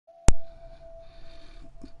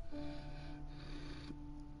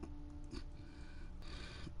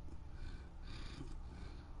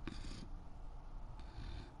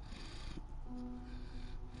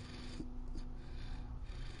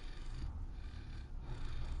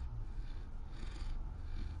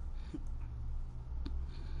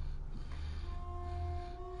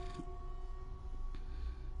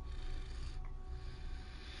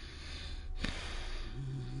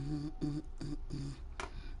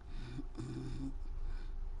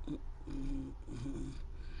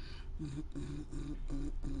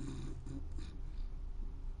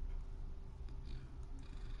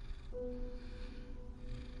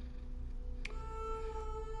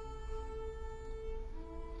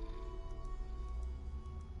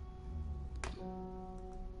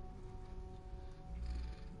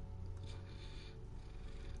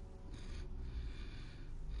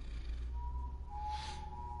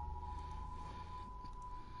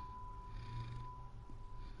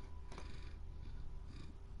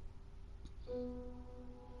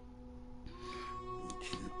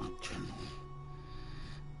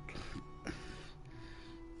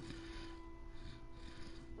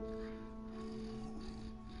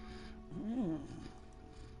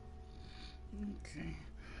Okay,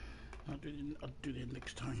 I'll do that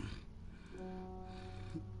next time.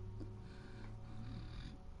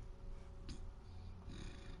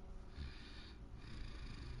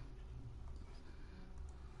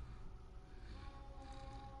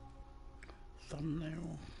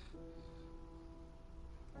 Thumbnail.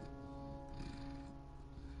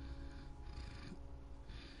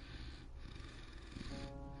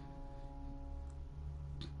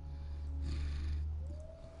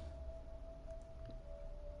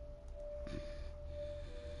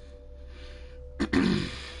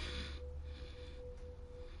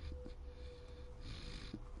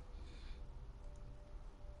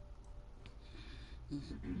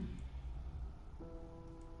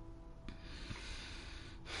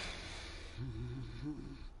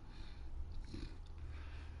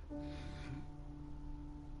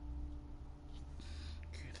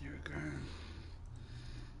 Okay, there we go.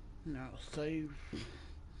 Now save.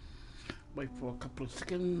 Wait for a couple of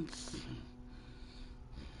seconds.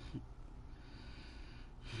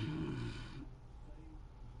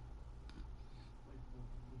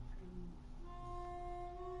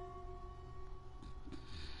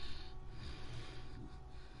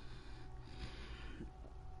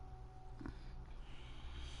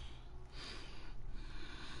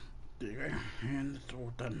 There you go, and it's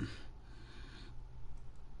all done.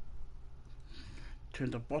 Turn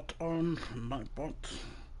the bot on, night bot.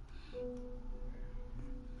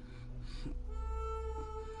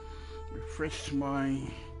 Refresh my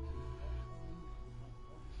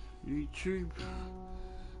YouTube.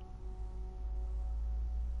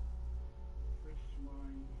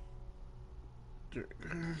 There we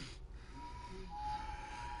go.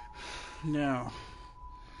 Now,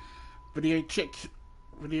 video check.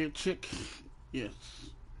 Video check. Yes.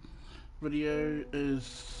 Video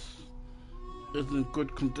is in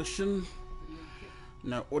good condition.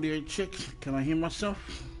 Now audio check. Can I hear myself?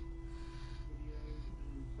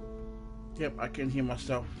 Yep, I can hear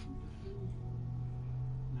myself.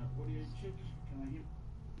 Now audio check. Can I hear?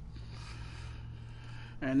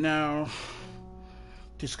 And now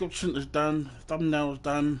description is done. Thumbnail is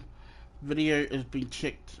done. Video is being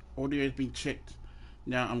checked. Audio is being checked.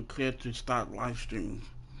 Now I'm clear to start live streaming.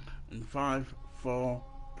 In 5, 4,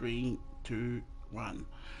 3, 2, 1.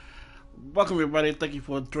 Welcome everybody, thank you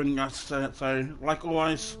for joining us. So like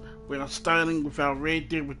always, we are starting with our Red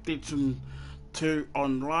Dead Redemption 2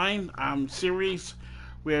 online series,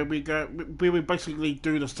 where we basically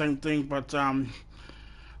do the same thing, but the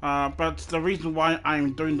reason why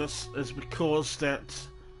I'm doing this is because that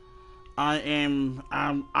I'm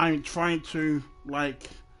trying to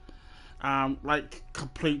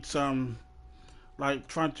complete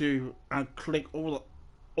trying to collect all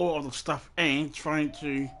of the stuff, and trying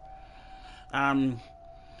to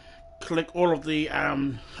collect all of the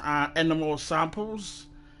animal samples,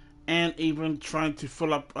 and even trying to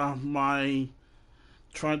fill up my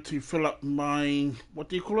what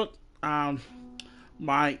do you call it,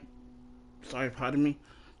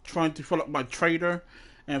 trying to fill up my trader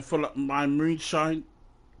and fill up my moonshine,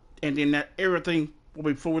 and then that everything will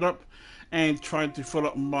be filled up, and trying to fill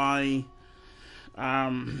up my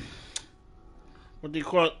what do you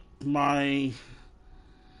call it, my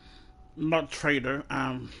not trader,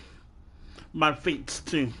 my feats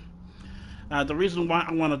too. The reason why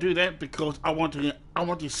I want to do that, because I want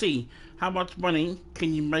to see how much money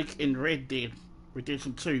can you make in Red Dead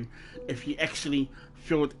Redemption 2 if you actually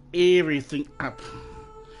filled everything up,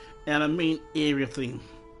 and I mean everything.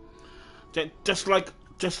 Just like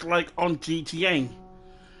on GTA.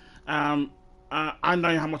 I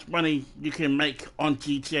know how much money you can make on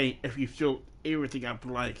GTA if you fill everything up,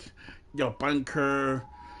 like your bunker,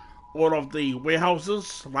 all of the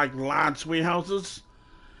warehouses, like large warehouses,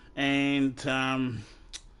 and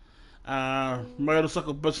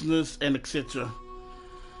motorcycle business, and etc.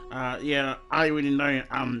 Yeah, I already know.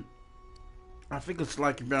 I think it's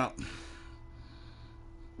like about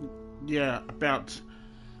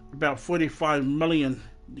 45 million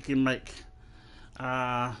you can make.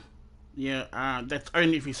 That's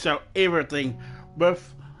only if you sell everything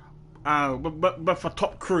with with a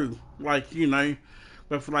top crew, like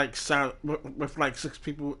with like 6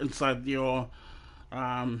 people inside your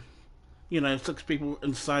um, 6 people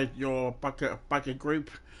inside your bucket group,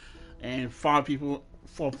 and 5 people,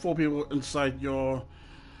 4 people inside your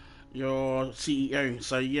CEO.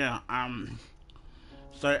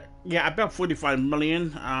 So about 45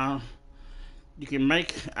 million you can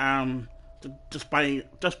make just by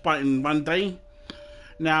in one day.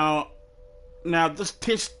 Now this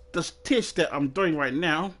test that I'm doing right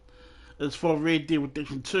now is for Red Dead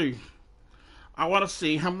Redemption 2. I want to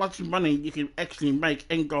see how much money you can actually make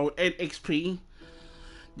in gold and XP.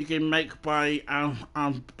 You can make by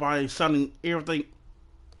selling everything,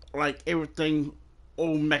 like everything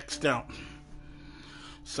all maxed out.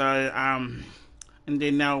 So and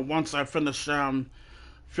then now once I finish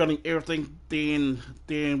filling everything, then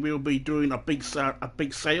we'll be doing a big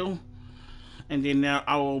sale, and then now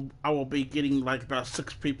I will be getting like about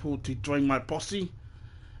 6 people to join my posse,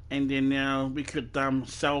 and then now we could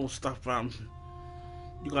sell stuff.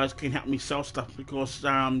 You guys can help me sell stuff because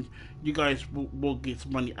you guys will get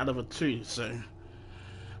some money out of it too. So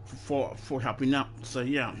for helping out. So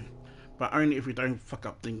yeah, but only if we don't fuck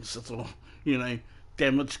up things. That's all.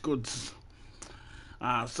 Damaged goods.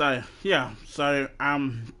 So yeah. So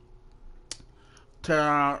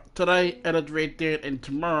today edit Red Dead, and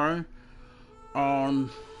tomorrow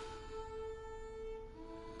on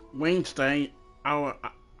Wednesday I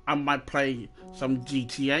might play some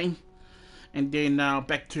GTA, and then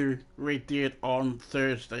back to Red Dead on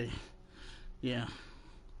Thursday. Yeah.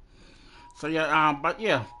 So yeah, but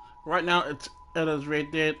yeah, right now it is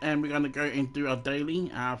Red Dead, and we're gonna go and do our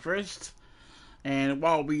daily first. And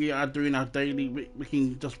while we are doing our daily, we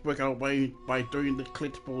can just work our way by doing the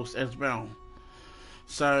collectibles as well.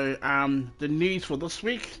 So the news for this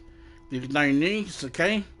week, there's no news,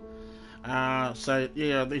 okay? So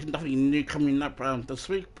yeah, there's nothing new coming up this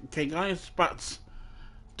week, okay guys? But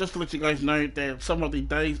just to let you guys know that some of the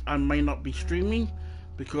days I may not be streaming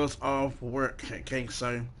because of work, okay?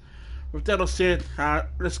 So with that all said,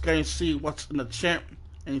 let's go and see what's in the chat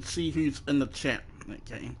and see who's in the chat,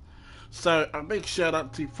 okay? So a big shout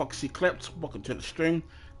out to Foxy Claps, welcome to the stream,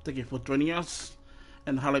 thank you for joining us,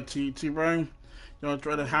 and hello to you too, bro.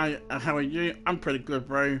 Dryder, how are you? I'm pretty good,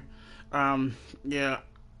 bro. Yeah,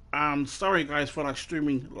 sorry guys for like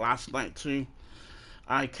streaming last night too.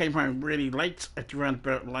 I came home really late at around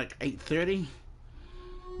about like 8:30.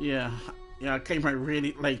 Yeah, I came home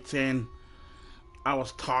really late and I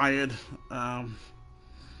was tired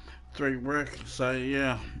through work. So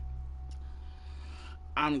yeah,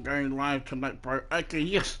 I'm going live tonight, bro. Okay,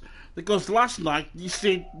 yes, because last night you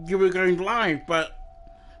said you were going live, but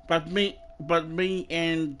me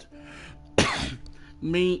and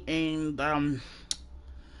me and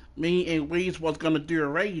Weez was gonna do a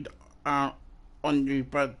raid on you,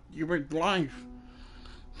 but you went live.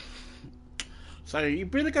 So you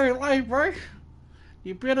better go live, bro.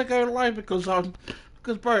 You better go live because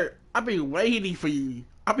bro, I've been waiting for you.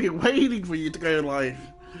 I've been waiting for you to go live.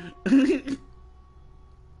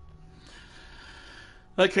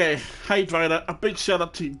 Okay, hey Dryder, a big shout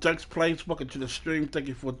out to Jokes Plays, welcome to the stream, thank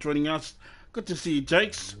you for joining us. Good to see you,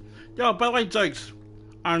 Jakes. Yo, by the way, Jakes,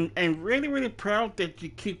 I'm really proud that you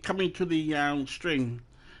keep coming to the stream.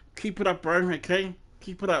 Keep it up, bro, okay?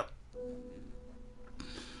 Keep it up.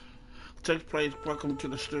 Jokes Plays, welcome to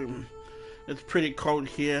the stream. It's pretty cold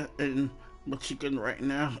here in Michigan right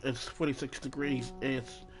now. It's 46 degrees.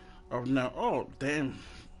 Oh, damn.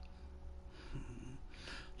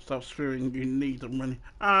 Stop swearing, you need the money.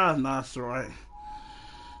 No, it's alright.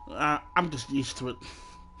 I'm just used to it.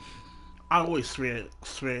 I always swear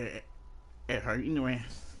at her anyway.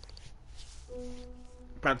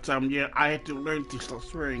 But yeah, I had to learn to stop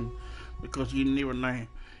swearing because you never know,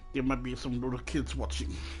 there might be some little kids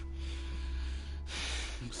watching.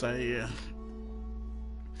 So yeah.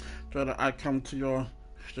 Try to I come to your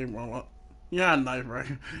stream a lot. Yeah, no, bro.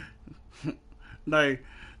 No,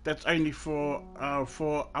 that's only for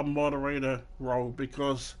a moderator role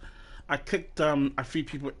because I kicked a few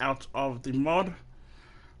people out of the mod,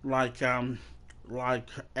 like I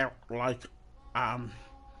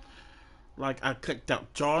kicked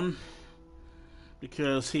out John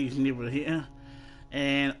because he's never here,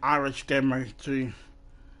 and Irish Demo too.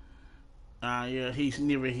 Yeah, he's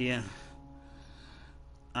never here.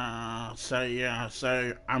 So yeah,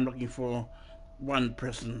 so I'm looking for one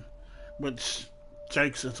person, which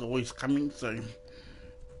Jokes is always coming. So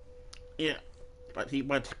yeah, but he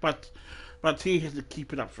has to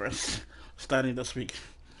keep it up for us starting this week.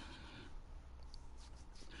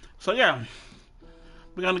 So yeah,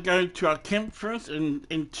 we're gonna go to our camp first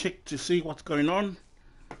and check to see what's going on.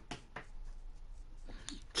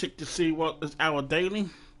 Check to see what is our daily.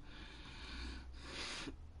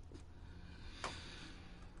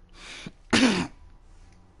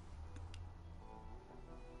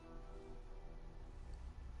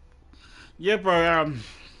 Yeah, bro.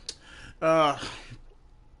 Uh,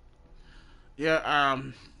 yeah.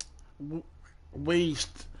 We,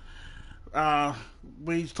 uh,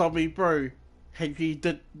 we told me, bro. Have you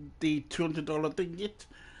did the $200 thing yet?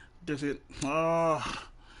 Does it? Oh,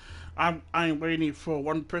 I'm waiting for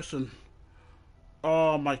one person.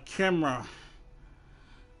 Oh, my camera.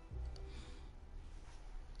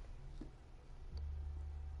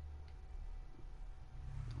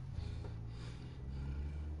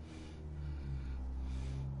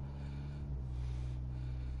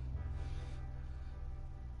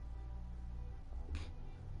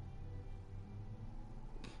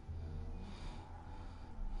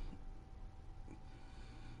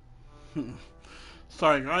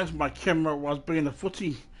 Sorry guys, my camera was being a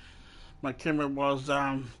footy. My camera was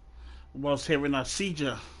having a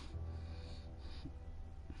seizure.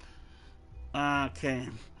 Okay.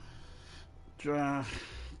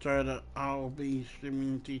 Dryder, I'll be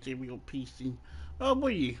streaming GTAV on PC. Oh, will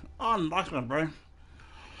you? Oh, nice one, bro.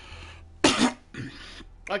 I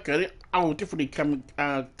get it. I will definitely come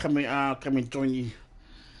and join you.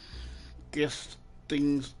 Guess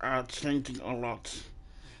things are changing a lot,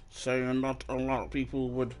 so not a lot of people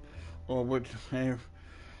would have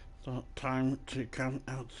the time to come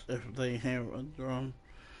out if they have a drum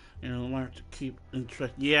and like to keep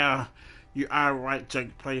interest. Yeah, you are right,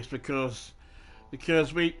 Jake Place, because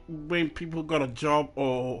we when people got a job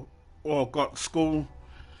or got school,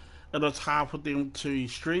 and it's hard for them to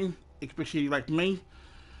stream, especially like me,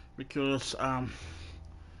 because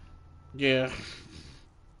yeah.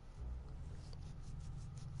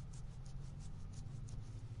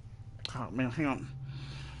 Oh man, hang on,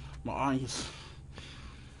 my eyes.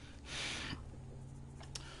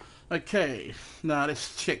 Okay, now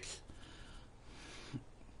let's check.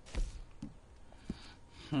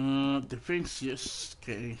 Defense, yes.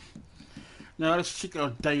 Okay. Now let's check our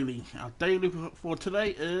daily. Our daily for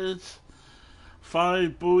today is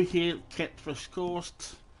 5 bullhead catfish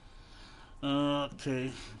cost.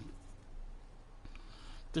 Okay.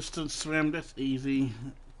 Distance swim, that's easy.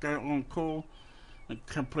 Go on call and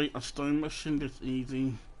complete a stone mission, that's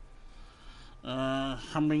easy.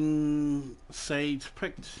 Humming sage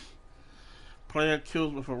picked. Player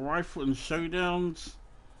kills with a rifle in showdowns.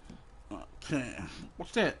 Okay.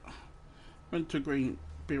 What's that? Wintergreen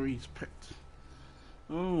berries picked.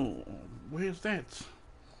 Oh, where's that?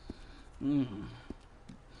 No.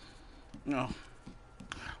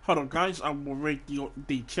 Hold on, guys. I will read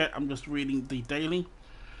the chat. I'm just reading the daily.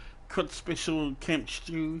 Cut special camp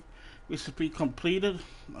stew recipe completed.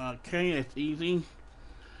 Okay, that's easy.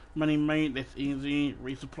 Money made, that's easy.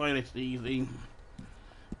 Resupply, that's easy.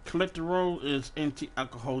 Collectible is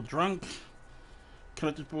anti-alcohol drunk.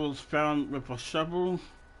 Collectibles found with a shovel.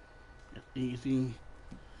 That's easy.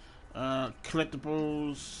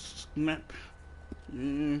 Collectibles map.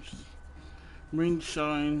 Yes.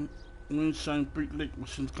 Moonshine bootleg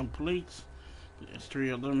missions complete. There's 3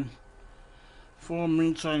 of them. 4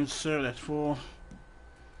 moonshine sir, that's 4.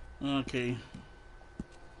 Okay.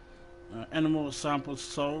 Animal samples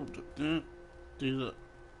sold. These are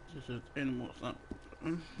animal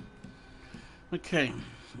samples. Okay.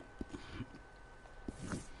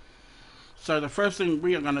 So the first thing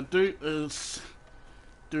we are gonna do is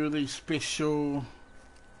do the special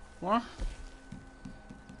what?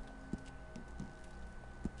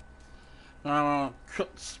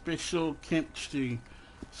 Cook special camp stew,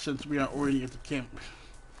 since we are already at the camp.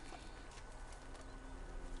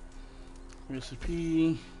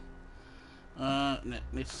 Recipe.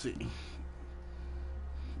 Let's see.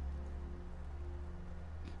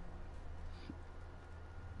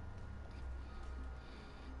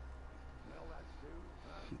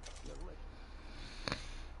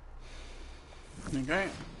 Okay.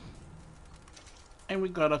 And we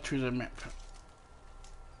got a treasure map.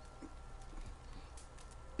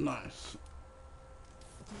 Nice.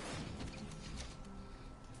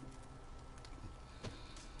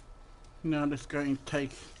 Now let's go and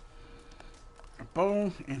take a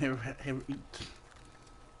bowl and have it eat.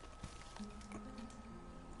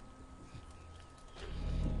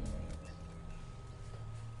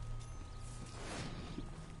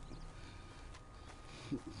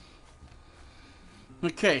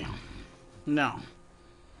 Okay, now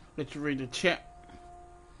let's read the chat.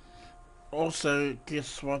 Also,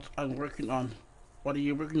 guess what I'm working on? What are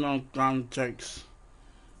you working on, gun jokes?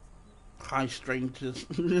 Hi, strangers.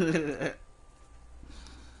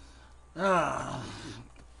 Ah.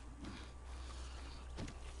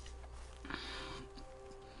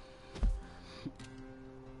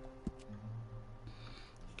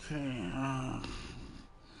 Okay.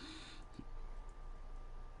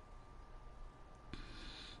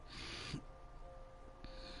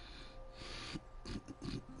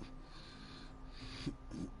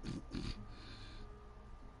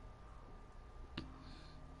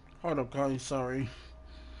 Hold up, guys. Sorry.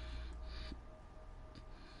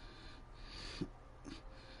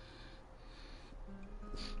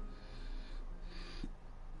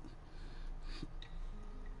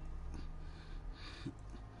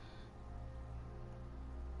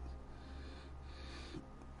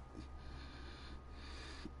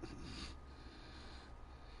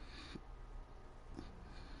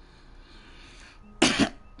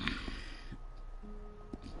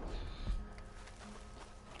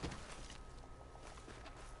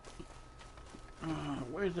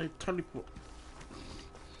 Where's the teleport?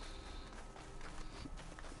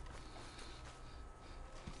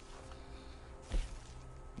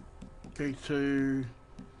 Okay, to...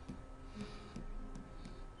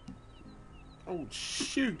 Oh,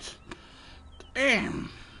 shoot!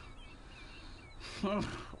 Damn! Oh,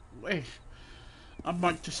 wait. I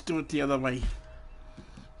might just do it the other way.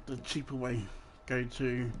 The cheaper way. Go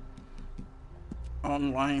to...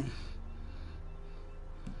 Online.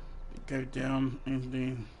 Go down and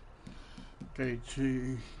then... Go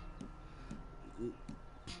to...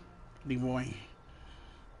 Leroy.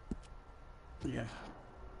 Yeah.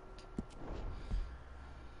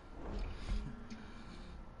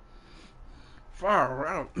 Far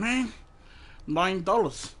out, man.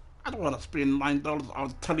 $9. I don't want to spend $9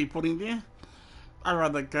 on teleporting there. I'd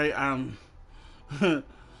rather go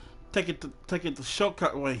take it the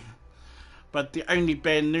ShotCut way. But the only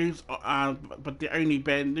bad news of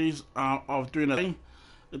doing it,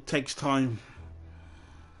 it takes time.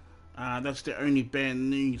 That's the only bad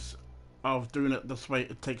news of doing it this way.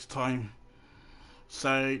 It takes time.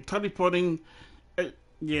 So teleporting,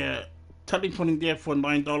 yeah, teleporting there for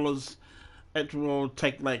 $9. It will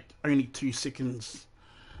take like only 2 seconds.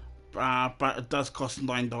 But it does cost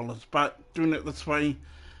 $9. But doing it this way,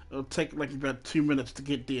 it'll take like about 2 minutes to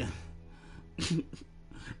get there.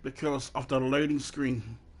 Because of the loading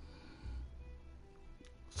screen.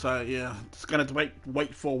 So yeah, just gonna have to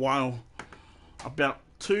wait for a while. About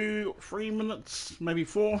 2-3 minutes, maybe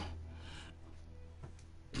 4.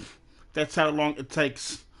 That's how long it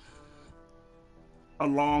takes. A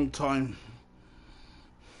long time.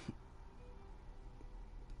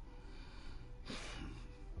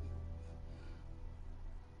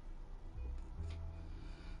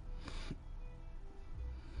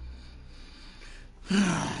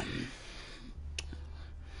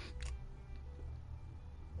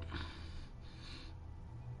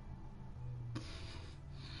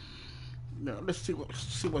 Now let's see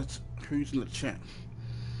who's in the chat.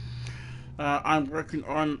 I'm working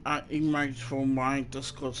on emotes for my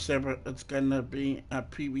Discord server. It's gonna be a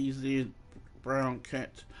PBZ brown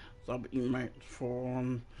cat sub emote for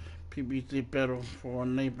PBZ battle for a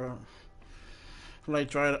neighbor. Hello,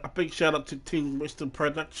 Dryder. A big shout out to Team Western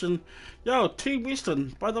Production. Yo, Team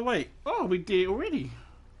Western, by the way. Oh, we did already.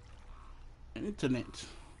 Internet.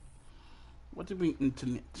 What do you mean,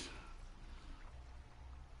 internet?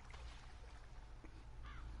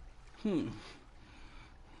 Hmm.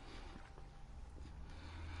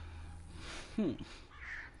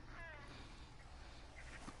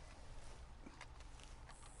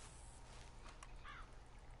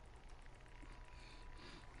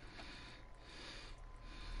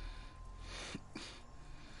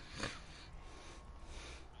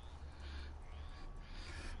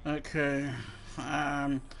 Okay.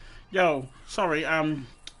 Yo, sorry, the,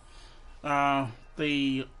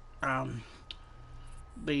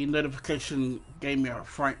 the notification gave me a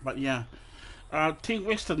fright, but yeah. Team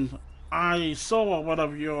Western, I saw one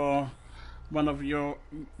of your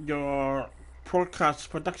broadcast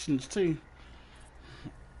productions too.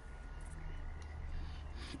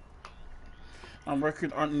 I'm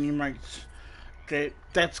working on new mates. Okay,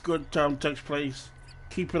 that's good. Takes place.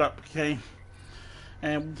 Keep it up, okay?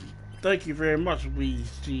 And thank you very much,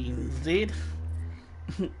 WeZZ.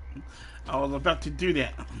 I was about to do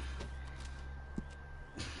that.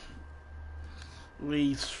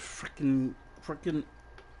 We freaking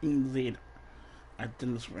Z. I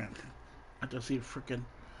did this wrong. I just see freaking.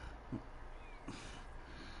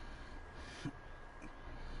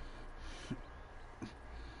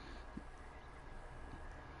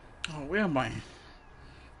 Oh, where am I?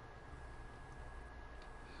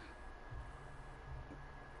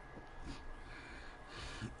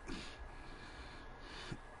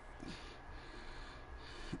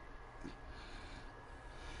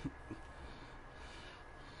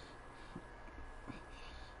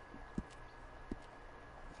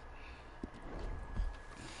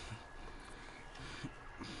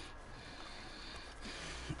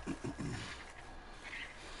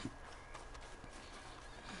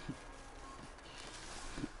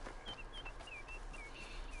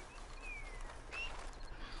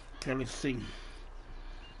 Okay, let's see.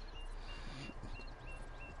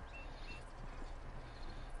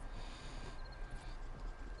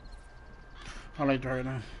 Hello,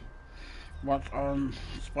 Dryder. What's on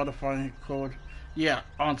Spotify called? Yeah,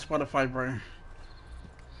 on Spotify, bro.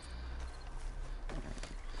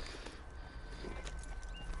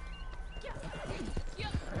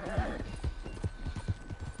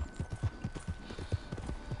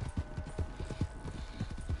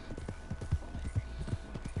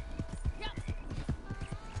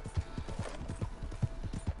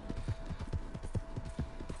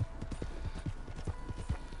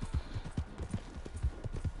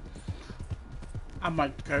 I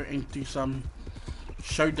might go into some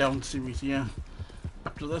showdown series, yeah.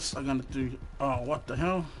 After this, I'm gonna do. Oh, what the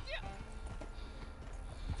hell?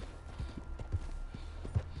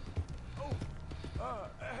 Oh,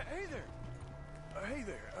 hey there. Hey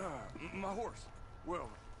there. My horse. Well,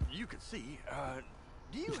 you can see.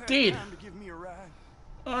 Do you have dead. time to give me a ride?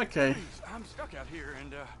 Okay. Please, I'm stuck out here,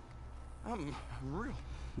 and I'm real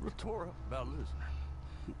tore up about losing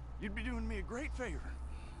her. You'd be doing me a great favor.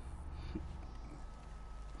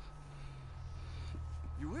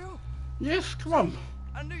 You will? Yes, come on.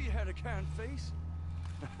 I knew you had a kind face.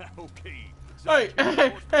 Okay. Hey,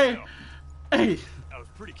 hey, hey, hey. I was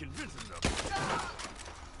pretty convincing, though.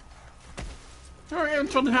 Here I am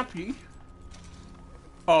trying to help you.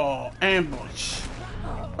 Oh, ambush.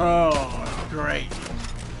 Oh, great.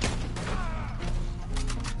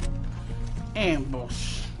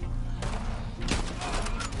 Ambush.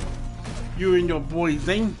 You and your boys,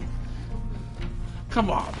 eh?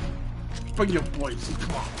 Come on. Bring your boys in,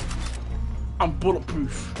 come on. I'm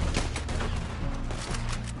bulletproof.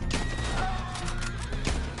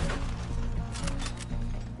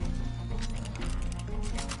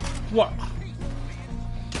 What?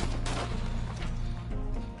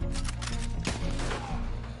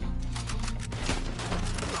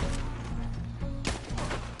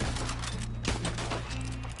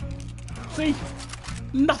 See?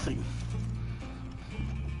 Nothing.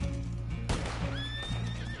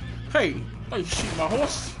 Hey, don't shoot my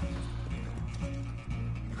horse.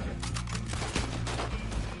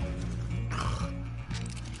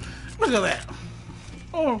 Look at that.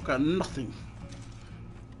 Oh, I've got nothing.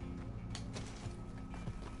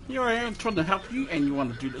 Here I am trying to help you and you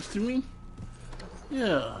want to do this to me?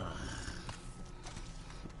 Yeah.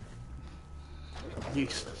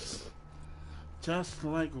 Useless. Just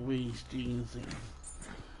like Wee's jeans in.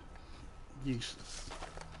 Useless.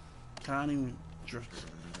 Can't even drift.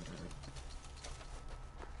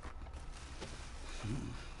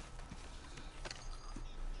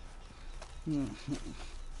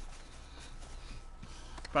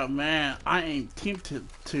 But man, I ain't tempted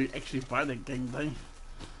to actually buy that game though.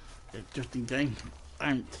 That drifting game.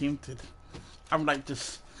 I'm tempted. I'm like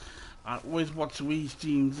this. I always watch Wee's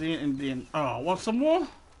jeans in and then, oh, want some more?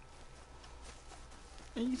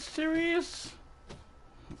 Are you serious?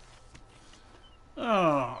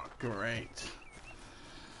 Oh, great.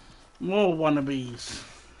 More wannabes.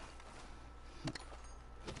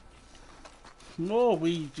 More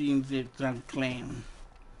Wee's jeans than clan.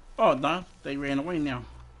 Oh no, they ran away now.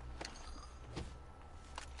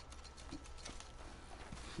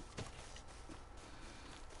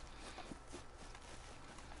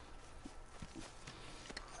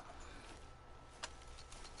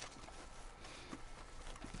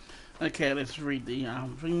 Okay, let's read the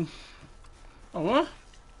thing. Oh, what?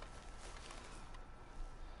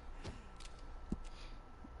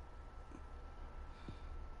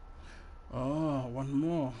 Oh, one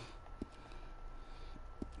more.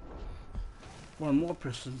 One more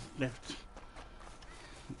person left.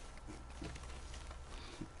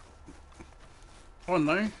 Oh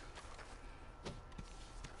no.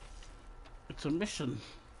 It's a mission.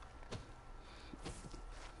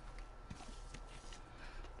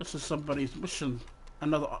 This is somebody's mission.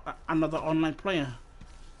 Another online player.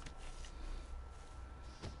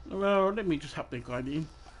 Well, let me just help the guy in,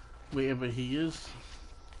 wherever he is.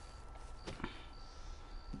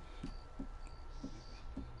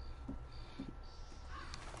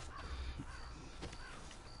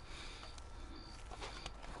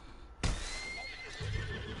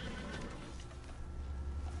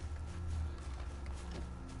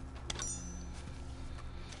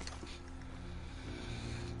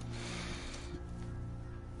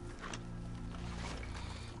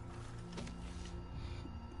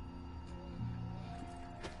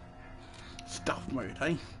 Stealth mode,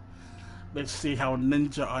 hey? Let's see how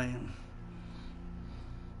ninja I am.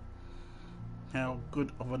 How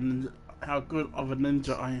good of a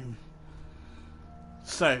ninja I am.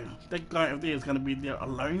 So that guy over there is gonna be there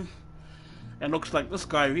alone, It looks like this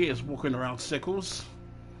guy here is walking around circles.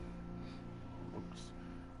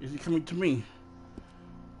 Is he coming to me?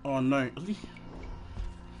 Oh no, is he?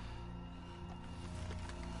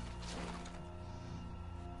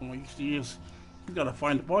 Oh, yes he is. We gotta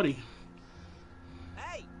find the body.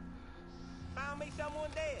 Hey! Found me someone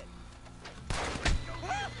dead.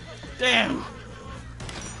 Damn!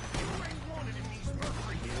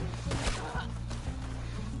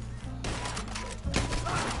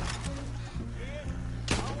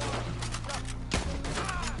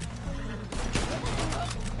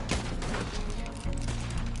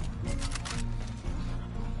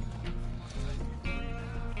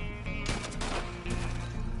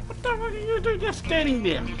 What the fuck are you doing just standing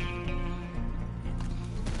there?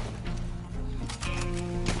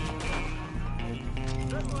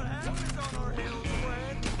 That's what happens on our hills,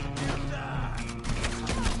 friend. You die.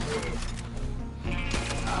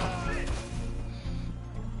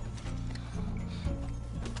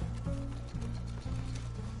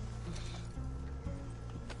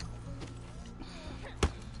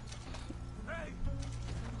 Hey,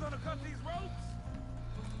 you gonna cut these ropes?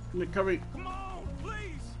 Recovery. Come on,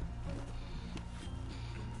 please.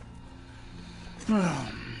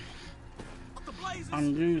 The blazes.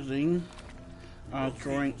 I'm using a Those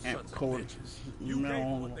drawing evil app sons of called bitches. You gave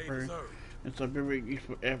them what they Mataroa. deserve. It's a very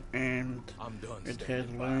useful app and I'm done it has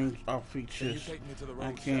standing by. loads of Can you features take me to the I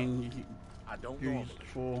road can I don't use normally,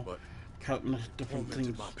 for but countless different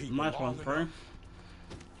tormented things. my people Nice one, long bro. enough.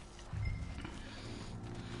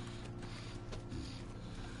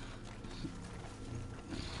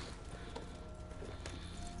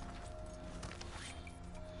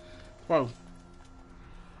 Whoa.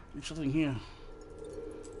 There's something here.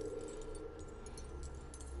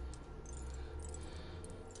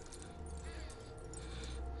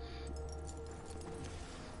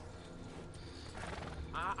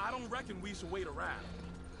 I don't reckon we should wait around.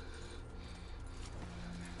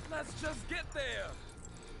 Let's just get there.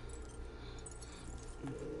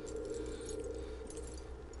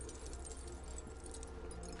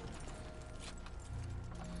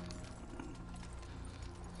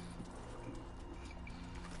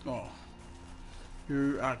 Oh.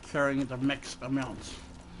 You are carrying the max amount.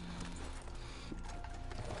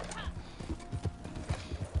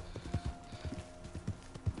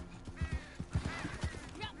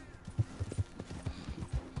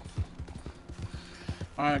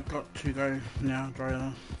 I got to go now,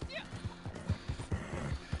 Dryder.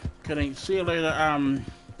 Kidding. See you later,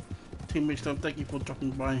 Team Wisdom. Thank you for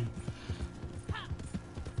dropping by.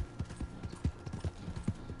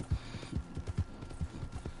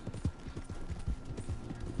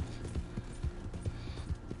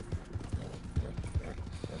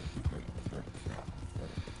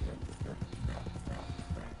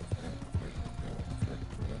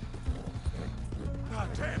 God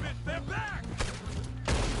damn it, they're back!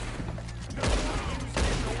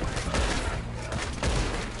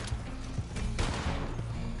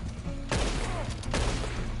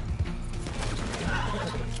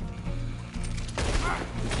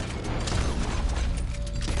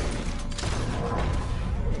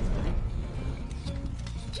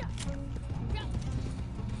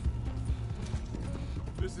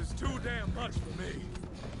 This is too damn much for me.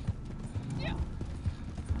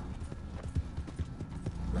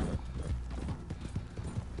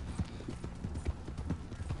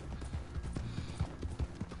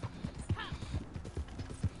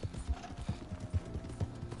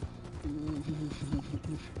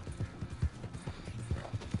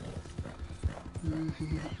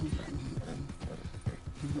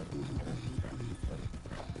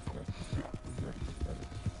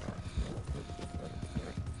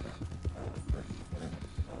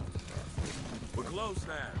 We're close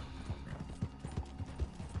now.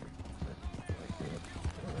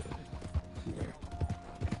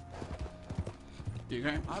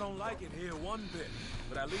 Okay. I don't like it here one bit,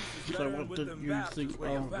 but at least it's So better what with did them you bastards think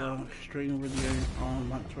where you of the found me. stream video on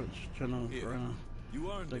my Twitch channel, Yeah, bro? you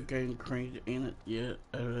earned The it. game crazy, ain't it? Yeah,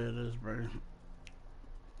 it is, bro.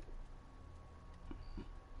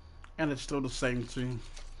 And it's still the same too.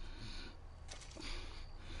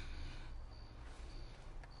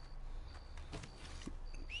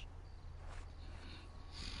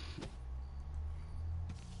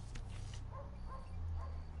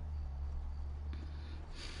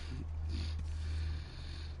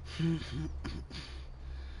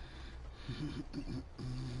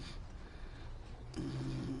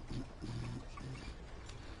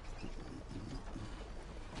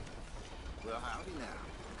 Well, howdy now.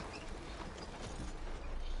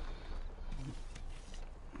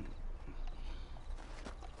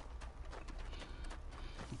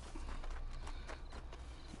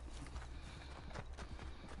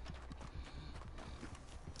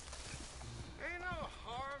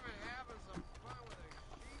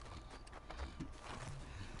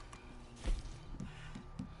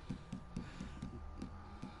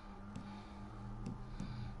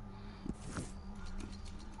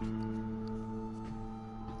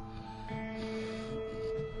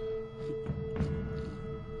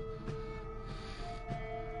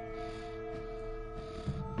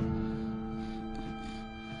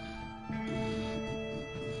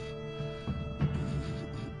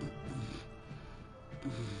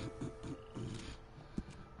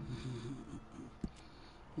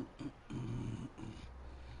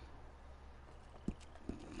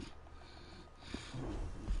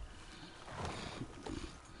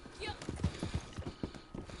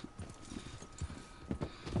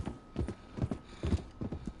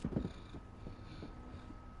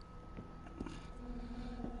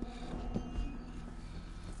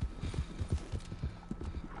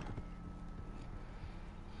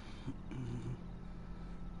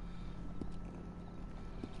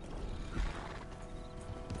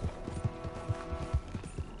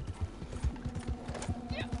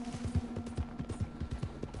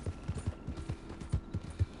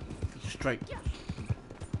 straight.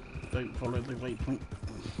 Don't follow the waypoint.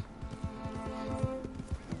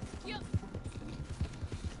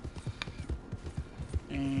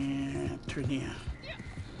 And turn here.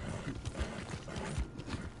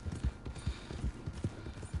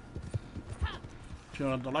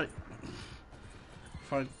 Turn on the light.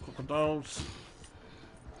 Find crocodiles.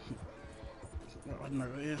 Got one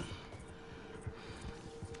over here.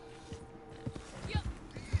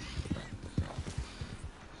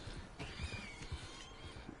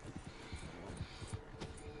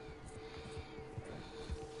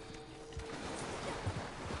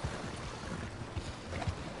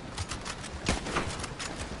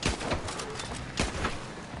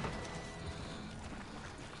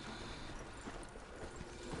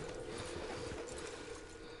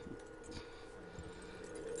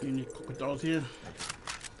 You need crocodiles here.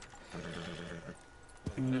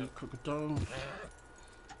 You need crocodiles.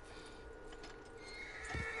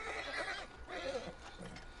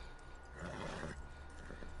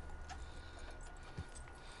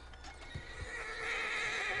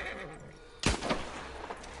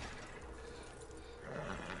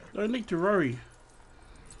 Don't need to worry.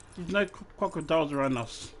 There's no crocodiles around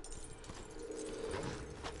us.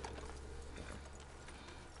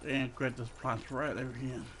 And grab this plant right over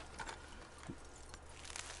here.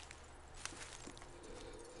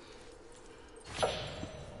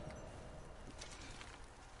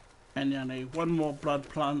 And then I need one more blood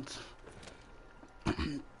plant.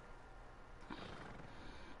 And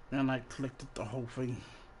I collected the whole thing.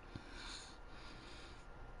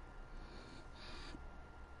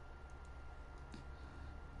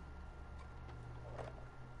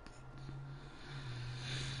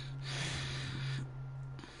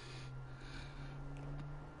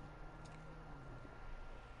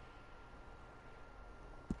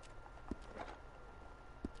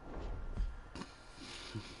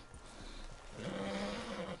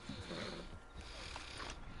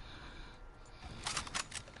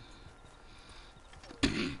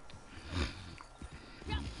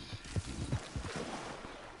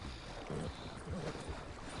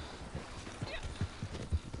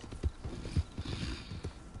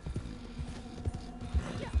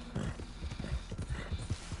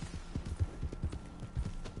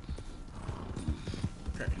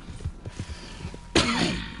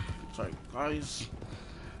 So guys,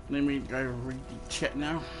 let me go read the chat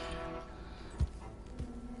now.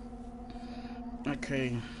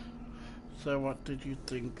 Okay, so what did you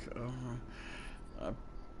think?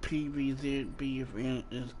 PVZ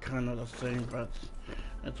is kind of the same, but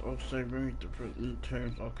it's also very different in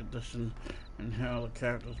terms of condition and how the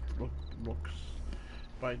characters looks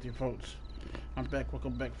by default. I'm back,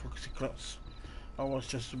 welcome back for Class. I was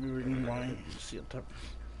just reading my setup.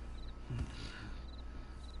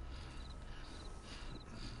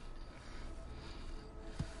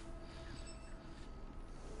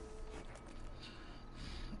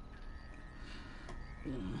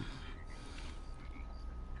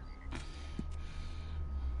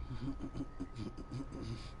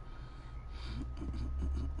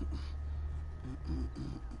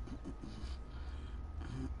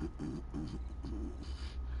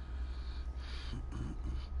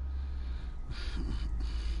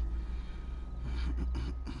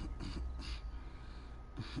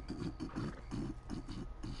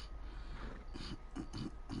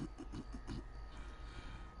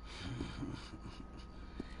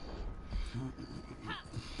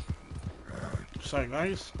 So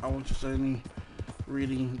guys, I was just only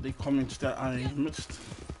reading the comments that I missed.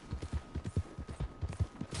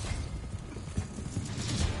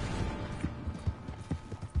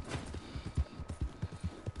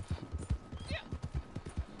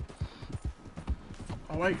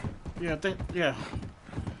 Oh wait, yeah,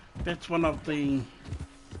 that's one of the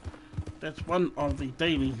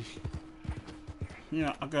dailies.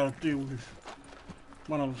 Yeah, I gotta do with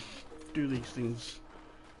do these things.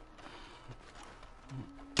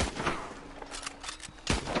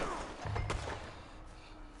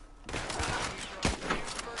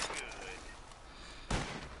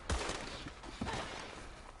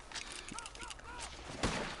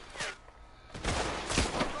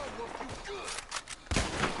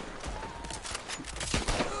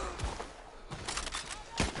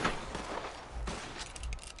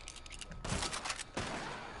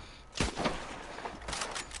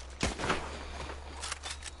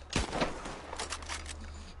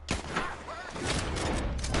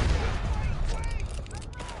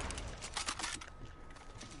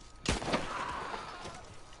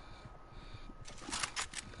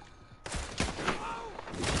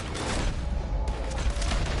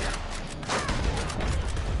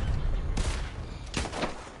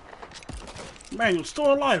 Man, you're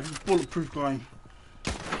still alive, bulletproof guy.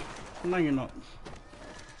 No, you're not.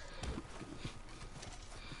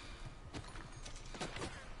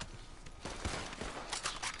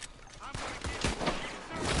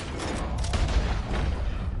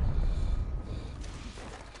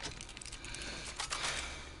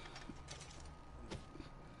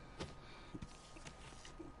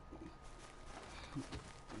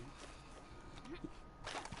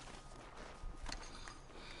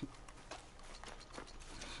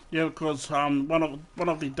 Yeah, because one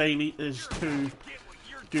of the daily is to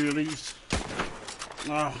do these.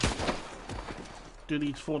 Do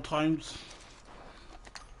these 4 times.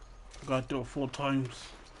 I gotta do it 4 times.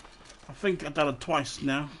 I think I've done it twice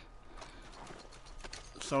now,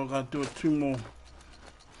 so I gotta do it 2 more.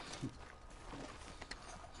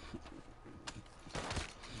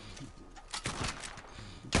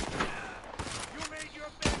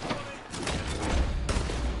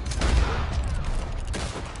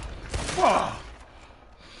 Wow.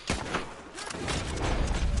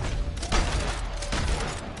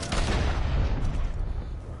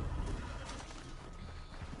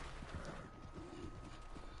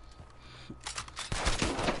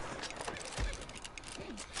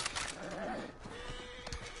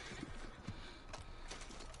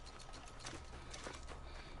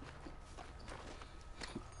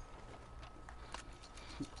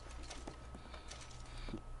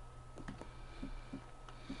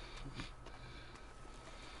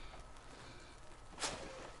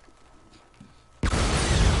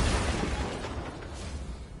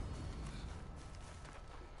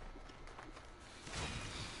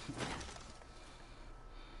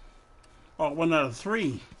 Oh, 1 out of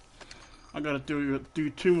 3. I gotta do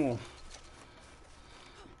 2 more.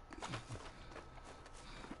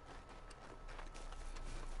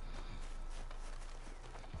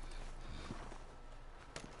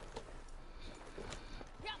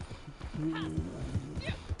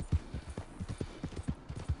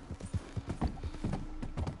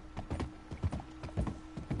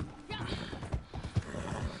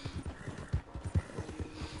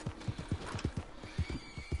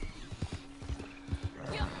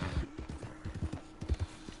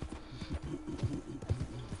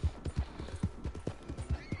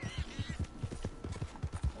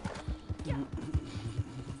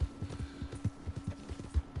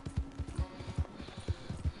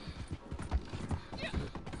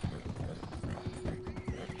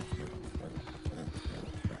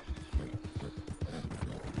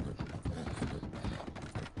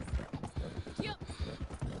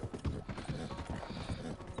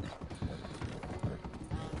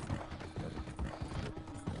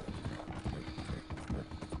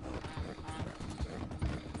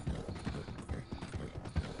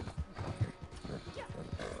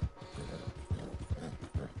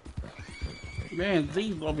 Man,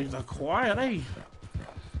 these lobbies are quiet, eh?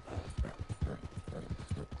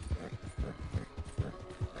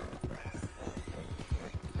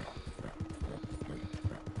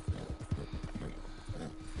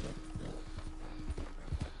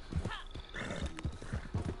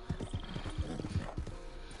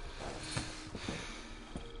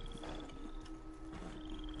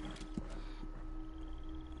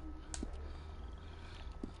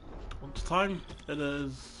 What's the time? It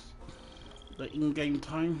is the in-game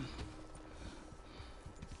time.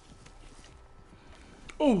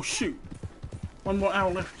 Oh shoot! 1 more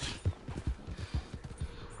hour left.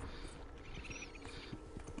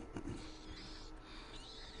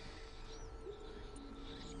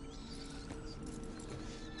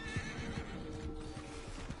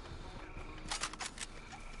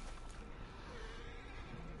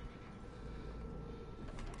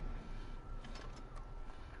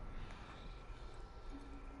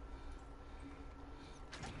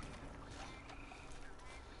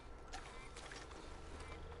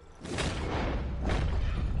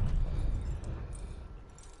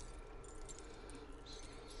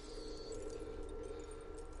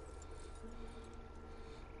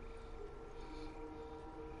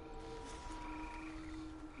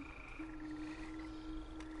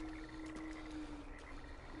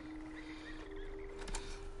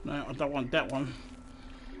 No, I don't want that one.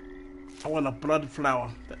 I want a blood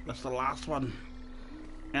flower. That's the last one.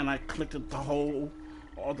 And I collected the whole,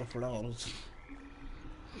 all the flowers.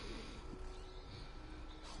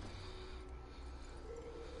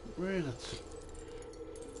 Where is it?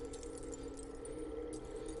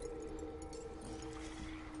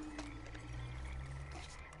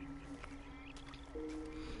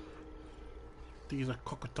 These are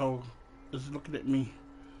cockatoo is looking at me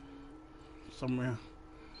somewhere.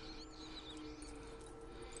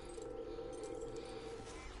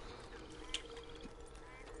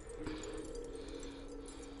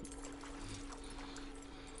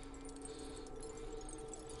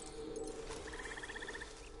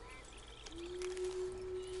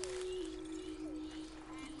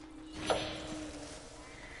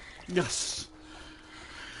 Yes,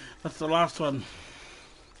 that's the last one.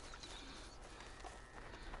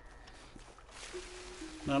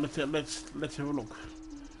 Now let's have a look.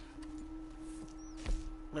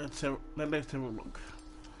 Let's have a look.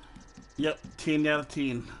 Yep, 10 out of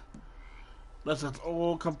 10. This is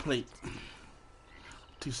all complete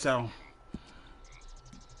to sell.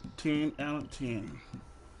 10 out of 10.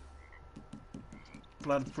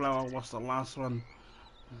 Blood flower was the last one.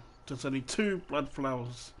 Just only 2 blood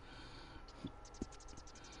flowers.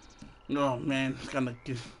 Oh man, it's gonna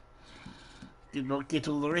get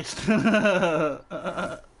all the rest.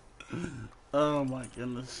 Oh my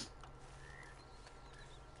goodness.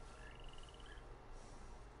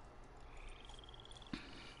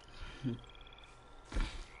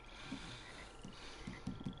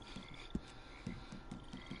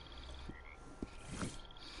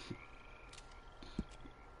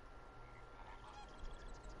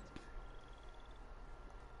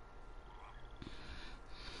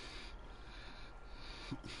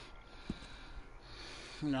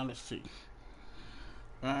 Now let's see.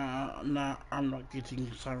 Now I'm not getting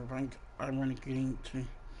Cyberpunk. I'm only getting to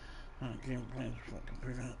game plans for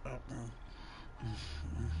computer up now.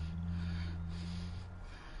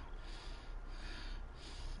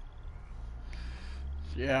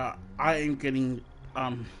 Yeah, I am getting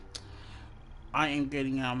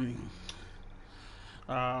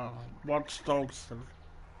Watch Dogs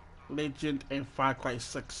Legend and Far Cry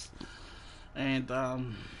 6 and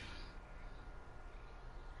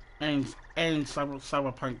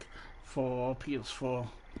Cyberpunk for PS4.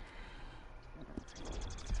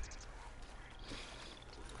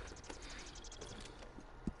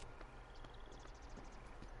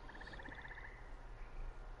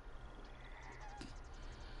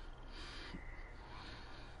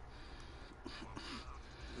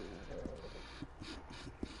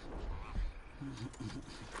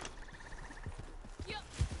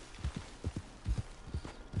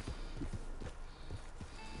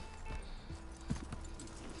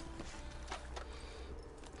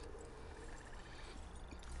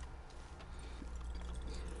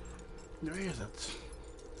 Where is it?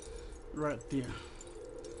 Right there.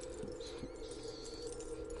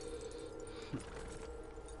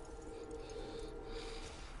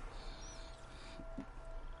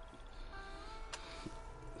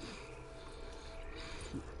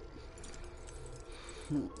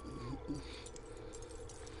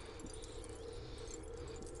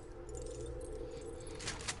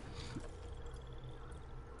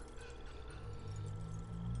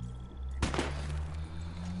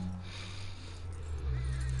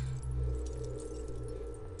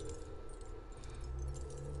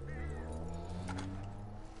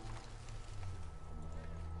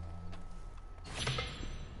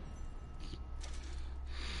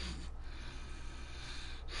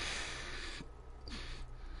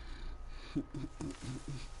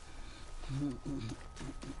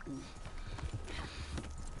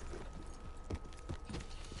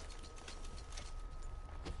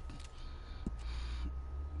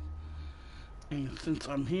 And since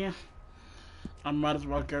I'm here, I might as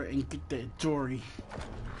well go and get that jewelry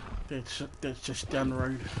that's just down the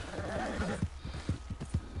road.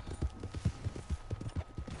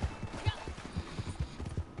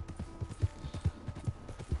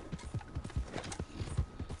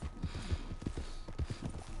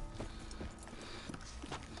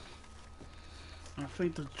 I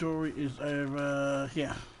think the jewelry is over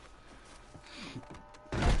here.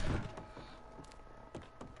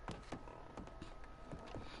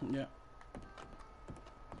 Yeah.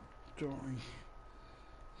 Jewelry.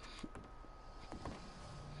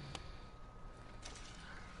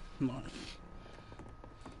 Nice.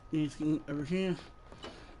 Anything over here?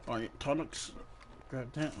 Oh yeah, tonics.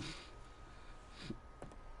 Grab that.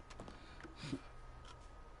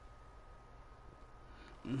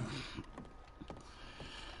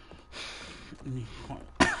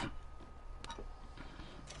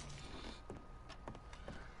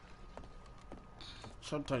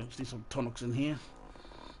 Sometimes see some tonics in here.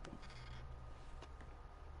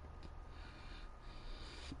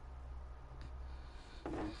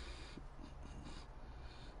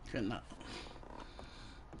 Okay, now.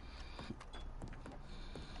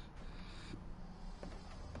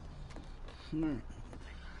 No.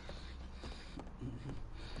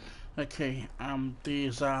 Okay,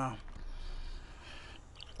 there's there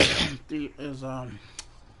is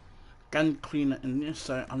gun cleaner in there,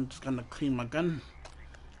 so I'm just gonna clean my gun.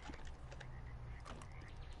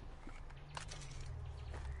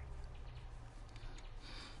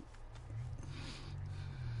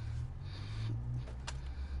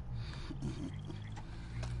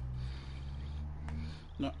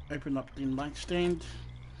 Now open up the nightstand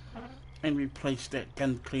and replace that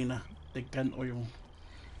gun cleaner, the gun oil.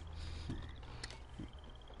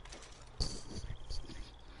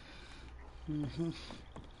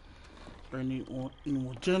 Don't need any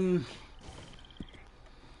more gin.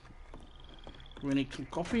 Do we need some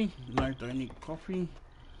coffee? No, don't need coffee.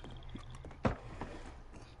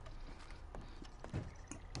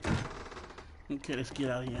 Okay, let's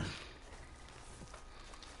get out of here.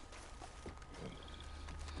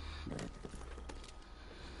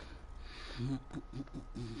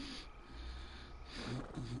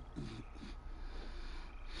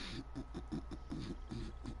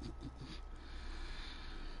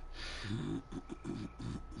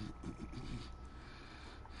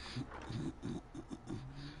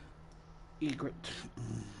 Egret.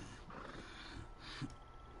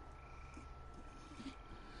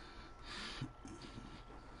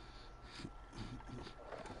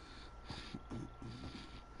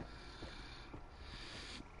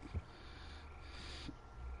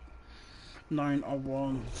 9 of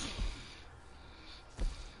Wands.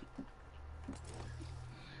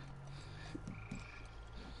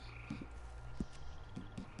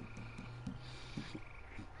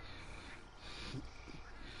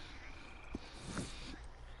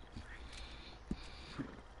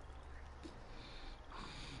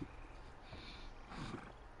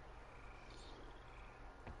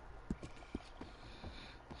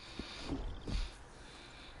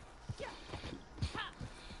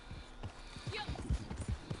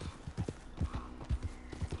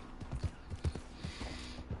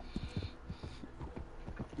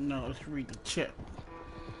 Now let's read the chat.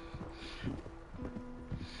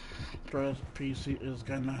 Dryder's PC is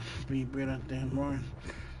gonna be better than mine.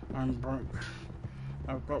 I'm broke.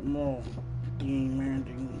 I've got more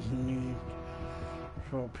demanding needs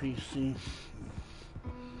for PC.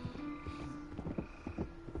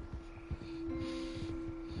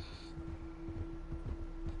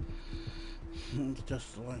 It's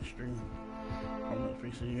just a live stream on the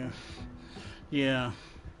PC, yeah. Yeah.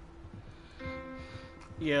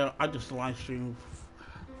 Yeah, I just live stream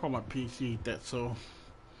from my PC, that's all.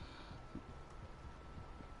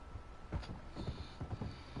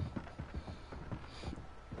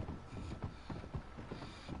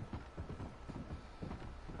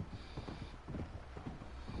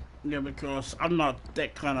 Yeah, because I'm not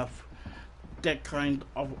that kind of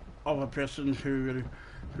a person who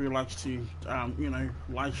likes to you know,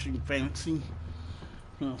 live stream fancy.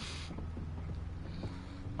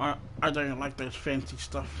 I don't like those fancy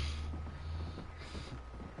stuff.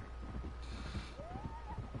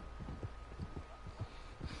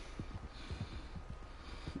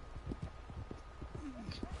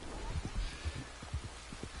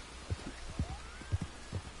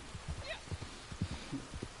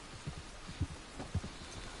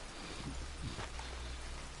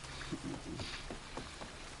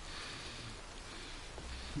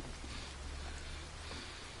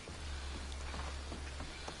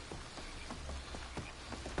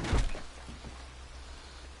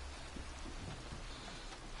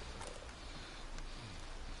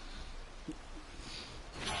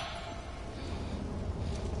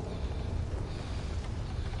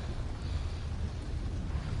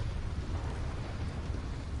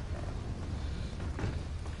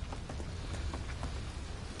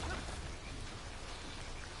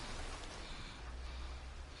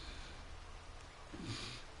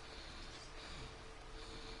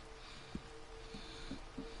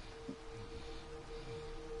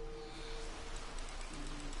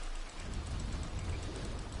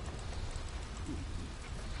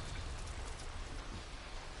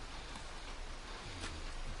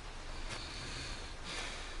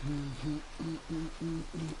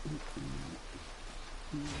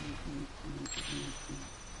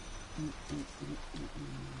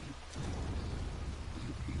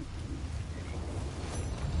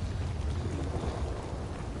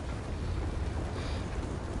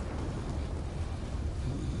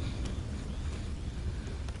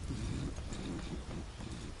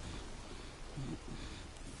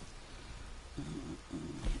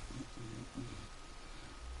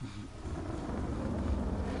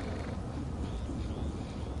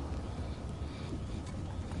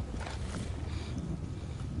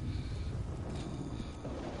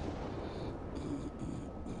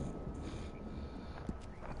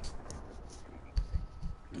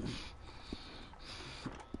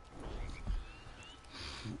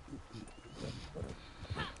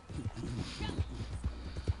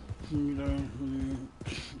 You know,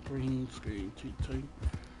 green screen to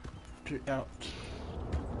take out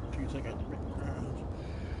the background.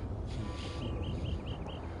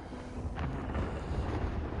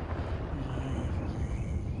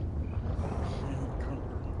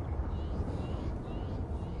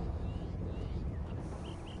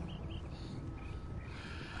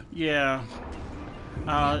 Yeah.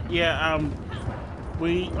 Yeah.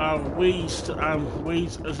 We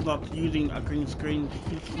is not using a green screen.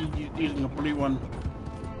 He's using a blue one.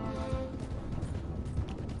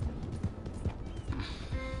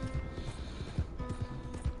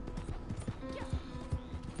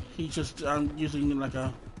 He's just using like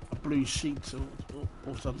a blue sheet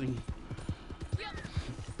or something.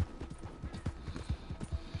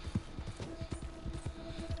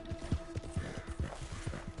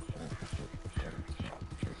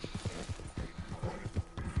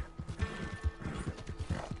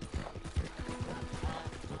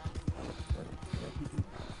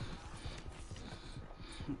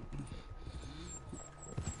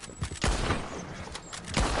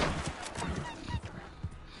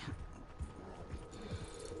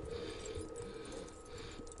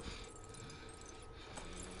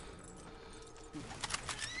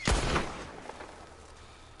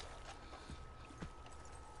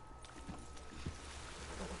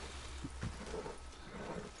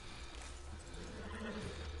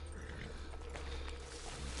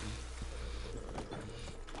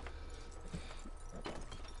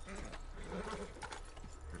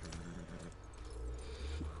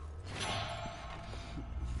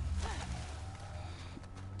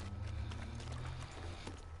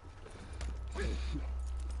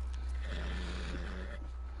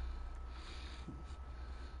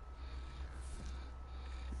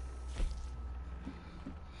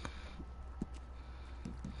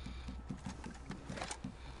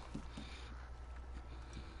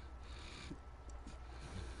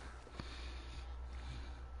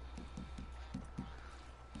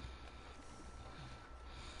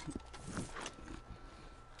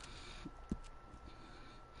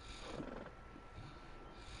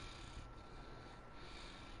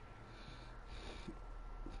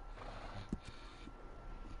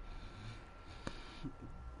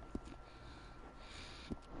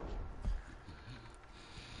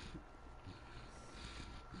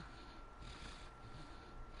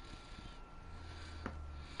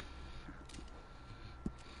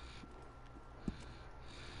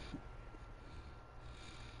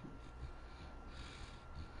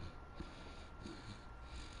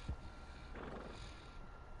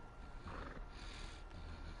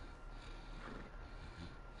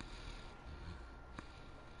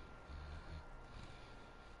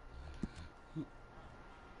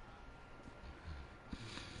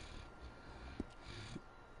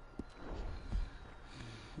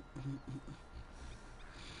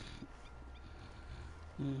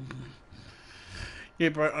 Yeah,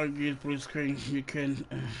 but I use blue screen. You can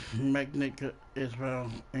magnet it as well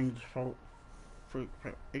and for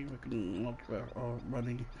not well or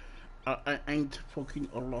money. I ain't fucking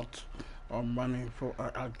a lot of money for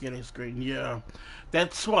I get a screen. Yeah,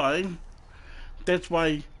 that's why. That's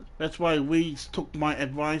why. That's why we took my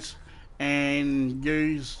advice and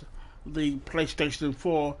used the PlayStation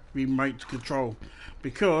 4 remote control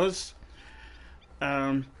because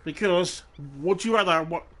because would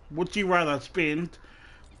you rather spend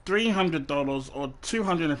 $300 or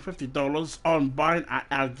 $250 on buying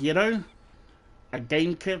a ghetto, a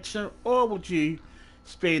game catcher, or would you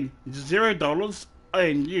spend $0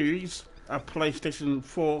 and use a PlayStation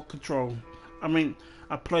 4 control? I mean,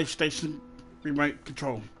 a PlayStation remote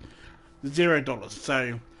control. $0.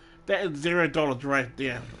 So that is $0 right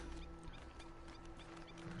there.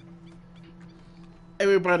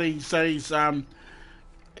 Everybody says, yeah,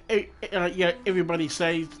 everybody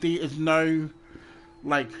says there is no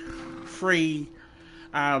like free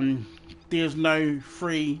um there's no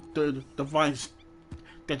free device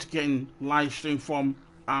that's getting live streamed from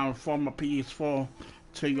a PS4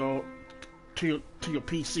 to your to your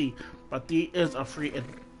PC, but there is a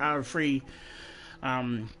free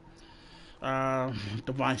um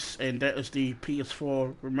device, and that is the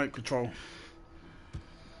PS4 remote control.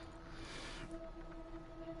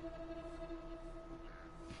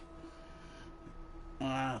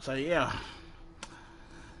 So yeah.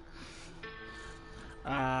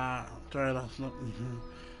 Sorry, that's not.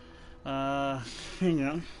 Hang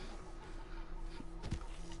on.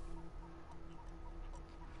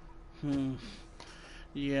 Hmm.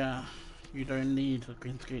 Yeah, you don't need a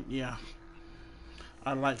green screen. Yeah,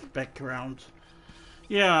 I like background.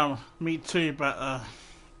 Yeah, me too. But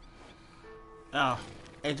uh,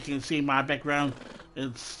 as you can see, my background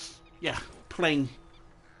is yeah plain.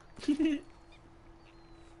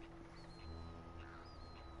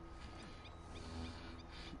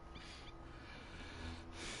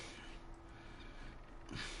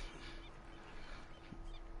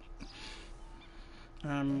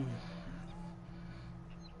 um.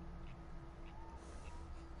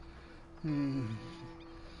 Hmm.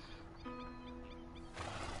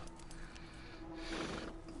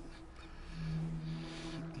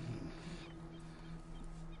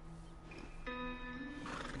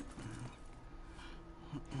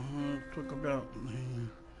 talk about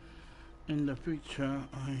in the future.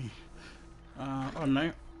 Oh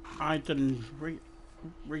no, I didn't read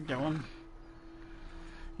that one.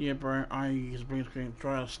 Yeah, bro, I use green screen.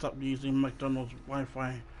 Try to stop using McDonald's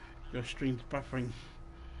Wi-Fi. Your stream's buffering.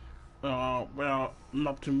 Well,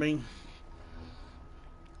 not to me.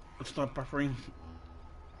 It's not buffering.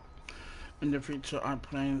 In the future, I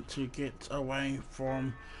plan to get away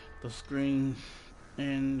from the screen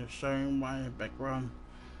and show my background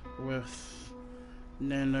with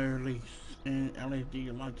nano leaves and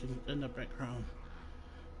LED lighting in the background.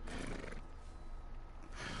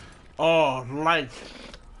 Oh, like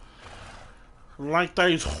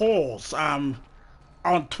those whores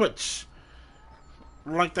on Twitch.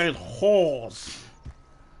 Like those whores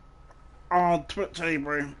on Twitch, hey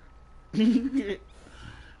bro.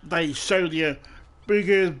 They show their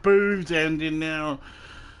biggest boobs, and then now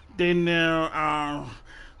they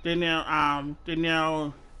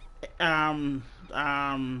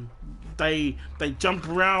jump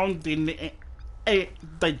around, they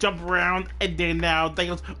jump around, and then now they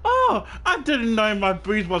go, oh, I didn't know my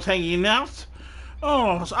boobs was hanging out.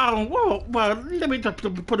 Oh, so, well, let me just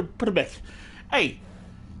put it back. Hey,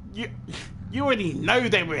 you already know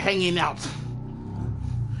they were hanging out.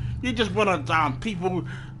 You just want people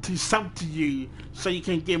to sub to you so you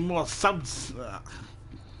can get more subs.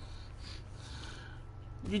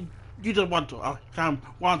 You just want to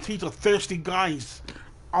want these thirsty guys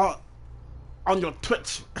on your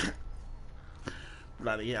Twitch.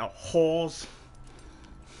 Bloody hell, whores.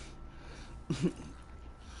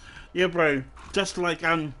 Yeah, bro. Just like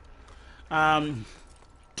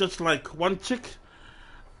one chick.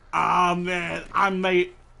 Ah man, I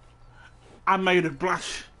made her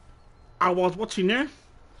blush. I was watching her.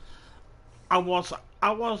 I was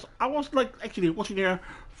like actually watching her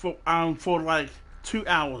for like 2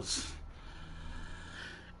 hours,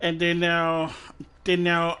 and then now I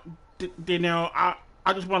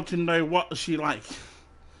just wanted to know what she like,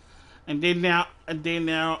 and then now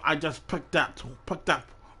I just picked up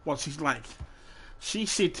what she's like. She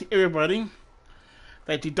said to everybody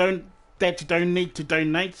that you don't need to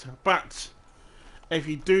donate, but if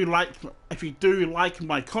you do like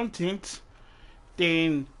my content,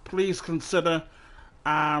 then please consider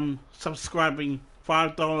subscribing.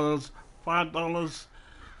 $5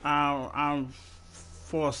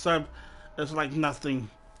 for a sub is like nothing,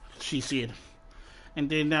 she said. And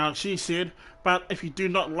then now she said, but if you do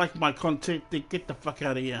not like my content, then get the fuck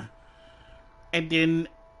out of here. And then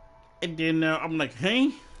I'm like,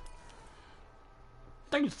 hey,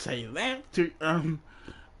 don't say that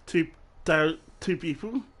to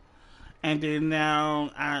people. And then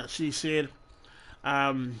now she said,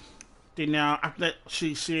 then now after that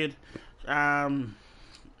she said,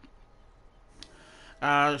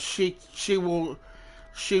 she will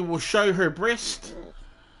show her breast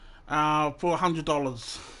for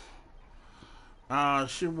 $100.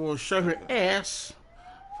 She will show her ass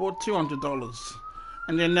for $200.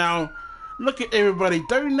 And then now look at everybody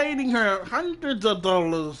donating her hundreds of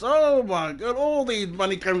dollars. Oh my god, all these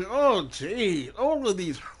money coming. Oh gee, all of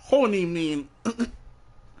these horny men.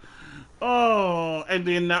 Oh, and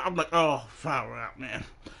then now I'm like, oh, far out, man.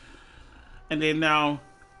 And then now,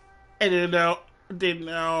 I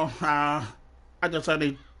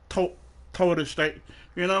decided told her straight,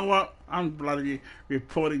 you know what? I'm bloody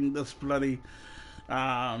reporting this bloody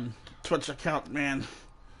Twitch account, man.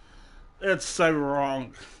 It's so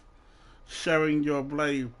wrong. Showing your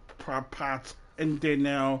bloody parts, and then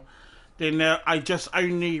now I just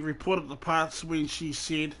only reported the parts when she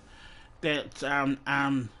said that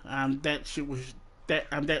that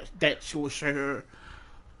she will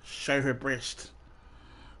show her breast.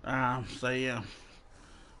 So yeah,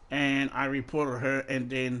 and I reported her, and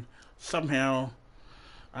then somehow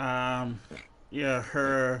yeah,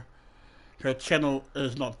 her channel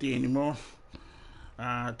is not there anymore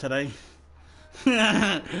today.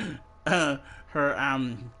 Her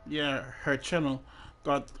channel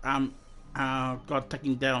got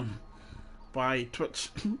taken down by Twitch.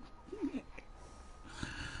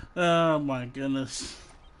 Oh my goodness,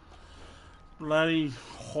 bloody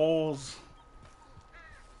whores!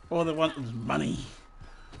 All they want is money.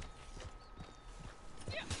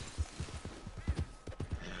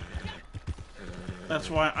 That's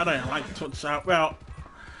why I don't like Twitch. Well,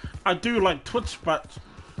 I do like Twitch, but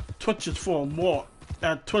Twitch is full of more.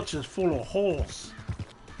 Twitch is full of whores.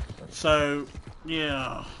 So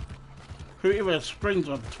yeah, whoever springs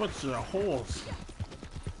on Twitch are whores.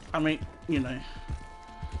 I mean, you know,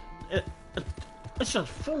 it's just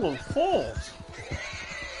full of whores.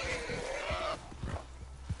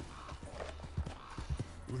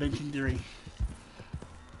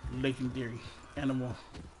 legendary animal.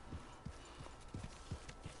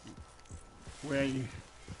 Where are you?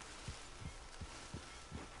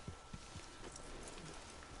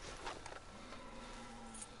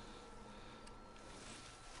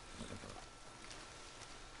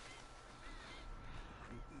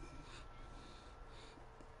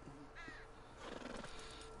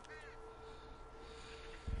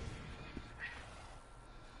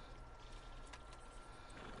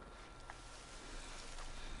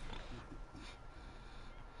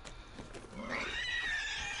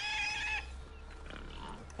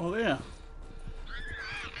 Oh yeah.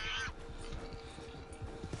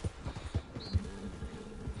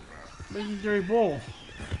 Legendary ball.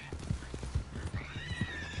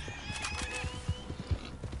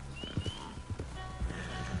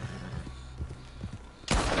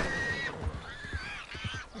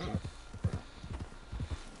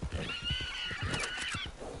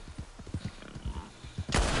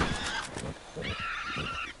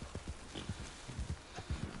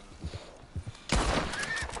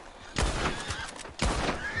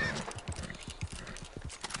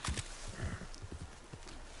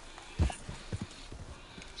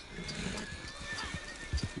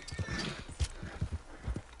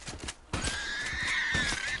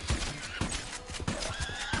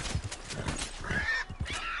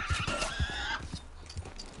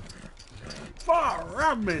 Far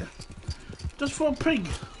around me. Just for a pig.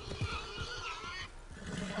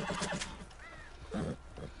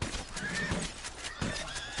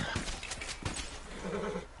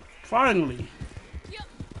 Finally.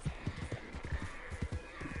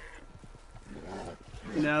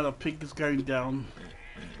 Now the pig is going down.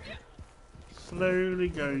 Slowly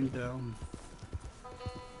going down.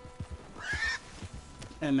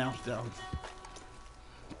 And now it's down.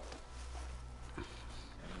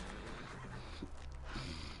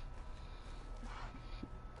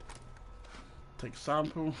 Take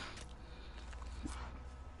sample.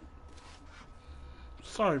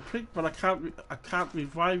 Sorry, pig, but I can't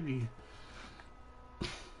revive you.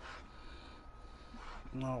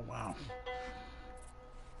 Oh wow.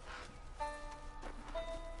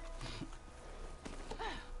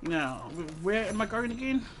 Now, where am I going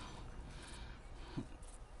again?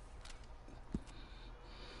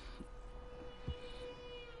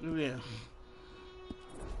 Yeah.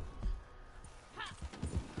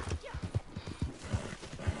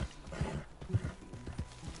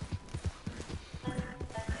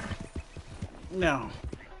 Now,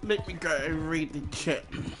 let me go and read the chat.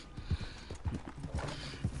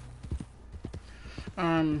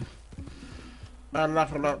 I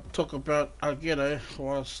laugh a lot, talk about Algedo,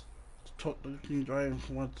 was talk to King Dryder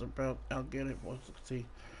once about Algedo was the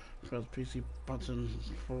first PC button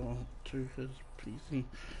for to his PC.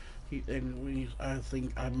 He and I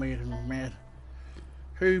think I made him mad.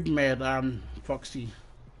 Who mad? Foxy.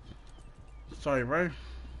 Sorry, bro.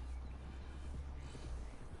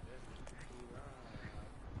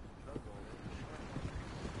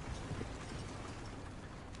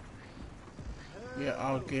 Yeah,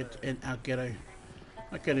 I'll get an Algedo.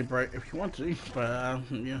 I get it, bro, if you want to, but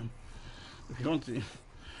yeah, if you want to,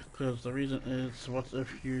 because the reason is, what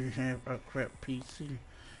if you have a crap PC?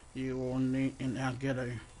 You will need an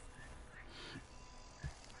Algedo.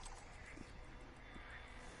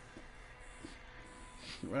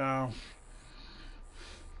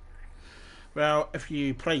 Well, if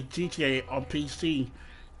you play GTA on PC,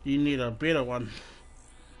 you need a better one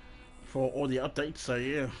for all the updates. So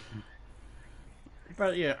yeah,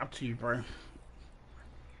 but yeah, up to you, bro.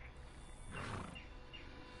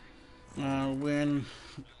 When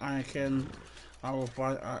I can, I will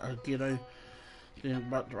buy a Ghetto. Then,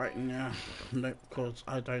 but right now, no, because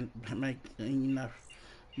I don't make enough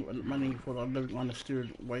money for living on the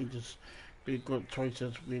student wages. Be good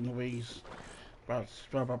choices win ways, but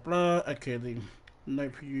blah blah blah. Okay then,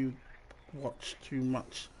 nope, you watch too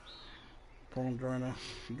much porn, Dryder.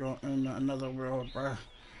 You're in another world, bruh.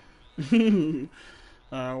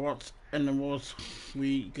 What animals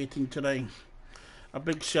we getting today? A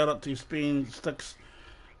big shout out to Speed Sticks.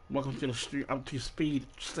 Welcome to the stream. Up to Speed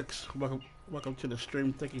Sticks. Welcome to the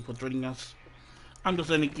stream. Thank you for joining us. I'm just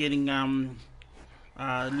only getting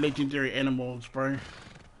legendary animals, bro.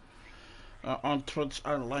 On Twitch,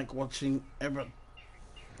 I like watching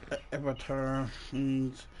Avatar,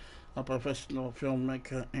 and a professional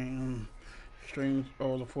filmmaker, and streams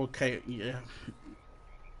all the 4K. Yeah.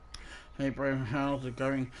 Hey bro, how's it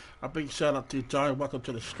going? A big shout out to Jye. Welcome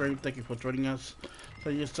to the stream. Thank you for joining us. So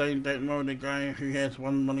you're saying don't know the guy who has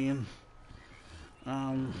 1 million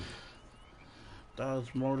does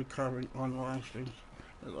motor covering on live streams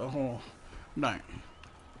as a whole? No,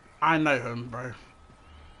 I know him, bro.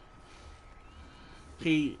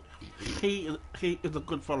 he he is a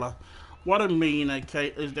good fella. What I mean, okay,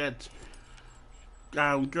 is that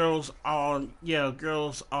girls are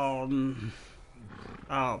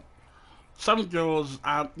uh, some girls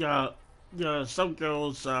some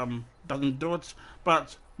girls doesn't do it,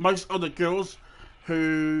 but most of the girls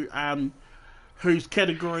who whose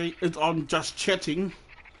category is on just chatting,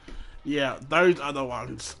 yeah, those are the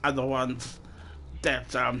ones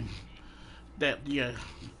that that yeah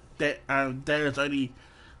that is only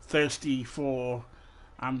thirsty for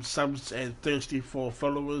subs and thirsty for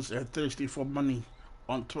followers and thirsty for money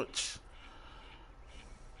on Twitch.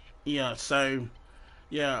 Yeah, so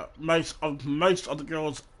yeah, most of the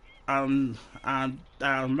girls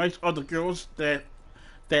most of the girls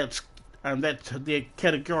that's that their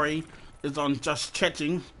category is on just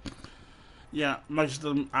chatting. Yeah, most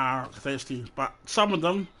of them are thirsty, but some of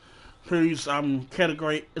them whose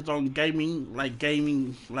category is on gaming, like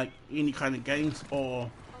any kind of games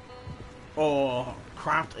or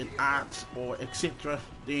craft and arts or etc.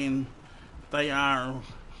 Then they are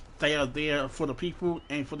they are there for the people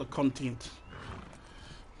and for the content.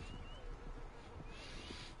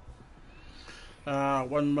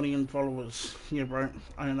 1 million followers. Yeah, bro.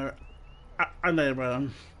 I know. I know, bro.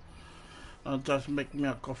 Just make me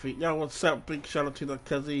a coffee. Yo, what's up? Big shout out to the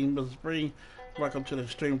cousin, Ms. Bree. Welcome to the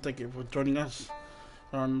stream. Thank you for joining us.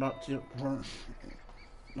 Not you.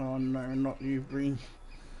 Oh no, not you, Bree.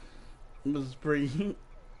 Ms. Bree.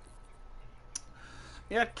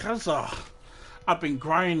 Yeah, cuz I've been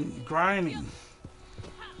grinding.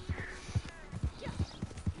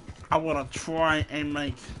 I wanna try and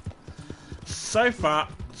make. So far,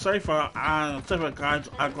 guys,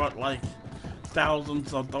 I got like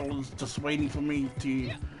thousands of dollars just waiting for me to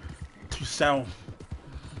sell.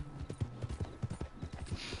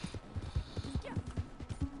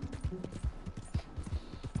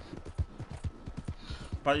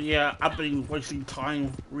 But yeah, I've been wasting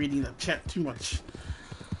time reading the chat too much.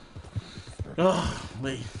 Oh,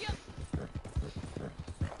 wait.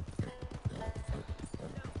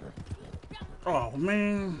 Oh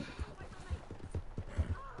man.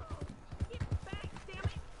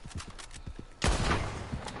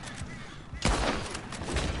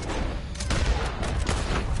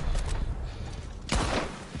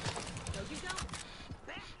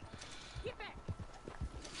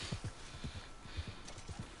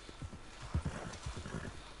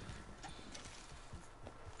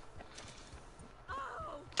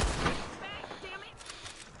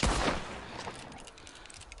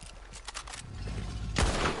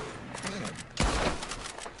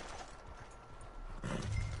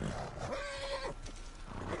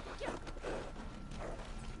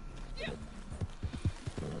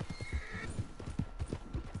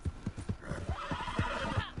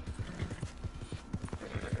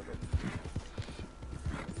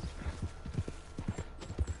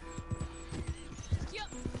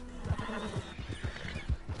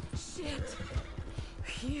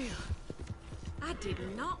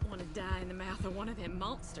 One of them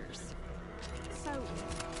monsters. So,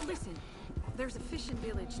 listen, there's a fishing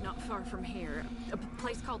village not far from here, a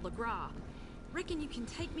place called LaGras. Reckon you can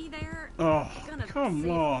take me there? Oh, gonna come see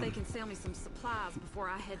on. if they can sell me some supplies before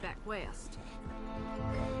I head back west.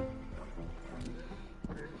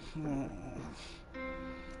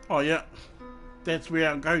 Oh yeah, that's where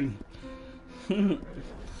I'm going.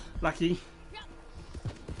 Lucky.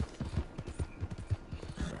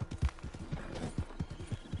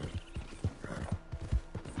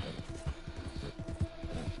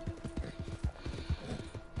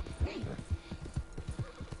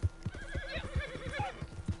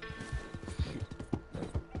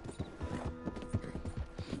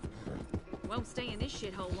 Won't stay in this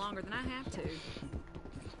shithole longer than I have to.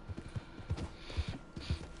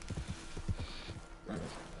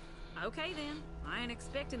 Okay then, I ain't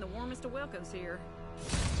expecting the warmest of welcomes here.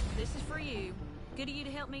 This is for you. Good of you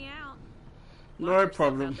to help me out. Watch No yourself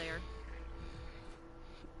problem. out there.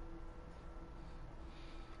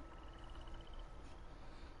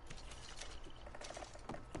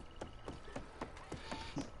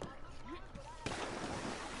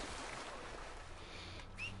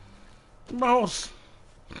 Mouse.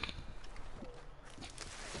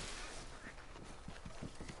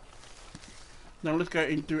 Now let's go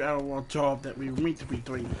and do our job that we were meant to be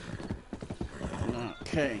doing.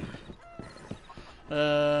 Okay.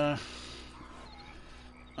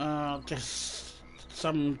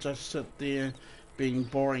 Just sit there being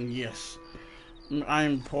boring. Yes,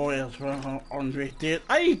 I'm poor as well. On Red Dead.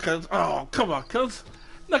 Hey, cuz, oh come on, cuz,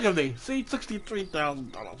 look at me. See,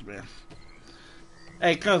 $63,000, man.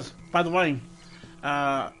 Hey, cuz, by the way,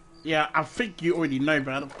 yeah, I think you already know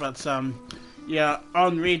about it, but yeah,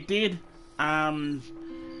 on Red Dead, on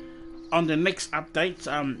the next updates,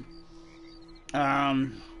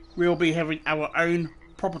 we'll be having our own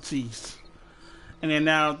properties. And then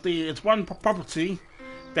now it's one property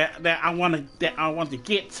that I want to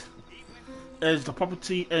get is the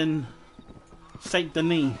property in Saint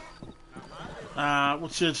Denis,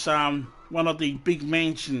 which is one of the big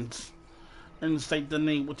mansions in Saint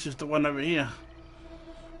Denis, which is the one over here.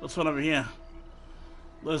 This one over here.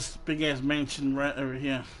 This big ass mansion right over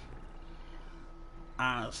here.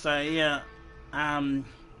 So yeah,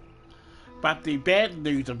 but the bad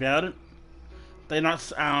news about it, they're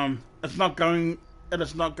not. It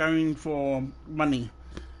is not going for money.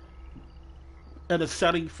 It is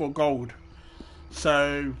selling for gold.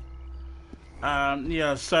 So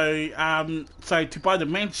yeah. So to buy the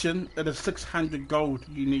mansion, it is 600 gold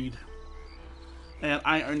you need, and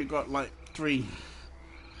I only got like 3.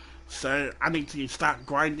 So I need to start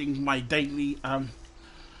grinding my daily.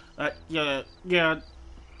 Yeah.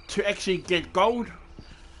 To actually get gold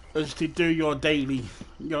is to do your daily,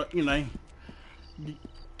 to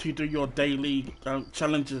do your daily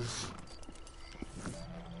challenges.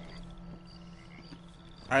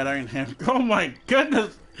 I don't have. Oh my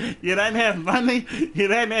goodness! You don't have money. You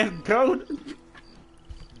don't have gold.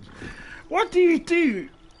 What do you do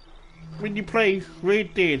when you play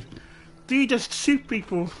Red Dead? Do you just shoot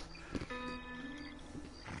people?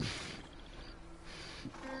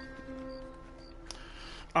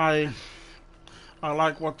 I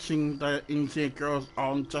like watching the Indian girls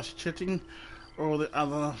on Just Chatting, or the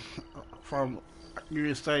other from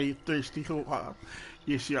USA Thirsty Hip-Hop.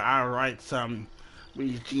 Yes, you are right,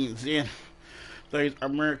 with Gen Z. Those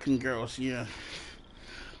American girls, yeah,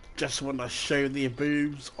 just want to show their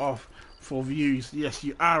boobs off for views. Yes,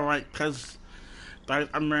 you are right, because those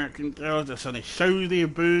American girls just want to show their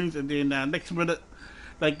boobs, and then next minute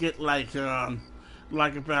they get like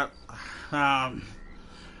about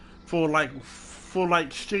for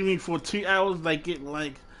like streaming for 2 hours, they get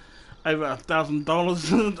like over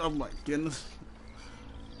 $1,000. Oh my goodness.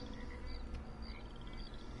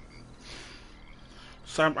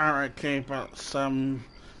 Some are okay, but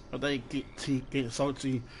they get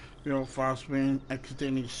salty real fast when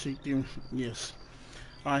accidentally shoot them. Yes,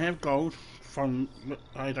 I have gold.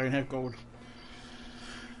 I don't have gold.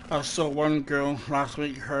 I saw one girl last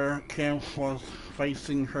week. Her cam was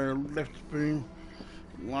facing her left boom,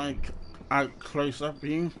 like out close up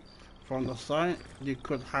view from the side. You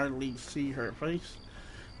could hardly see her face,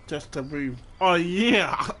 just a boom. Oh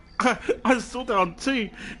yeah. I saw that on too,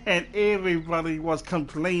 and everybody was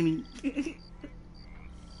complaining.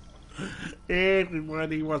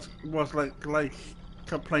 Everybody was like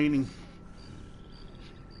complaining.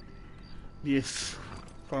 Yes,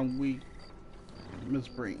 from Miss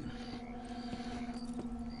Brain.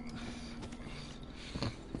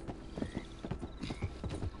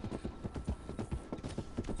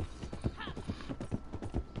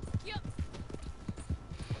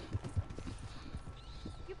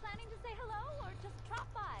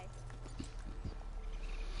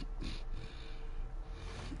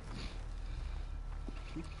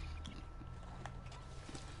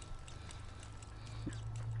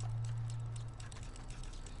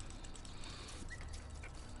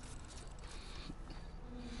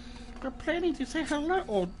 You're planning to say hello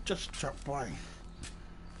or just drop by?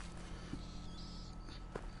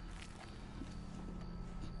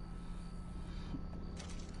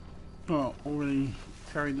 Oh, already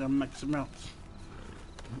carried the max amounts.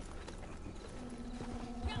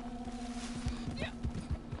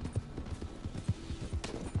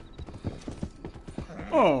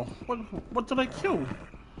 Oh, what did I kill?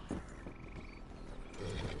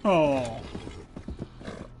 Oh.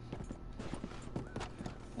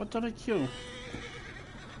 What did I kill?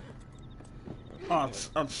 Oh, it's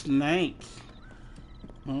a snake.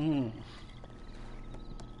 Oh.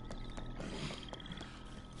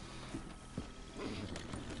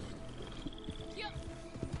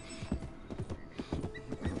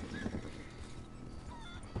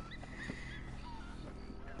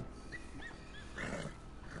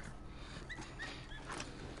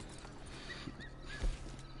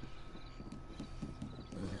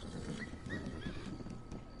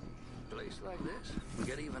 Like this, we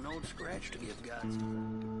get even old Scratch to give guts.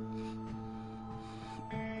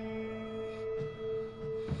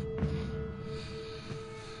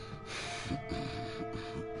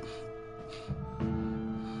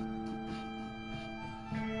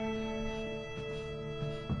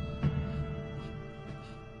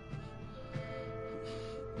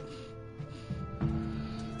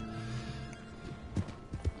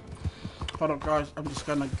 Hold on guys, I'm just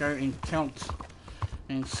gonna go and count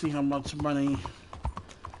and see how much money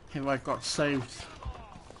have I got saved.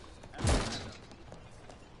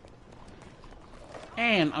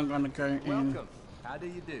 And I'm gonna go and Welcome. How do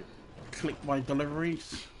you do? click my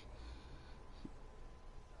deliveries.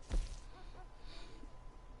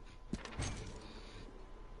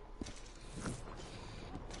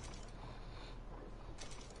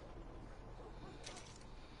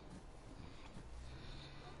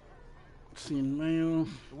 Send mail.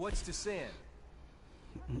 What's to send?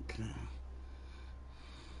 Okay.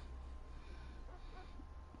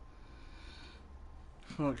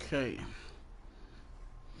 Okay.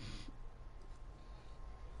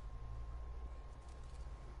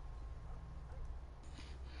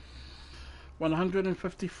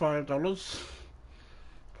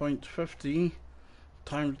 $155.50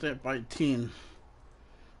 times that by 10.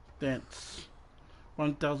 That's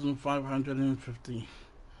 1,550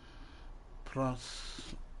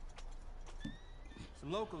 plus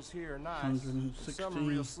Some locals here are nice. Some are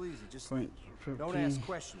real sleazy. Just don't ask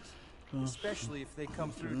questions. Especially if they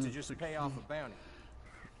come through to just pay off a bounty.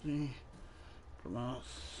 50 plus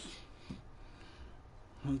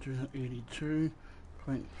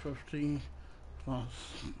 182.50 plus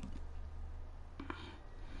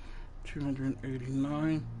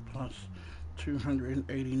 289 plus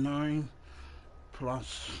 289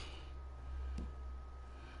 plus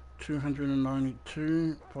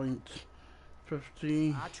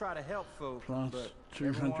 292.50 I try to help folks, plus but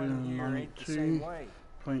everyone here ain't the same way.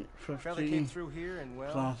 292.50 Fella came through here and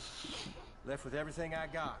well, plus left with everything I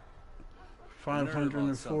got.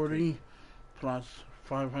 540 plus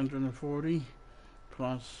 540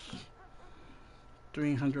 plus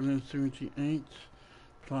 378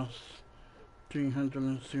 plus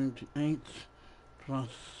 378 plus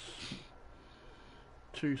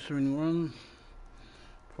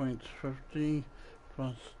 271.50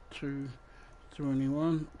 plus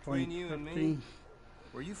 271.50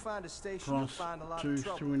 Where you find a station, plus you'll find a lot of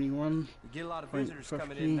trouble. 271. You get a lot of visitors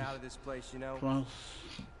coming in and out of this place, you know. Plus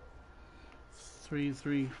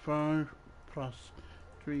 335 plus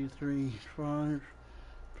 335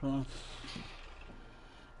 plus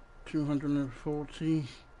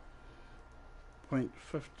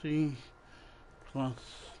 240.50 plus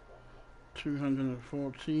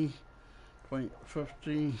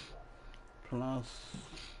 240.50 plus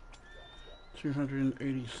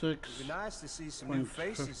 286. It'd be nice to see some new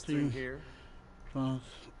faces through here. Plus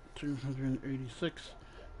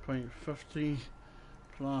 286.50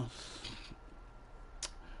 plus,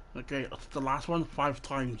 okay, it's the last one, 5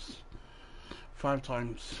 times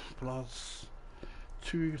plus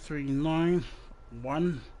 239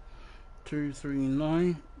 1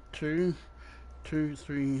 239 2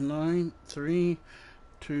 239 3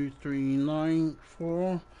 239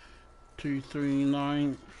 4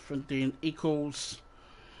 239 15 equals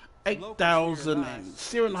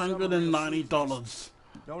 $8,790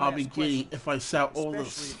 I'll be getting if I sell all this.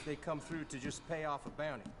 Especially if they come through to just pay off a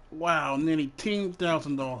bounty. Wow, nearly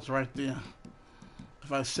 $10,000 right there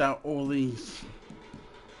if I sell all these.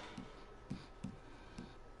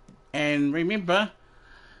 And remember,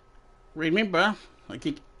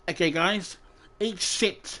 okay guys, each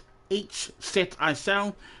set I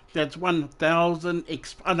sell, that's 1,000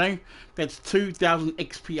 XP. I know that's 2,000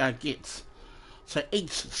 XP I get. So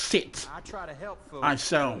each set I try to help folks. I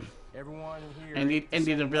sell, Everyone here and it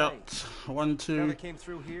ended about 1, 2,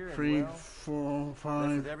 3, 4,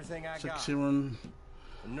 5, 6, 7,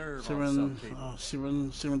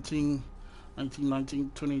 17, 18,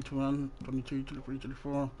 19, 20, 21, 22, 23,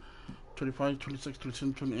 24, 25, 26,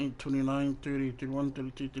 27, 28, 29, 30, 31,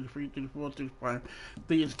 32, 33, 34, 35.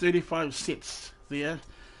 There's 35 sets there,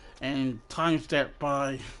 and times that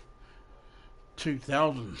by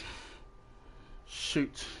 2,000.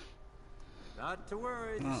 Shoot. Not to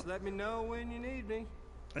worry, just let me know when you need me.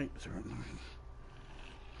 809.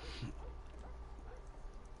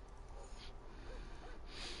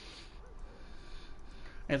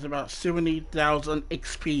 It's about 70,000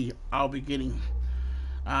 XP I'll be getting.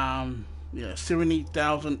 Yeah,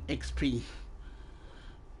 70,000 XP.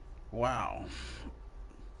 Wow.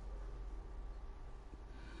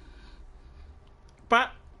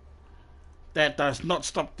 But that does not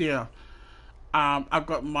stop there. I've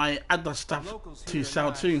got my other stuff to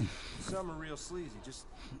sell too. Some are real sleazy. Just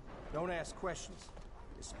don't ask questions,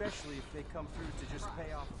 especially if they come through to just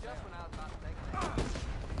pay off.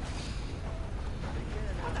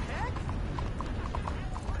 What the heck?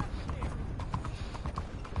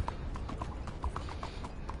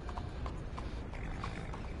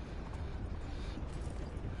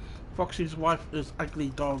 Foxy's wife is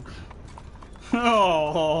ugly dog.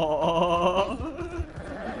 Oh.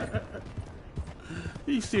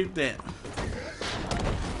 He said that.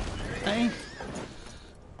 Hey?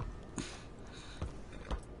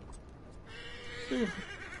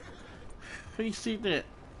 He said that.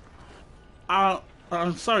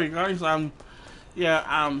 I'm sorry guys, yeah,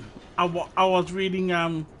 I was reading,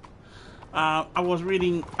 I was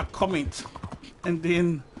reading a comment, and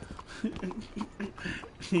then,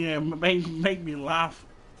 yeah, made me laugh.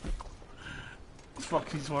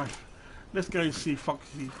 Foxy's wife. Let's go see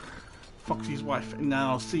Foxy's wife, and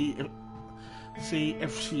now see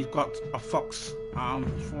if she's got a fox,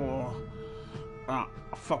 for a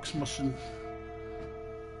fox mission.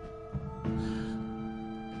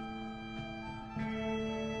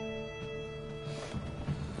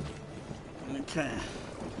 Okay.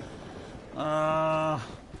 I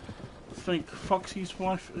think Foxy's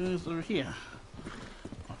wife is over here.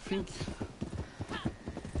 I think.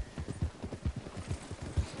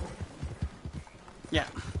 Yeah.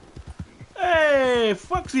 Hey,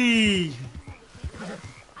 Foxy!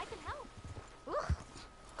 I can help. Ugh,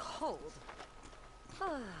 cold.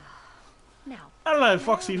 Now. Hello,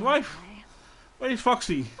 Foxy's wife. Where's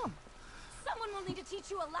Foxy? Oh, someone will need to teach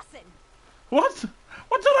you a lesson. What?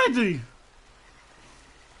 What did I do?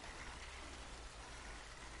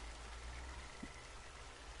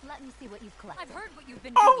 Let me see what you've collected. I've heard what you've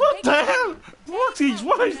been doing. Oh, what the hell? Foxy's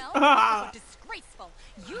wife? So disgraceful.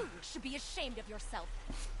 You should be ashamed of yourself.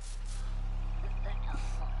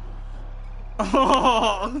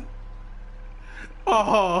 Oh.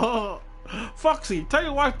 Oh. Foxy, tell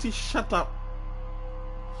your wife to shut up.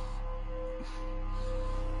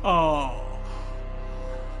 Oh.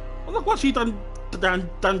 Look what she done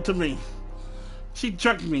to me. She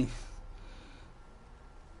drugged me.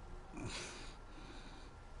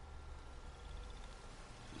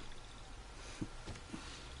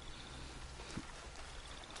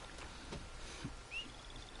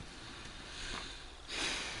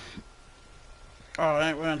 Oh,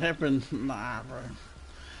 that won't happen. Nah, bro.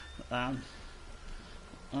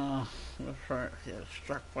 That's right. Yeah,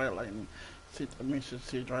 struck by lightning. See the message.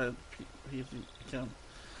 See, Dryder. He's become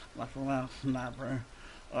like around. Nah, bro.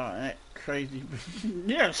 Oh, that crazy.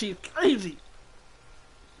 Yeah, she's crazy.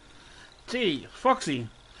 Gee, Foxy,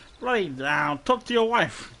 lay down. Talk to your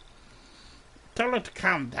wife. Tell her to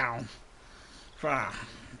calm down.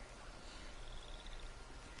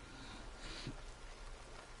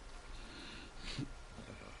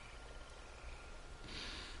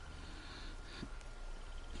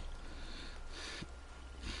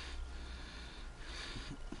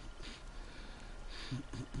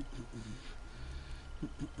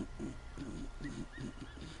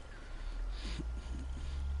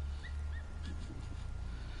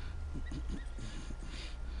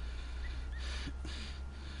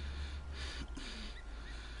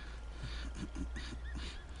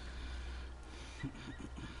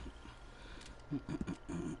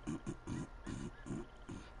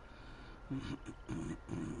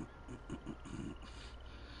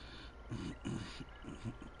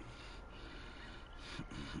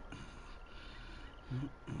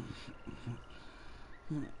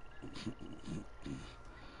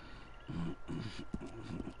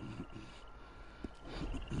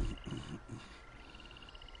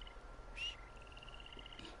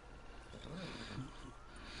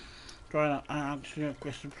 Dryder, answer your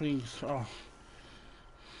question, please. Oh,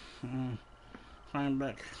 I'm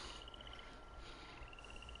back.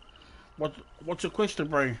 What's your question,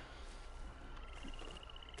 bro?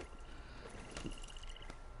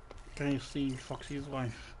 Can you see Foxy's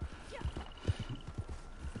wife?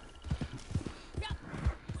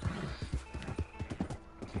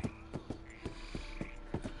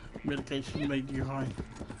 Medication made you high.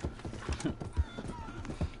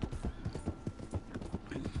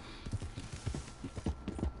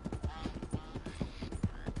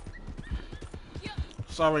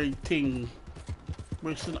 Sorry, Ting.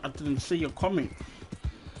 Listen, I didn't see your comment.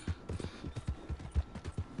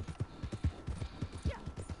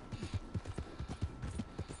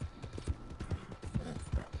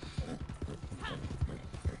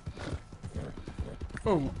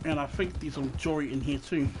 Oh, and I think there's some jewelry in here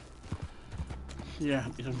too. Yeah,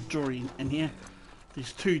 there's some jewelry in here.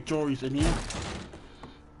 There's two jewelries in here.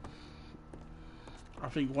 I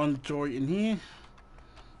think one jewelry in here.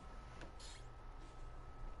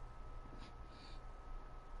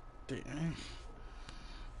 There.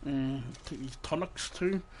 And take these tonics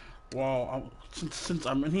too. Well, since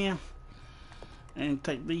I'm in here, and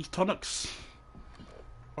take these tonics.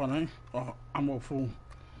 Oh no, oh, I'm all full.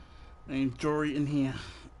 And jewelry in here.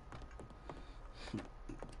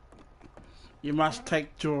 You must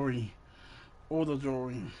take jewelry. All the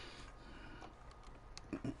jewelry.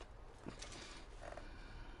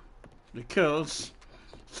 because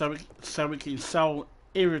so we can sell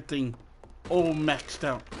everything all maxed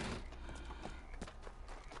out.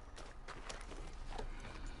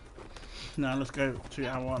 Now let's go to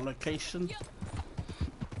our location.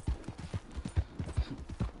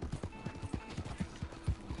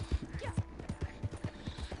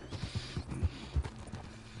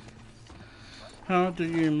 How do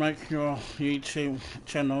you make your YouTube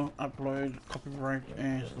channel upload copyright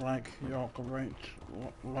as like your copyright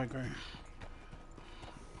logo?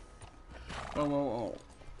 Whoa.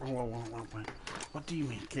 What do you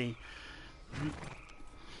mean, Key?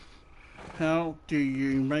 How do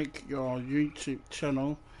you make your YouTube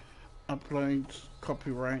channel upload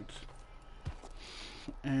copyright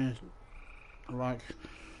as like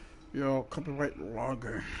your copyright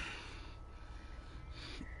logo?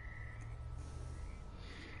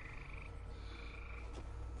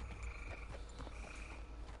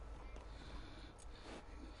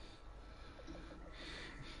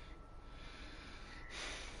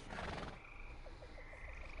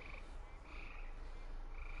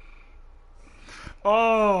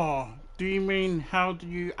 Oh, do you mean how do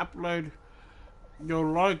you upload your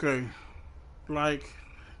logo, like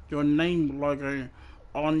your name logo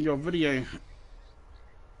on your video?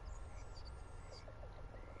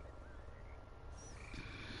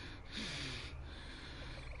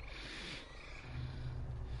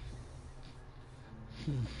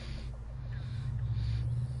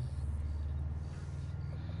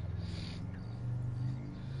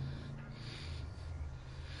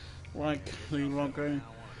 Like the logo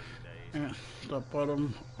at the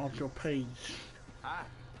bottom of your page.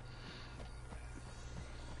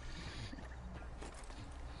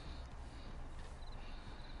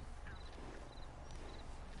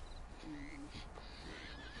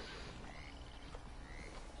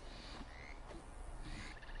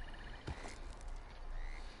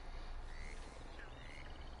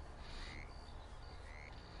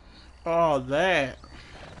 Oh, that.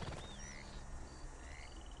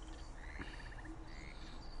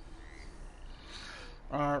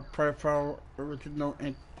 Profile, original,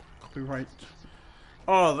 and copyright.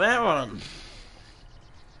 Oh, that one.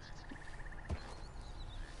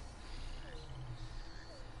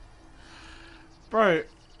 Bro,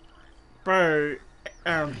 bro,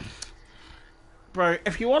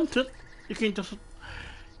 if you want it, you can just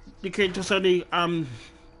only,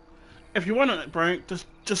 if you want it, bro,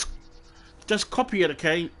 just copy it,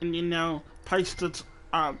 okay, and you now paste it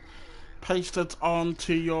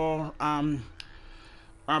onto your,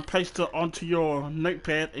 paste it onto your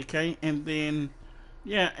notepad, okay, and then,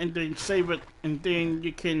 yeah, and then save it, and then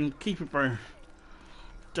you can keep it, bro.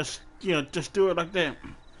 Just, yeah, just do it like that.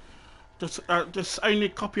 Just only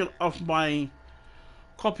copy it off my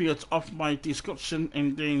description,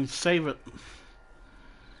 and then save it.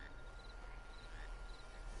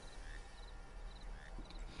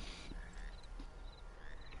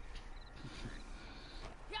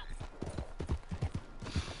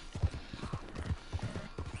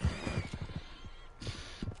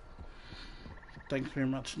 Thanks very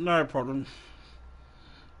much. No problem.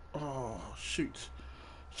 Oh, shoot.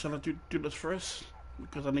 Shall I do this first?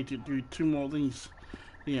 Because I need to do 2 more of these.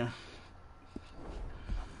 Yeah.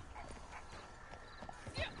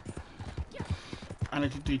 I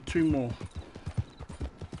need to do 2 more.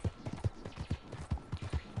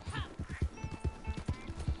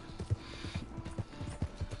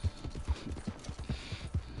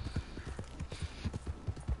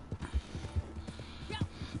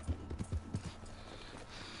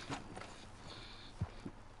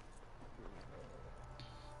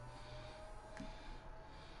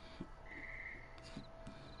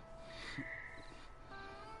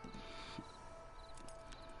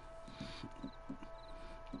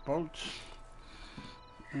 Bolt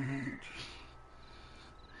and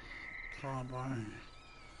carbine.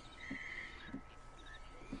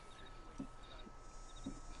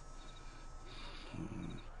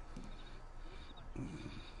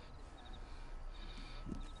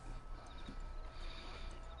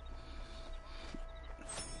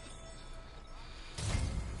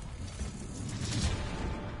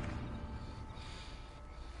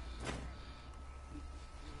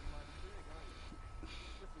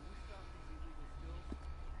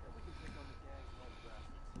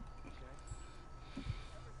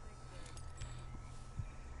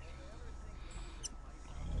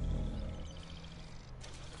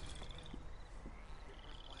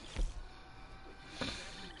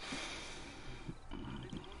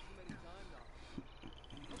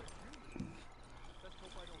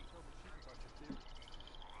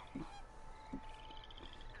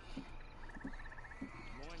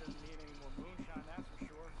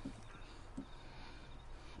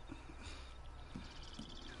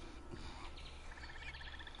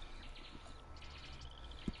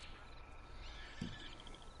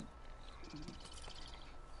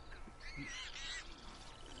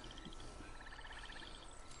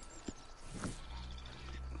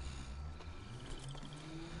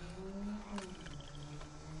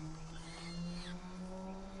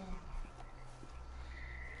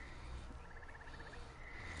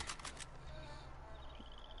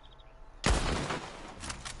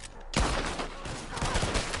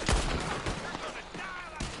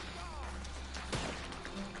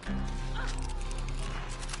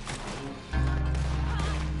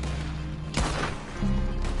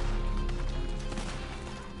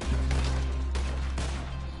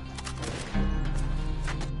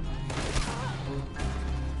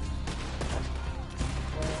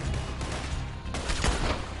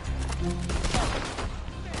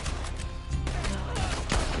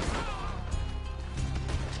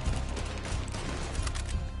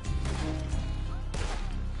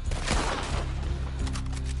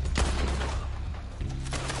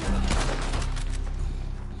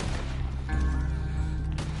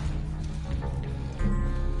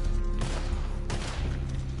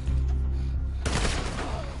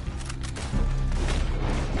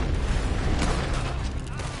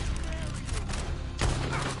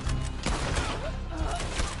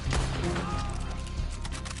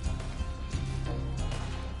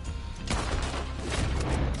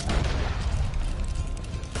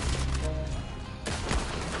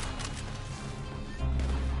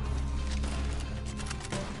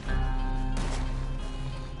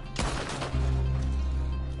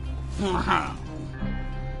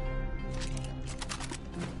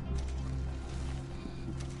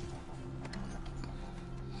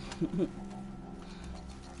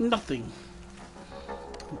 Nothing.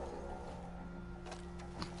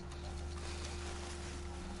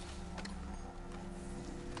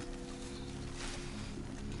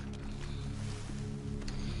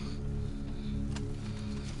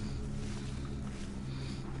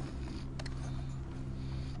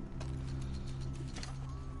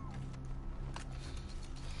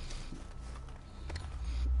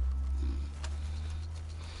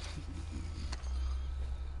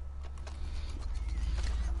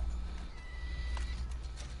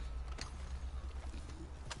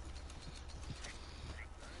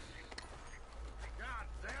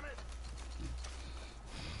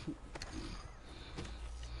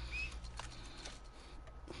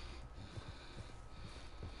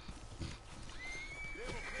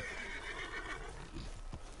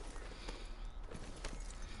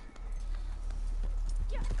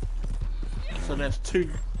 So that's two.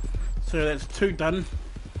 So that's two done.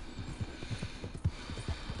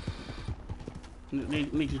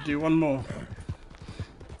 Need to do one more.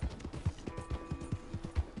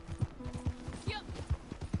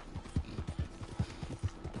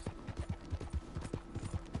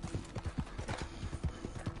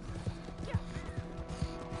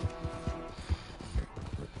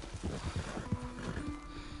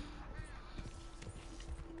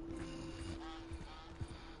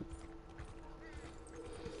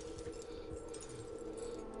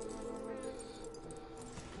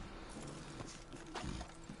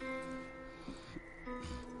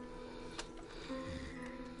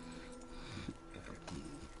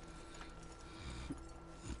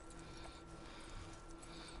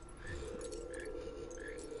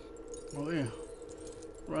 Oh yeah,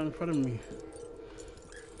 right in front of me.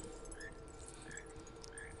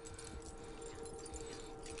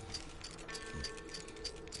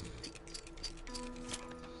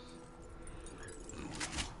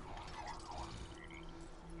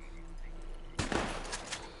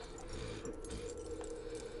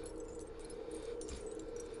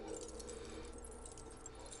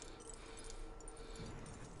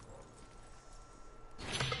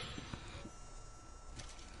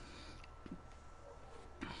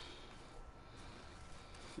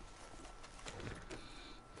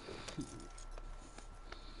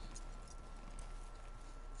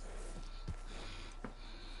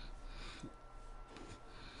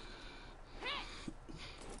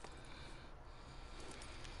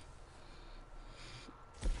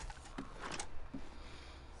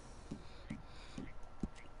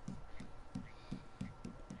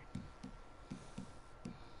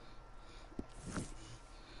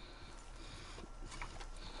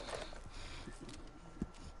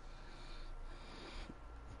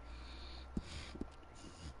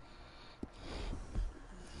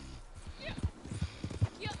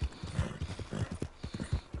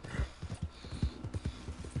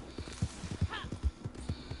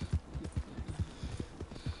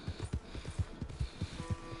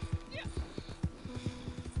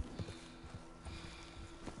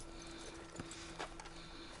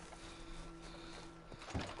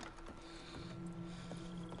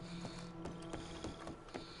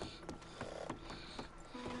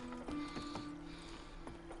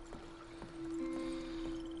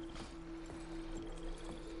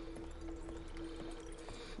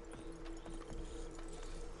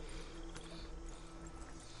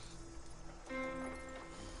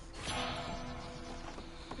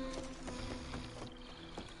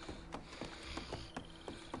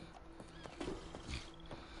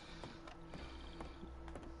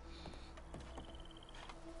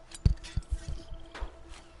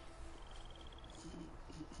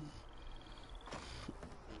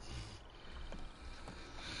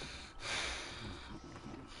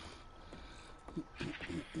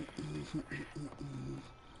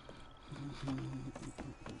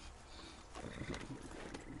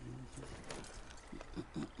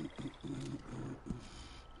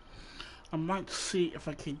 I might see if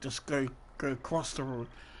I can just go across the road,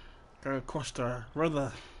 go across the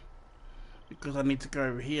river, because I need to go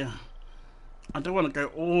over here. I don't want to go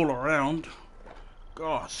all around.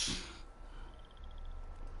 Gosh.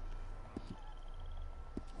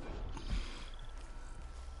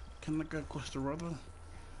 Can I go across the river?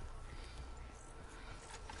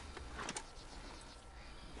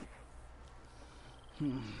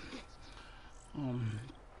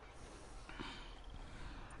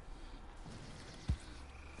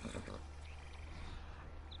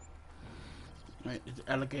 Right, is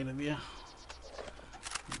the alligator there?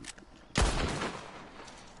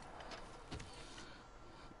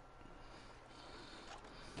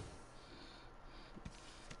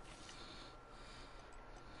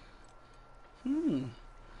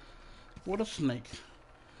 What a snake.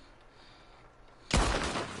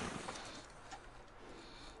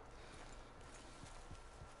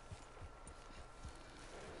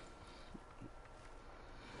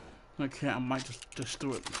 Okay, I might just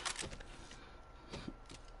do it.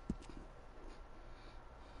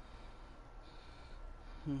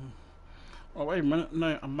 Oh wait a minute,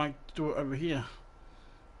 no, I might do it over here.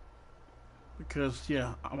 Because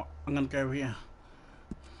yeah, I'm gonna go over here.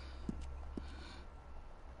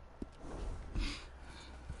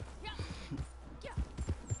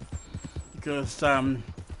 Because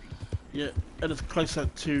yeah, it is closer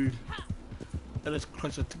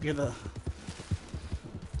together.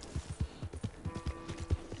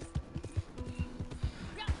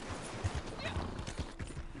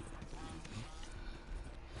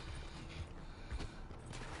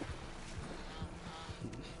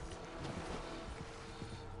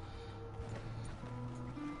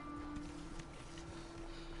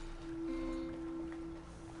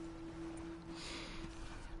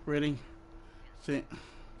 Ready, set,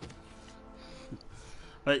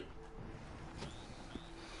 right.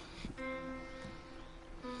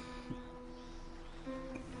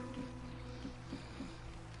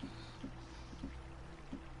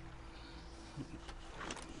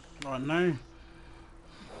 Right now.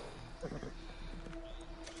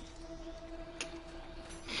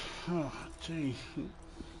 Oh, gee.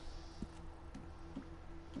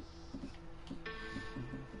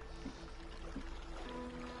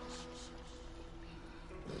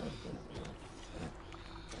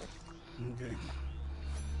 Okay.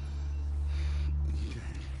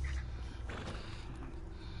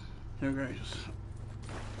 Here goes.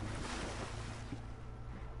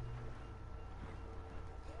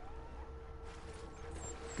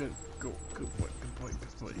 Good boy, good boy,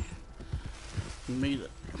 good boy. You made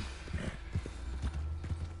it.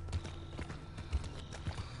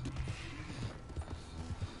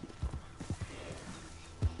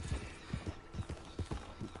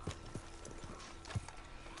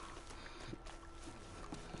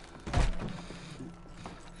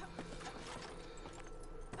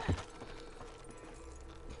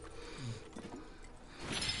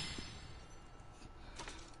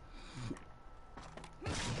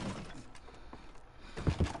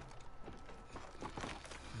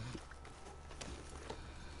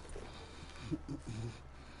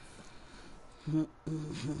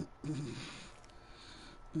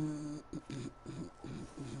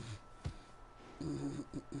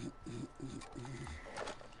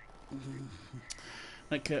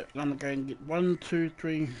 Okay, I'm going to get 1, 2,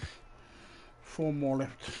 3, 4 more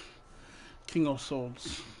left. King of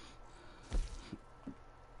Swords.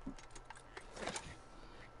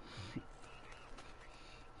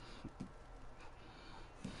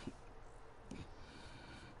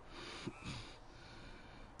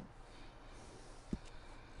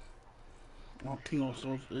 Our King of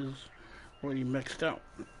Swords is already maxed out.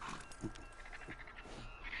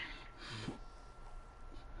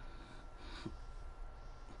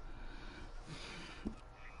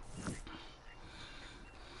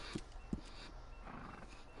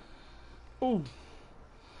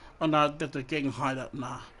 Oh no, that's a gang hideout.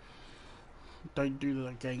 Nah, don't do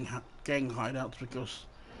the gang hideouts because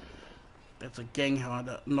that's a gang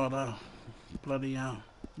hideout, not a bloody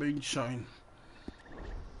moonshine.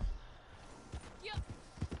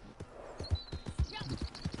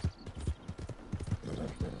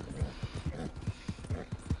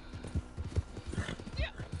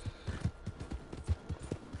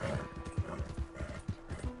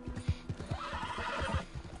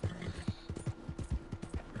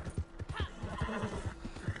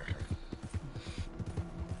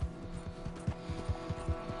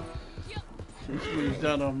 Is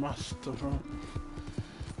that a must have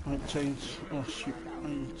I changed, oh shoot,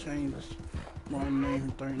 I changed my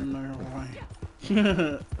name, don't know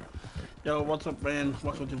why. Yo, what's up man,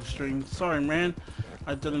 welcome to the stream. Sorry man,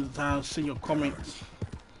 I didn't see your comments.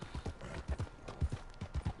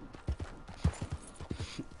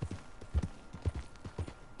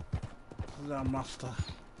 This is our master.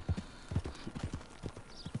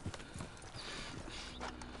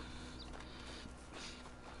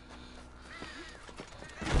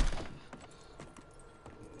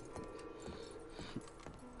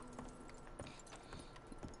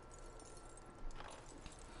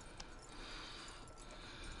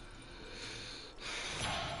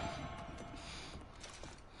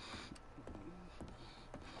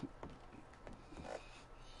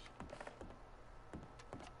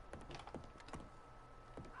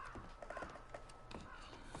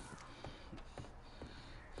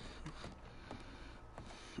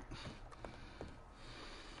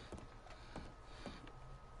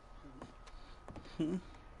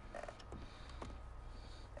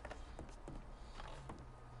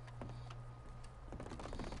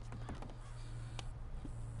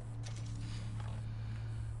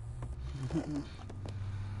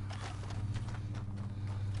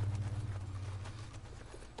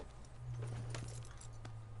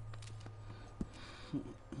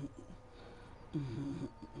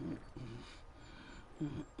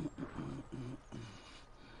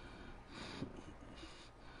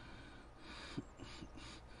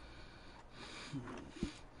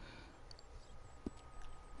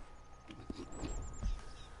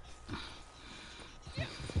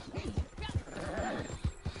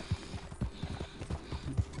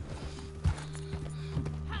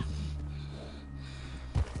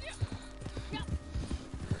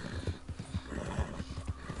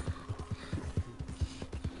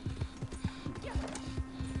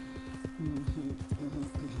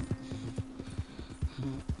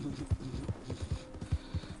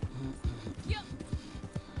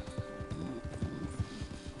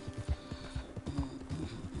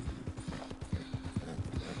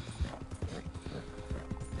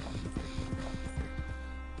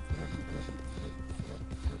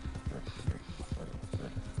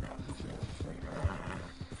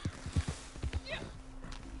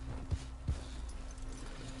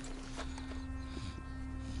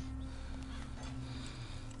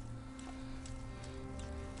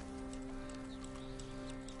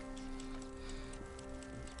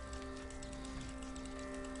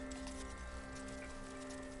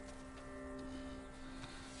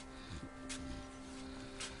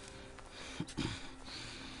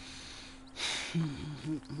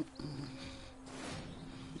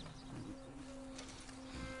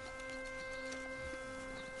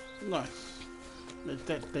 Nice. That's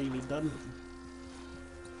that daily done.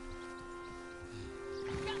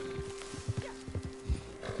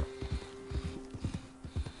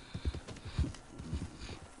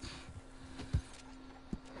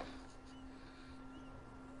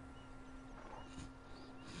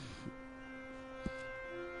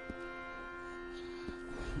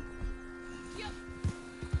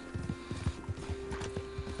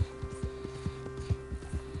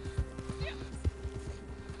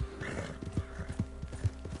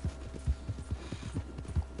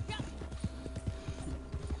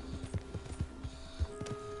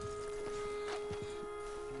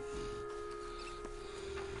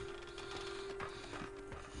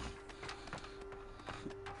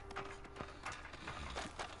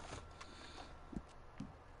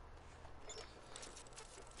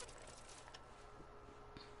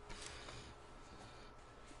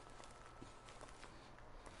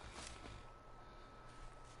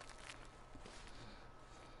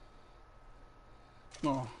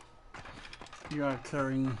 Oh, you are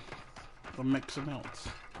carrying the mixing out.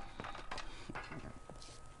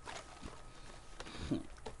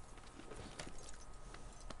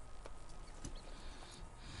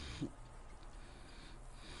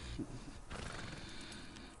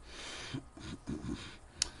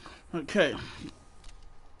 Okay.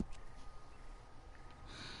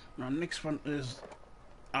 Now next one is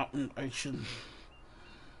out in ocean.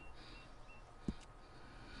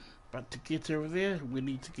 But to get over there, we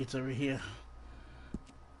need to get over here.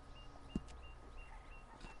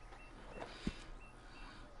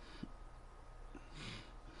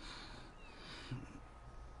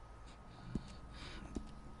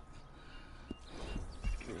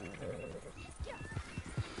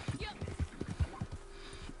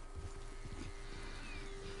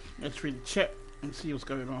 Let's read the chat and see what's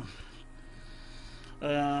going on.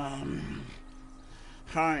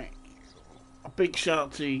 Hi. A big shout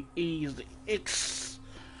out to E's the X.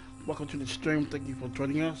 Welcome to the stream. Thank you for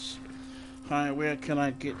joining us. Hi, where can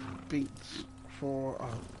I get beats for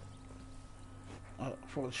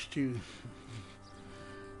a stew?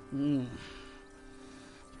 For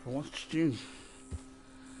what stew?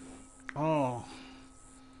 Oh.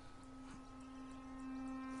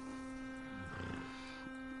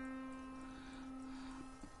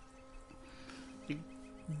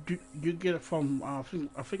 You get it from I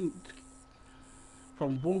think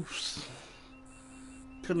from wolves,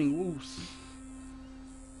 killing wolves.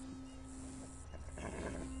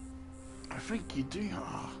 I think you do.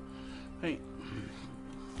 Oh, hey.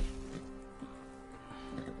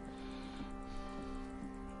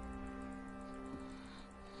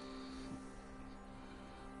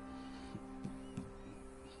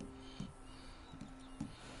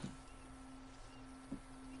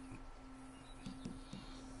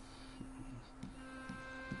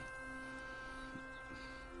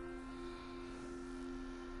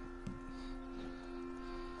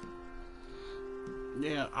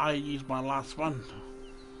 Yeah, I used my last one.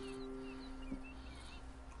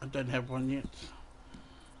 I don't have one yet.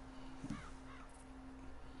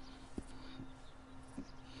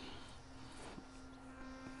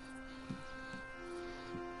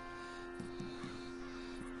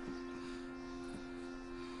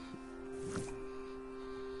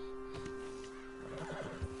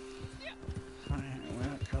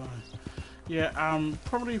 Yeah,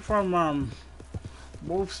 probably from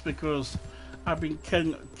wolves, because I've been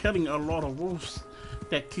killing a lot of wolves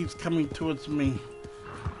that keeps coming towards me.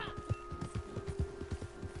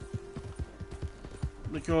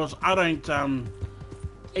 Because I don't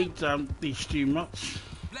eat the stew much.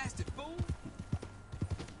 Blasted fool!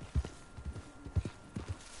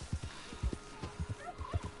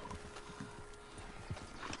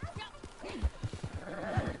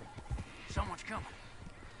 Someone's coming.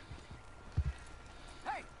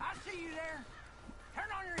 Hey, I see you there. Turn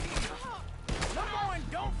on your heels. Come on,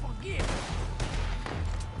 don't forget.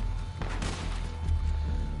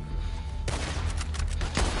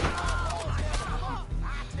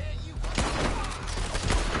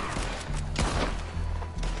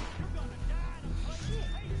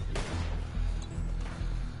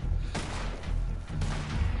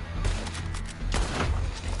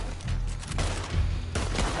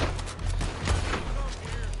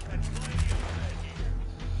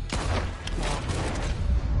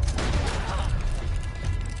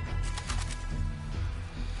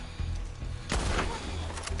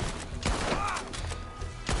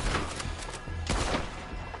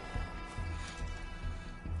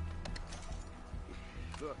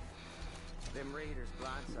 Look, them raiders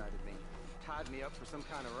blindsided me. Tied me up for some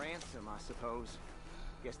kind of ransom, I suppose.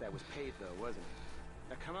 Guess that was paid, though, wasn't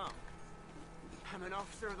it? Now, come on. I'm an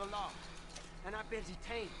officer of the law, and I've been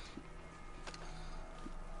detained.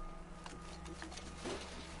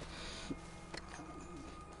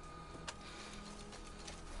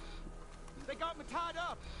 They got me tied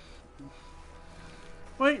up.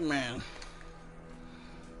 Wait, man.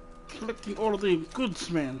 Collecting all of the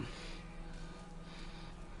goods, man.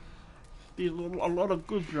 There's a lot of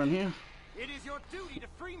goods around here. It is your duty to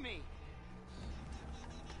free me.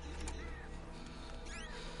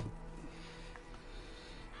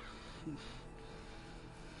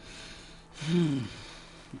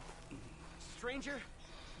 Stranger,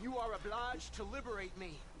 you are obliged to liberate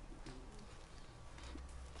me.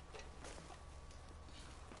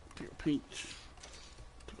 Take a peach.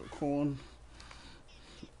 Take a corn.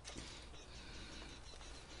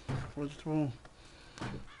 Vegetable.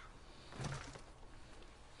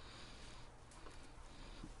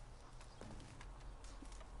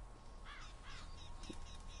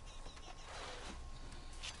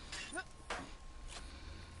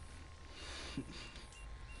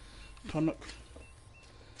 Tonic.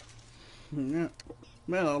 Yeah.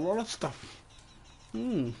 Man, a lot of stuff.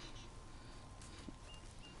 No.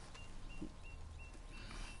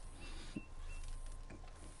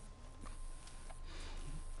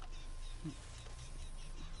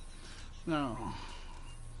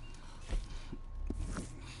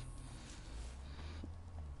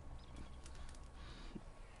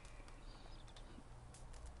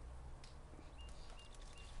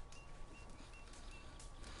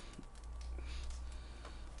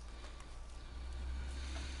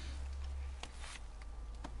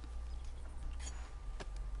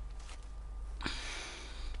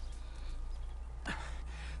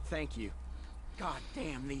 Thank you. God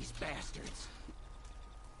damn these bastards.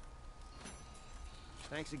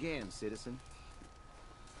 Thanks again, citizen.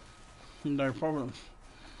 No problem.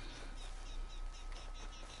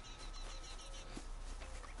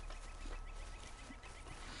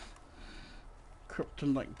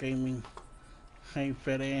 Kryptonite gaming. Hey,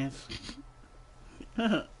 fat ass.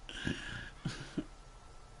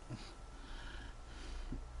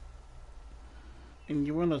 And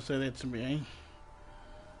you wanna say that to me, eh?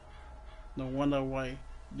 No wonder why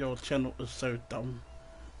your channel is so dumb.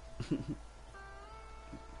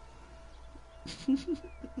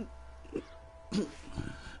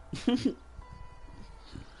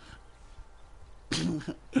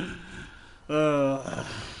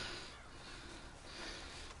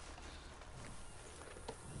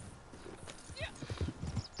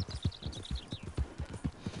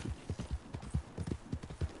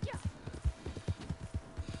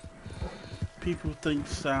 People think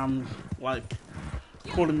like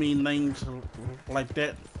calling me names like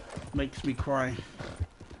that makes me cry.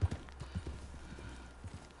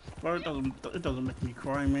 Well, it doesn't make me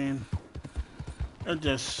cry, man. It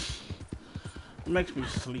just makes me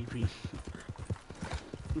sleepy.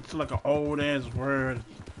 It's like an old ass word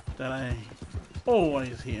that I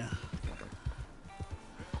always hear.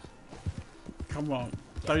 Come on,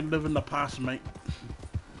 don't live in the past, mate.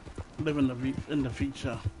 Live in the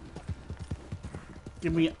future.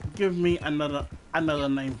 Give me another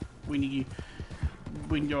name when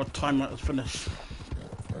your timer is finished.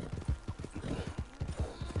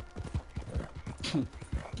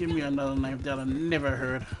 Give me another name that I never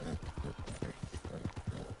heard.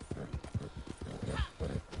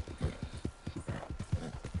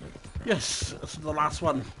 Yes, this is the last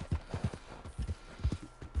one.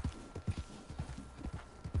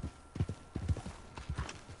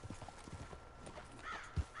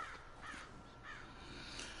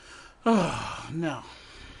 Oh, no.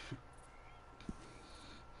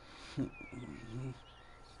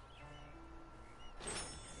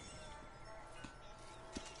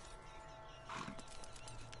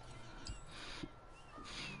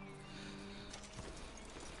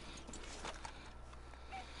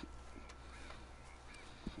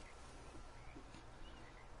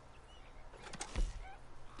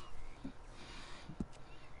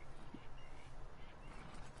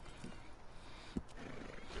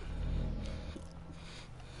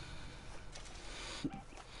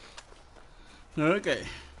 Okay,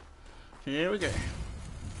 here we go.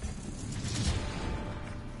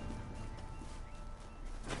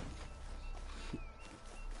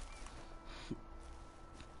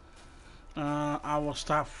 I will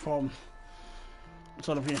start from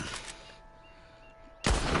sort of here.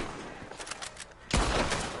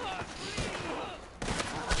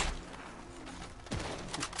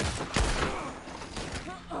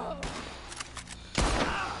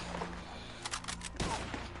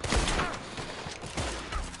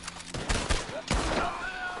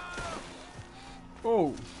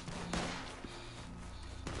 Oh.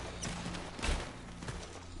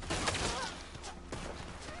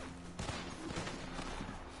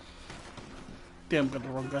 Damn, got the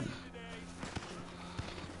wrong gun.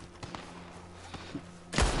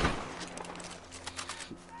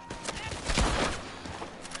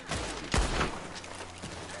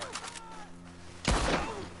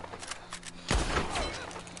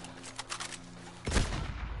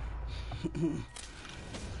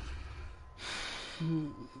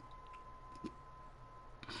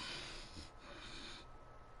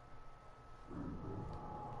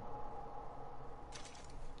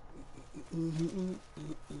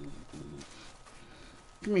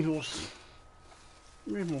 Give me horse.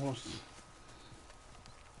 Give me more horse.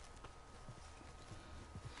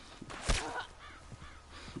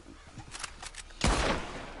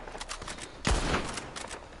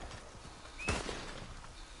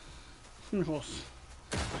 Give me horse.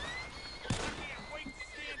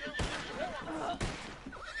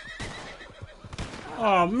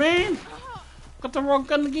 Oh man! Got the wrong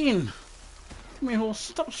gun again. Give me horse.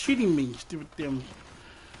 Stop shooting me, stupid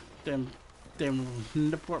damn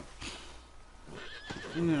nipper.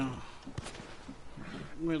 No.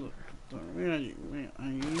 Where are you? Where are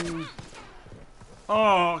you?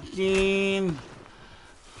 Oh, again.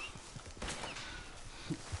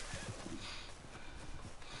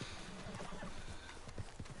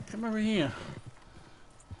 Come over here.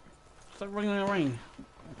 Stop running around.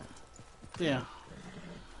 There.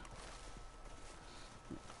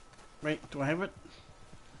 Wait, do I have it?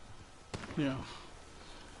 Yeah.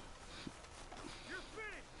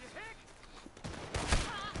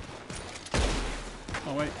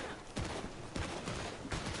 Oh wait.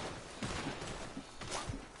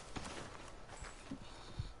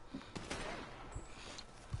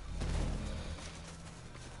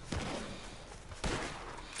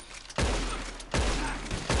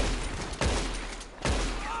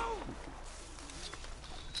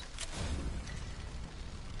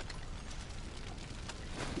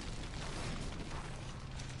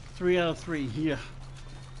 Three out of three, yeah.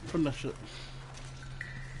 Finish it.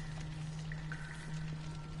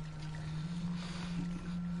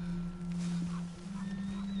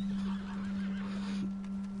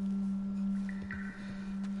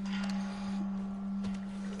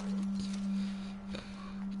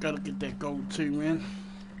 Gotta get that gold too, man.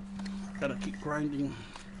 Gotta keep grinding.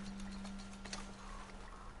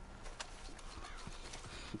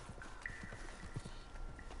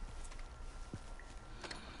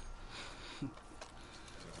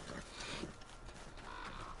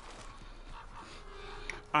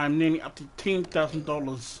 I'm nearly up to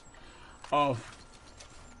 $10,000 of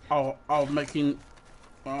making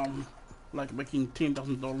like making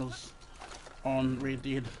 $10,000 on Red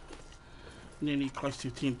Dead. Nearly close to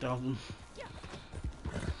 10,000.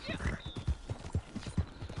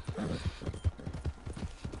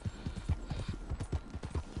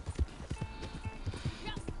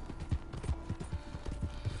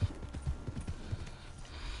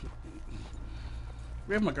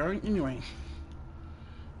 Where am I going anyway?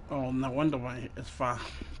 Oh, no wonder why it's far.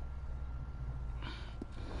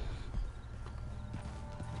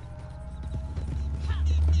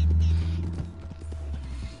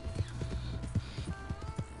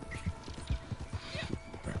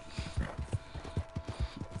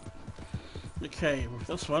 Okay, with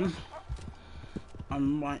this one, I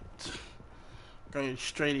might go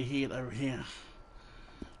straight ahead over here.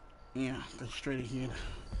 Yeah, go straight ahead.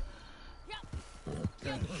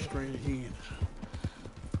 Go straight ahead.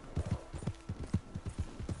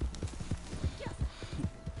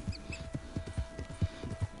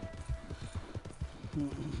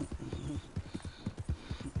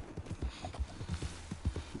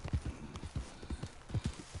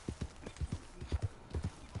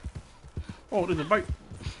 Oh, there's a boat.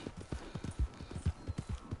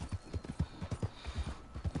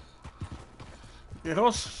 Yeah,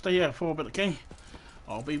 horse, stay here for a bit, okay?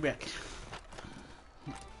 I'll be back.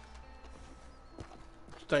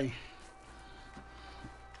 Stay.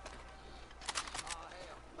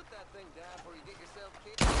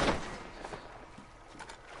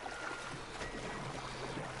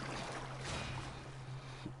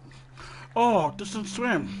 Oh, distant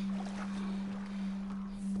swim.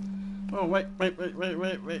 Oh, wait.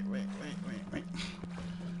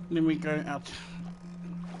 Let me go out.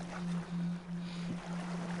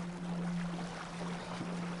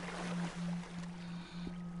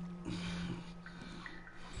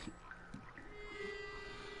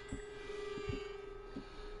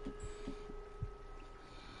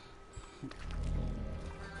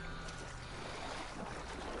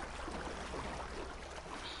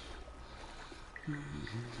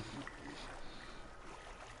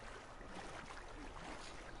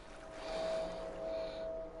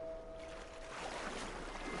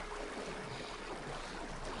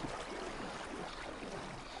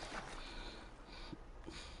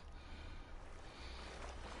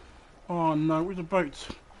 Oh no, where's the boat?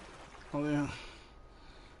 Oh there.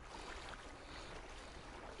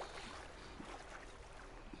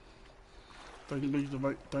 Don't lose the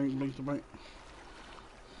boat, don't lose the boat.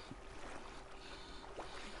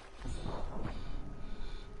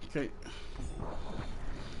 Okay.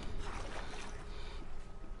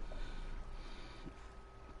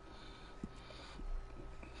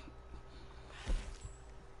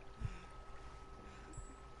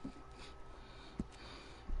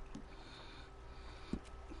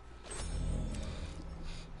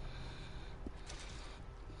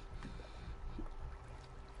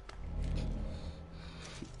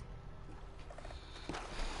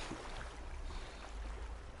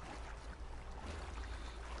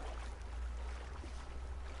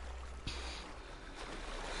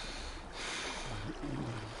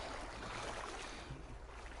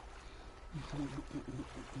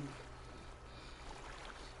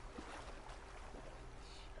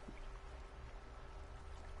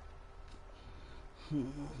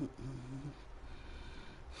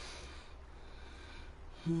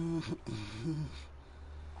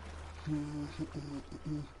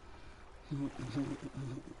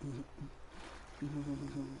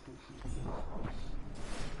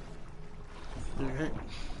 Okay.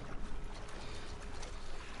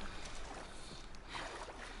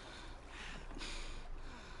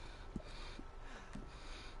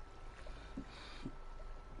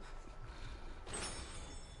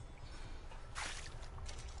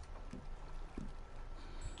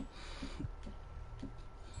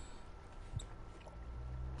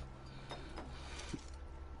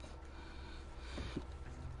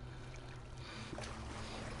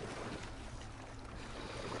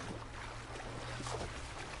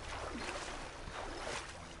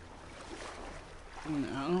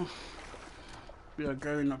 Now we are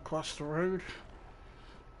going across the road,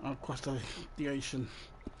 across the ocean.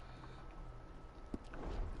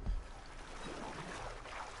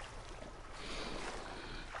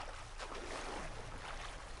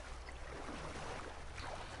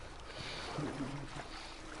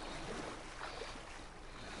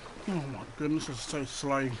 Oh my goodness, it's so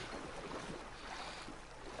slow.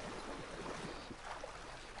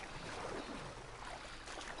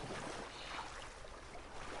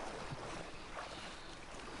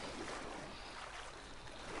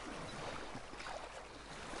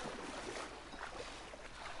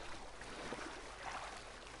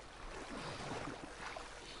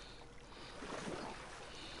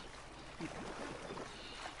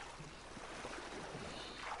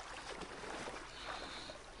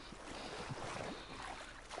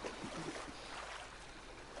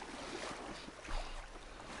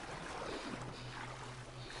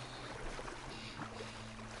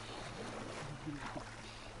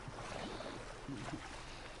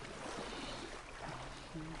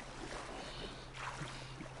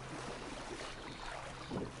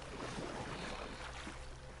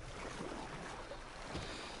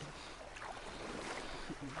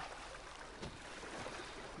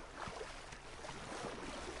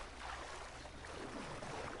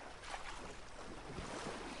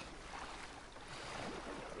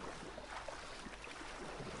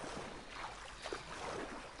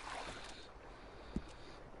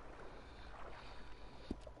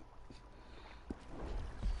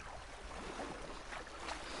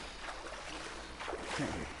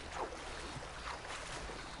 Okay.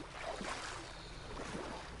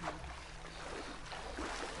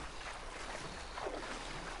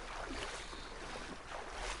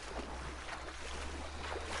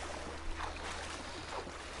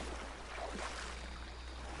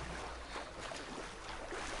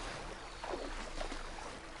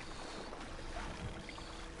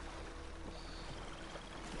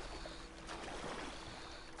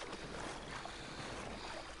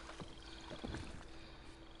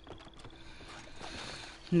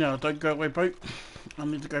 No, don't go away, boat. I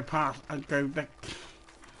need to go past and go back.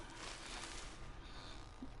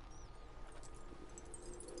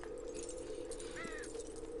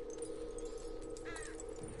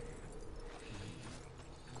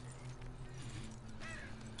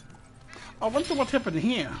 I wonder what happened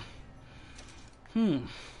here. I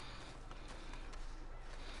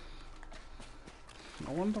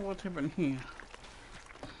wonder what happened here.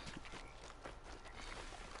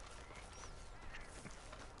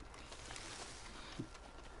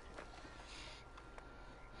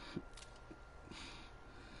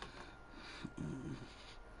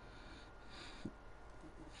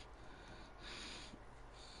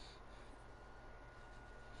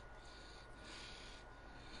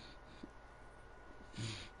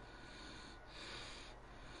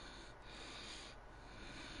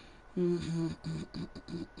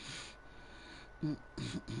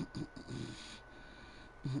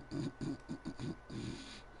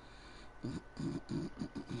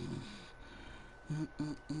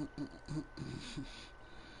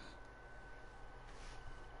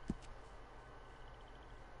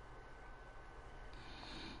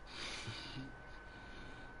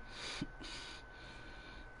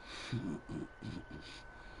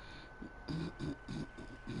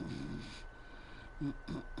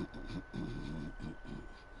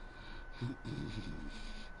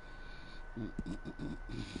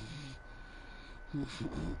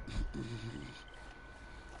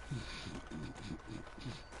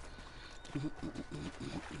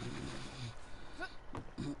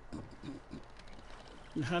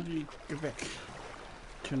 How do you go back?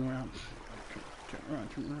 Turn around. Turn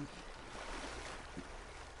around, turn around.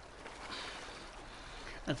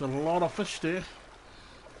 There's a lot of fish there.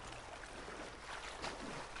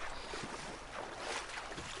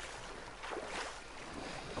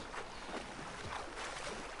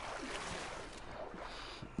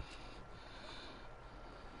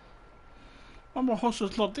 Oh, my horse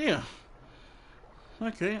is not there.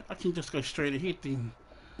 Okay, I can just go straight ahead then.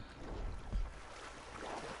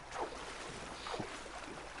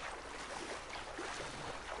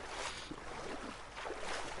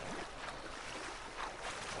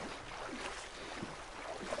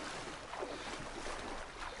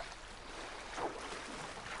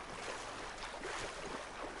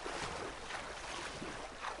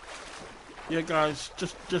 Yeah, guys,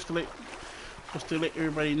 just to let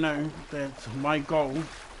everybody know that my goal,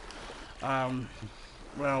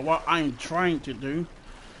 well, what I'm trying to do,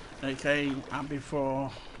 okay,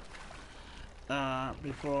 before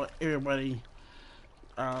everybody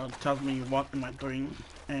tells me what am I doing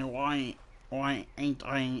and why ain't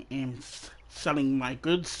I am selling my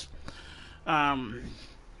goods, it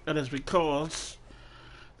is because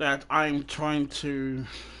that I'm trying to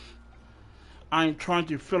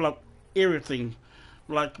fill up everything,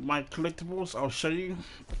 like my collectibles. I'll show you.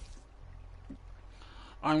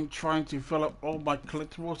 I'm trying to fill up all my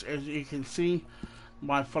collectibles. As you can see,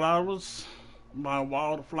 my flowers, my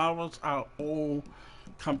wildflowers are all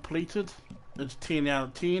completed. It's 10 out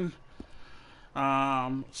of 10.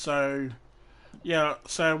 So yeah,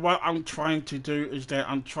 so what I'm trying to do is that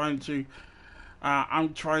I'm trying to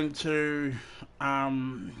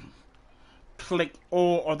collect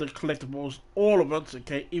all of the collectibles, all of it,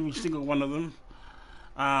 okay, every single one of them.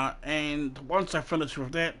 And once I finish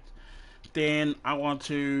with that, then I want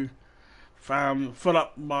to fill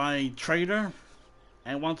up my trader.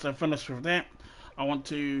 And once I finish with that, I want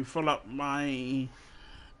to fill up my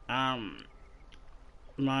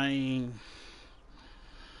my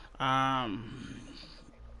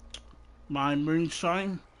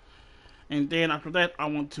moonshine. And then after that, I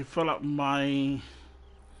want to fill up my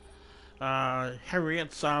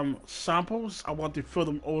Harriet samples. I want to fill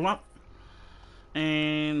them all up.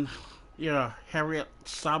 And yeah, Harriet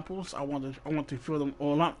samples. I want to fill them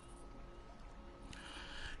all up.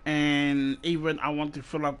 And even I want to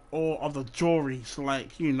fill up all of the jewelries,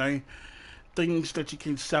 like, you know, things that you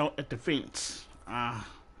can sell at the fence.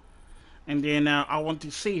 And then I want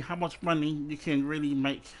to see how much money you can really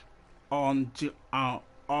make on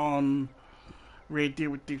Red Dead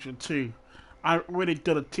Redemption 2. I already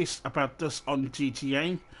did a test about this on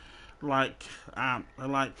GTA. like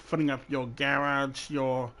filling up your garage,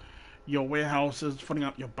 your warehouses, filling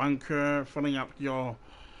up your bunker, filling up your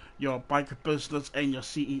biker business and your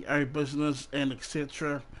CEO business, and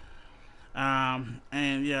etc.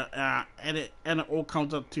 And yeah, and it all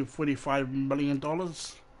comes up to $45 million.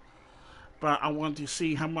 But I want to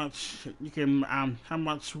see how much you can, how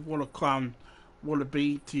much will it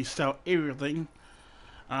be to sell everything,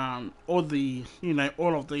 all the,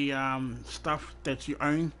 all of the stuff that you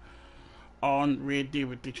own on Red Dead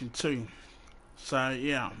Redemption 2. So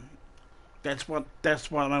yeah, that's what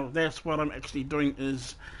I'm actually doing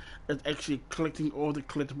is actually collecting all the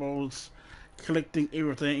collectibles, collecting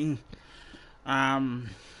everything. Um,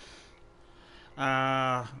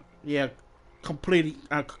 uh, yeah, completing.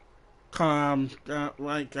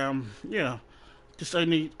 Yeah, just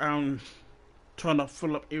only trying to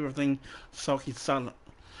fill up everything so I can sell it.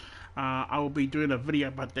 I will be doing a video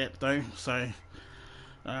about that though, so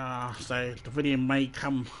the video may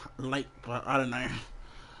come late, but I don't know.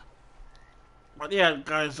 But yeah,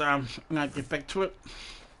 guys, I'm gonna get back to it.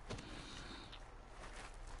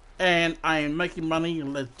 And I am making money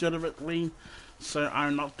legitimately, so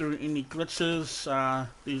I'm not doing any glitches.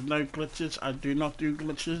 There's no glitches. I do not do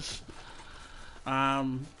glitches.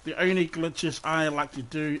 The only glitches I like to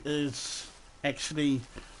do is actually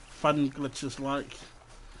fun glitches, like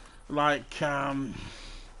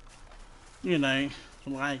you know,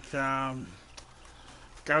 like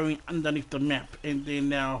going underneath the map and then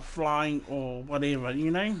now flying or whatever,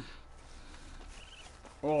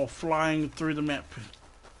 or flying through the map.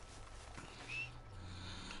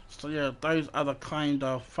 So yeah, those are the kind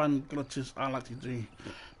of fun glitches I like to do,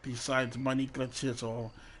 besides money glitches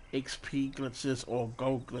or XP glitches or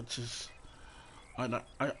gold glitches.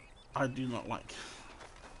 I do not like.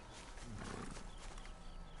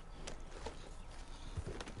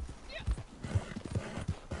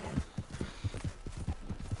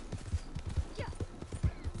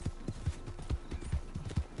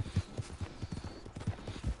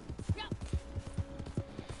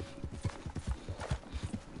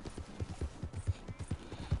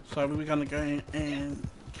 So we're gonna go and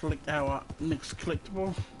collect our next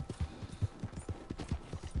collectible.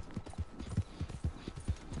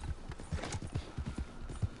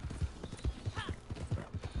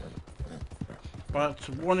 But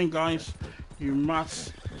warning guys, you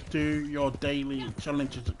must do your daily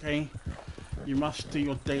challenges, okay? You must do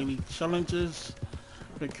your daily challenges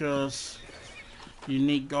because you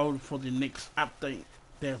need gold for the next update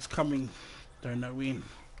that's coming. Don't know when.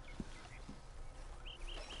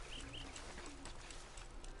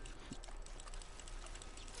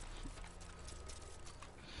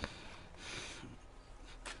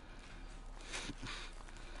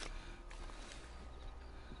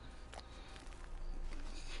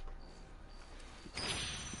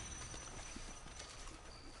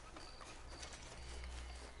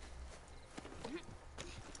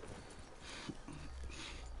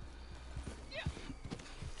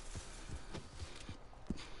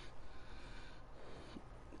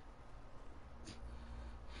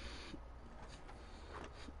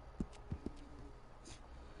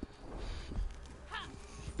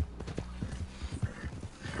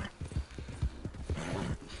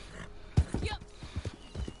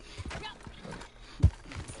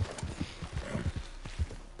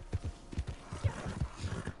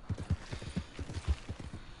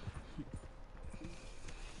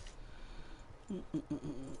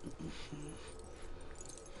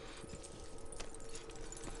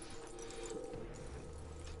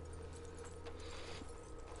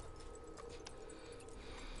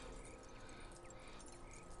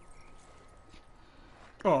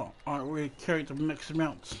 Oh, I already carried the max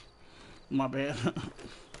amounts. My bad.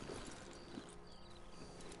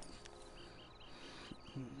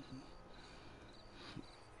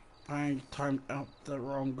 I timed out the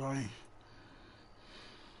wrong guy.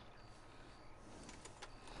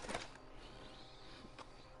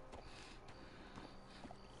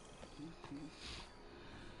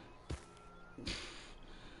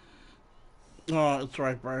 Oh, it's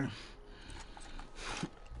right, bro.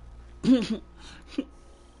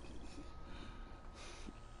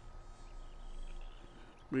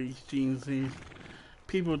 These things,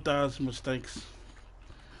 people does mistakes.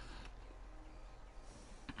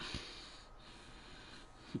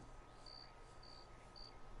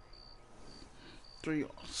 Three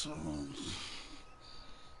awesomes.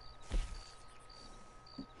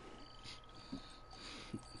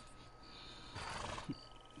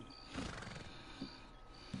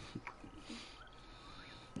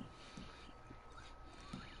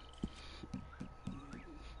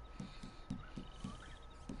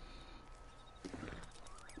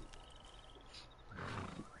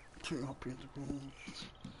 2 hopping balls.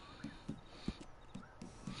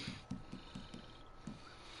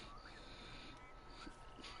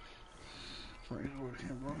 Razor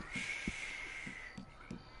hairbrush.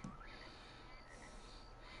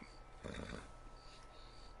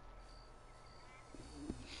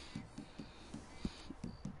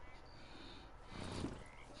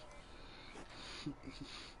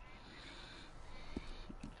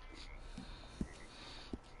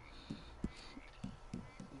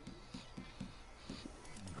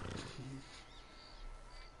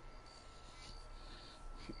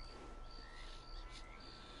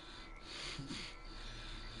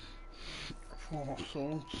 Four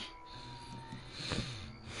swords.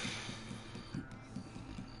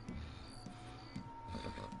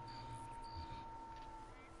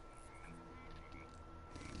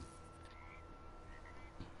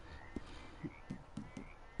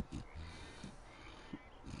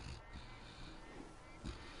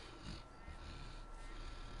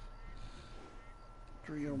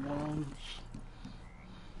 Three of wands.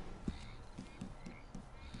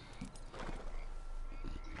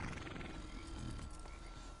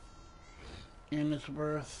 And it's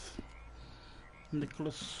worth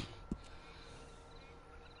Nicholas.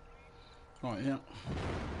 Oh yeah.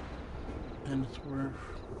 And it's worth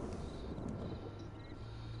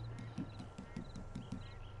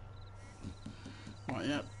oh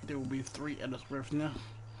yeah, there will be 3 at its worth now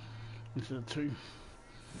instead of 2.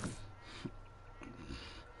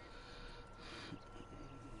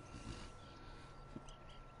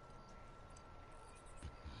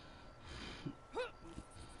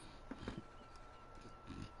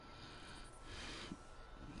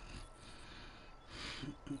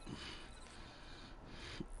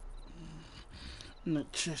 And the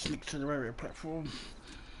chest next to the railway platform.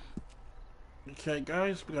 Okay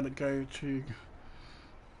guys, we're gonna go to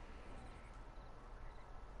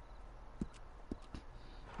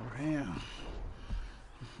over here.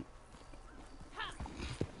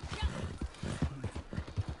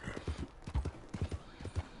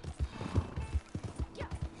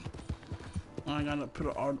 I'm gonna put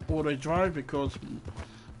it on auto drive because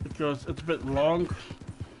it's a bit long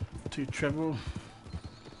to travel.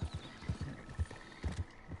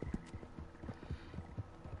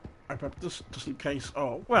 I put this just in case.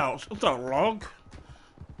 Oh well, it's not long.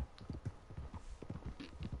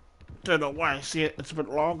 Don't know why I see it. It's a bit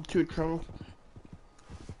long to travel.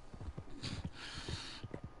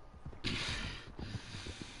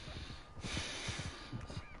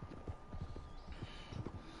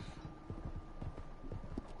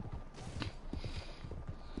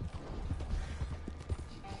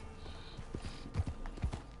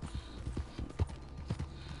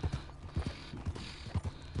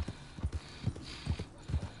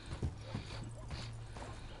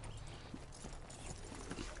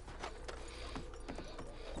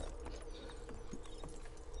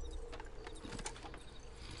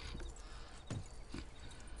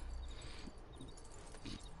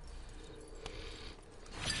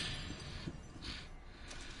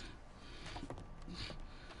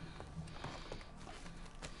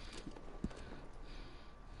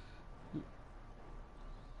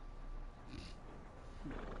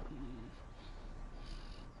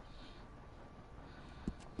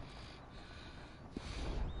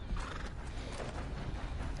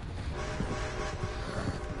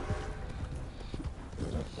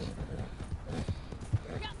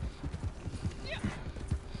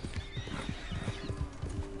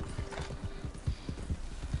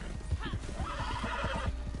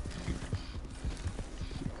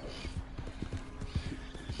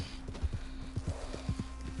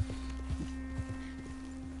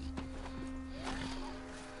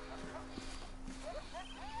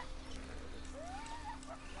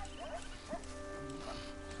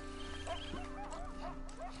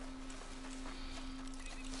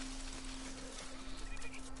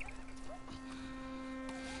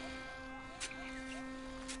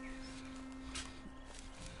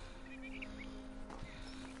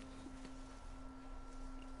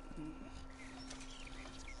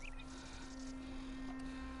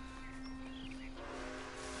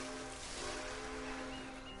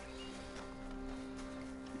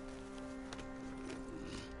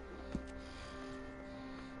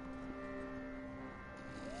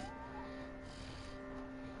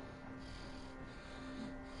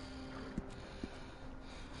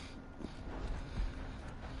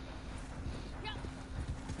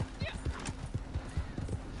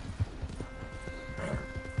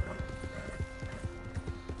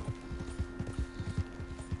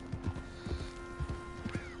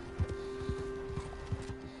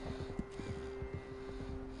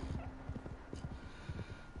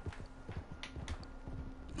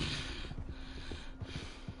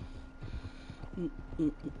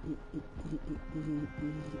 Okay.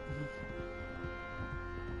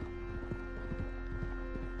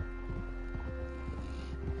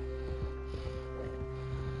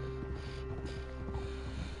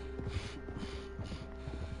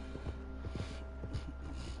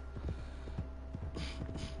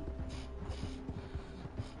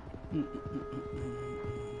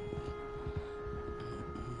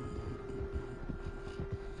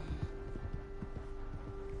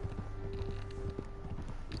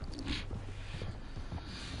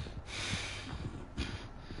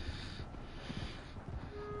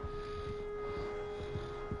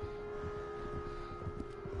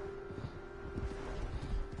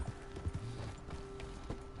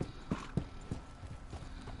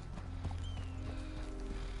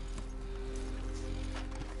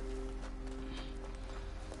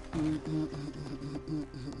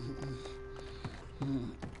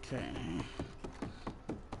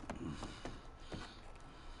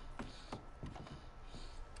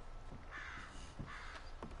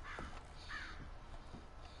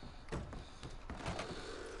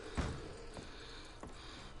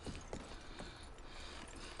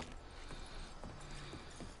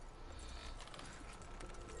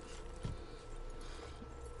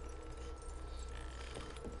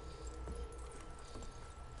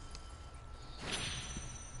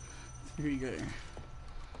 Here you go.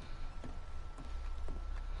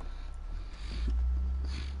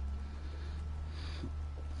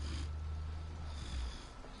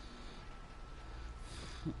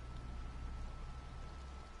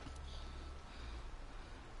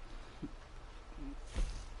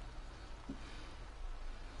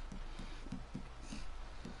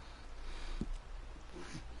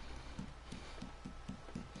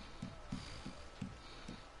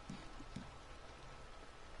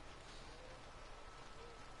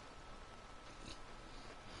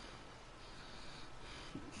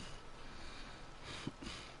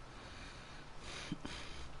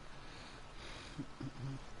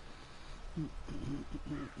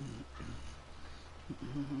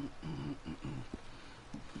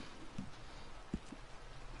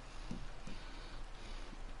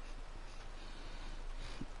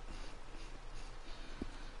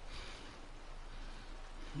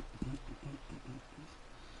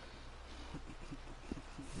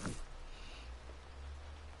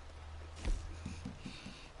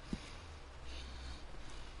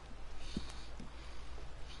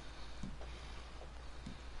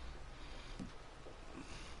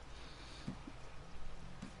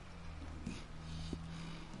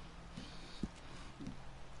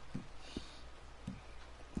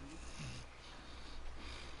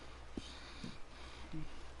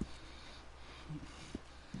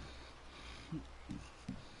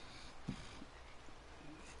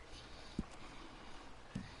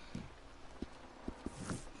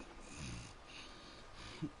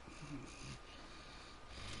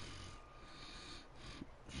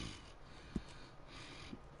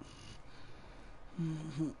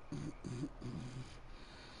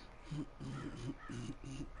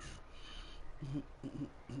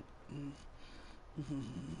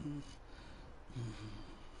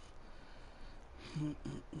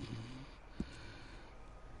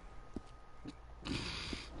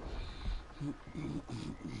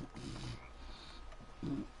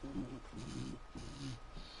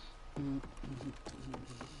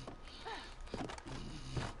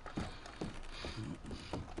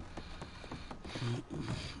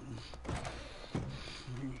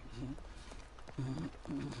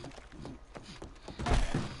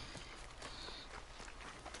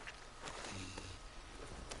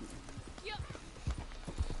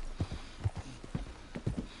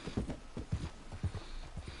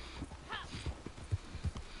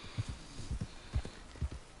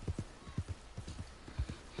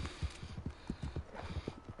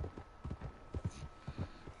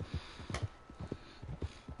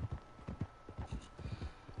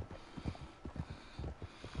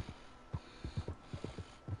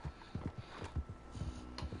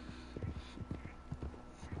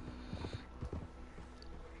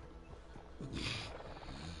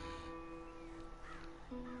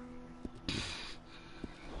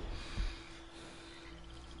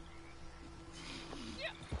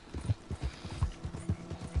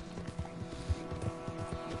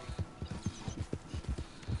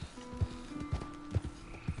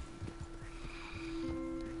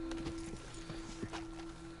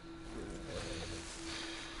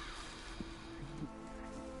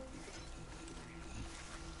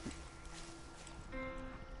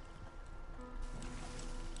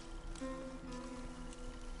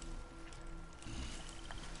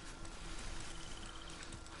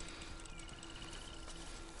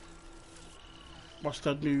 What's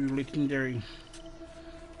the new legendary?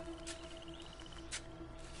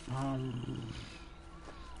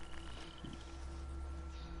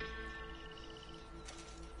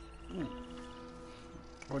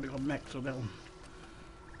 Already got max on that one.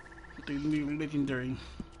 The new legendary.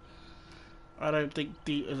 I don't think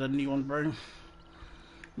D is a new one, bro.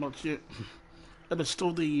 Not yet. It is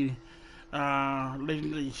still the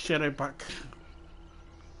legendary Shadowback.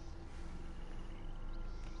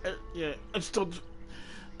 Yeah, it is still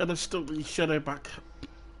the Shadowback.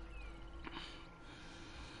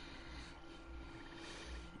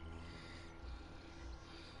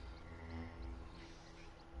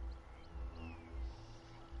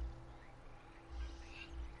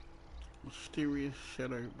 Mysterious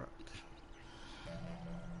Shadowback.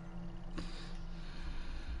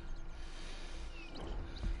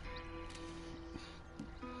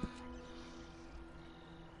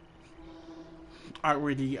 I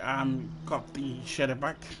already got the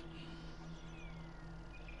Shadowback.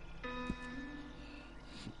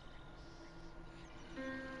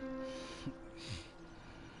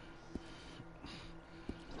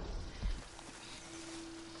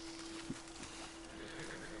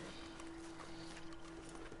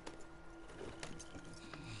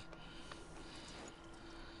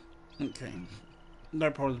 Okay,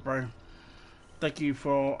 no problems, bro. Thank you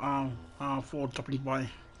for dropping by.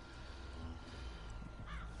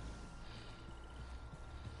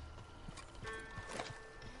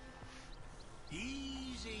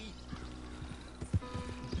 Easy.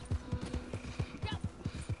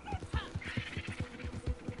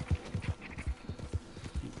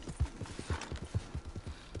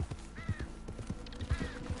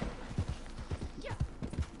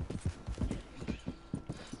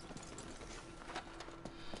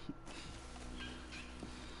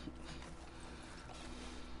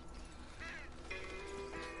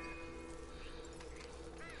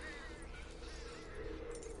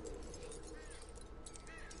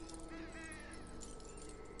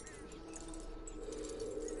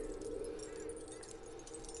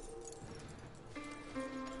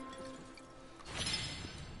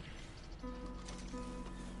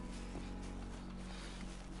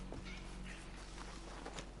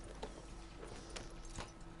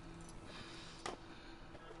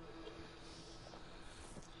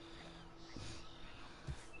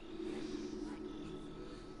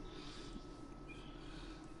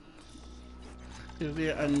 Is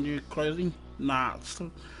there a new closing? Nah,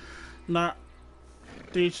 nah.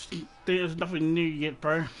 There's nothing new yet,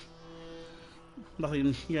 bro.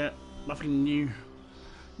 Nothing yet. Nothing new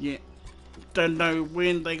yet. Don't know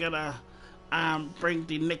when they're gonna bring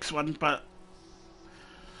the next one, but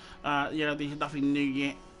yeah, there's nothing new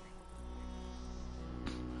yet.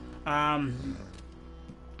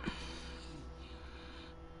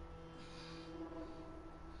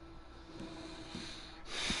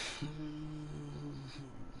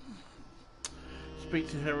 Speak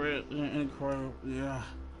to her in quote, yeah.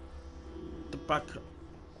 The back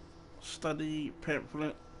study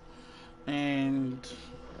pamphlet and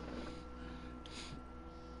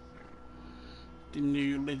the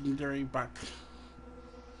new legendary back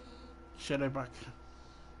Shadowback.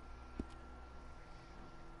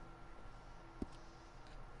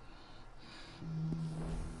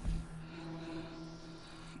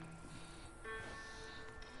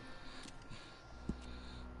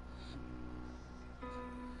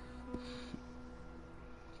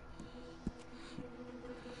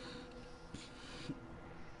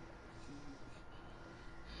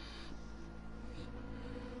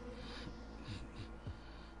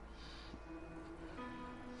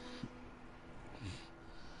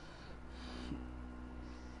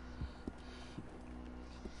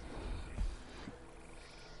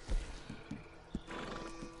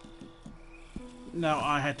 Now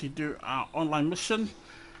I had to do our online mission.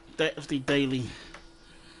 That is the daily.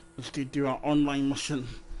 Is to do our online mission.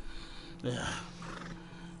 Yeah.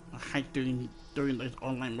 I hate doing those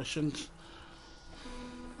online missions.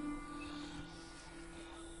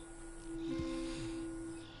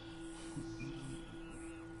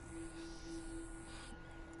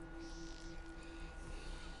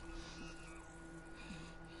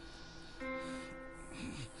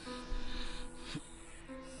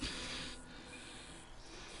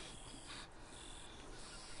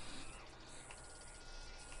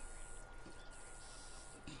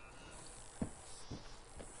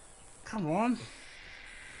 Come on.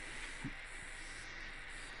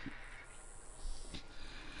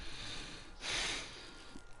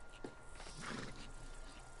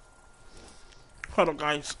 Hold on,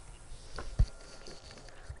 guys.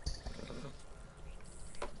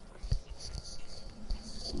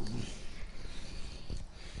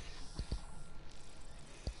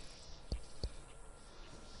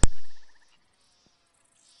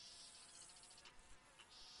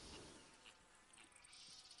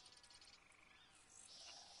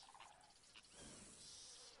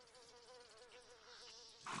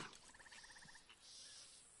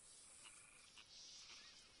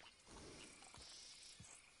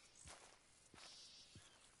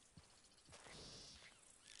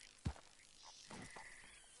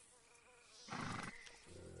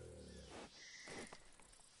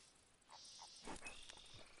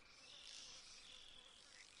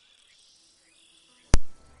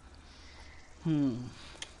 Oh,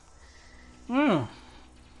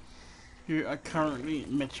 you are currently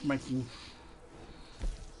matchmaking.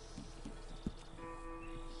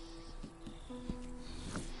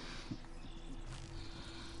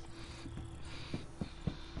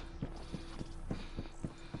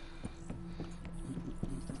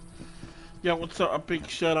 Yeah, what's up? A big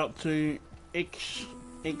shout out to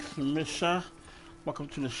Misha. Welcome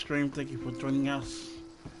to the stream. Thank you for joining us.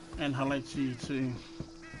 And hello to you too.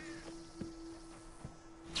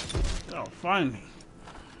 Oh, finally.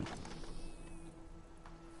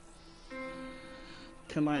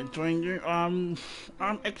 Can I join you? I'm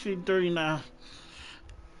actually doing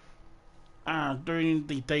doing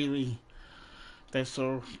the daily. That's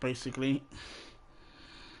all basically.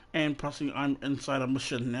 And plus I'm inside a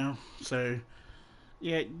mission now, so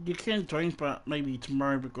yeah, you can join, but maybe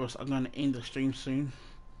tomorrow because I'm gonna end the stream soon.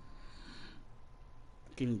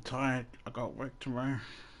 Getting tired. I got work tomorrow.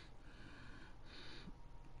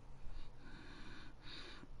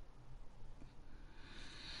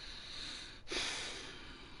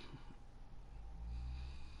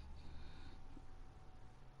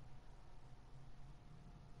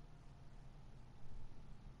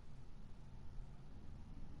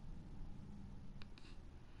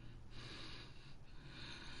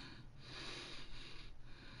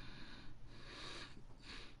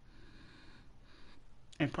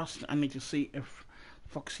 And plus, I need to see if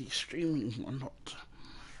Foxy's streaming or not.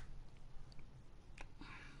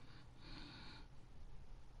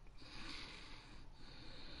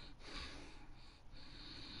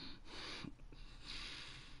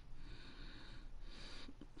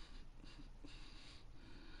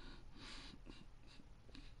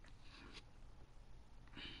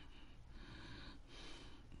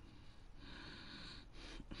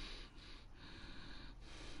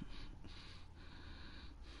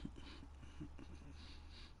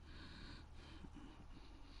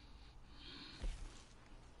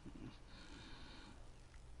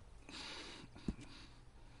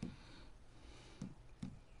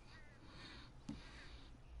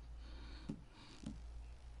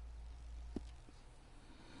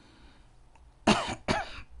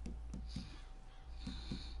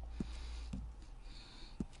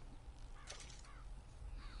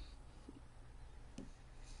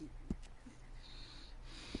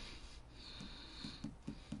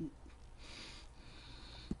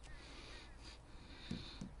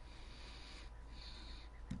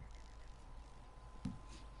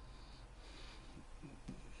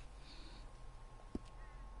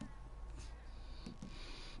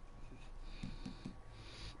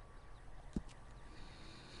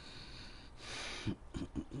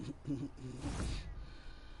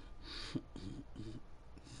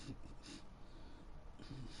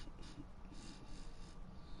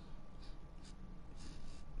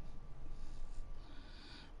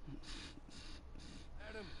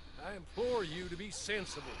 I implore you to be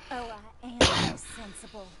sensible. Oh, I am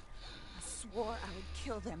sensible. I swore I would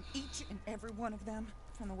kill them, each and every one of them.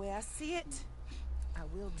 From the way I see it, I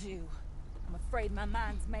will do. I'm afraid my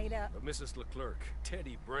mind's made up. But Mrs. Leclerc,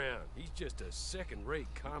 Teddy Brown, he's just a second-rate,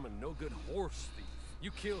 common, no-good horse thief. You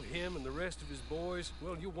kill him and the rest of his boys,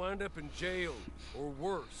 well, you'll wind up in jail, or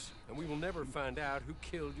worse, and we will never find out who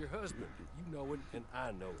killed your husband. You know it, and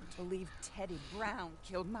I know it. Believe Teddy Brown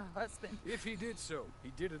killed my husband. If he did so,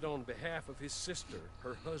 he did it on behalf of his sister,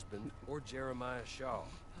 her husband, or Jeremiah Shaw.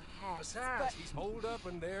 Perhaps, Besides, but... he's holed up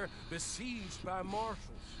in there, besieged by marshals.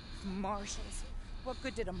 Marshals? What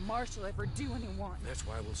good did a marshal ever do anyone? That's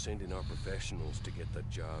why we'll send in our professionals to get the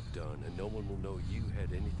job done, and no one will know you had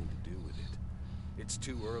anything to do with it. It's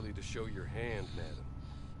too early to show your hand, madam.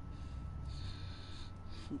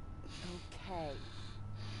 Okay.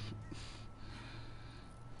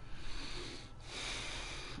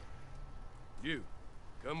 You,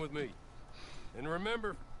 come with me. And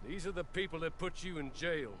remember, these are the people that put you in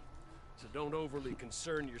jail. So don't overly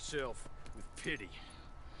concern yourself with pity.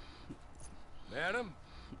 Madam,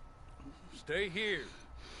 stay here.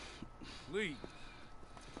 Please.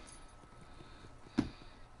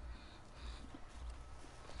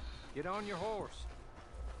 Get on your horse.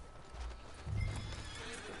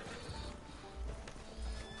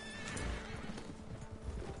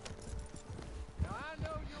 Now I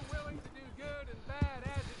know you're willing to do good and bad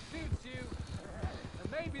as it suits you.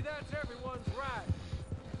 And maybe that's everyone's right.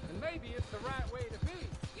 And maybe it's the right way to be.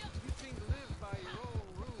 You seem to live by your own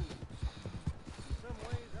rules. In some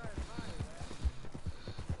ways I admire that.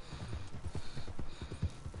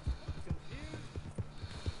 Confused?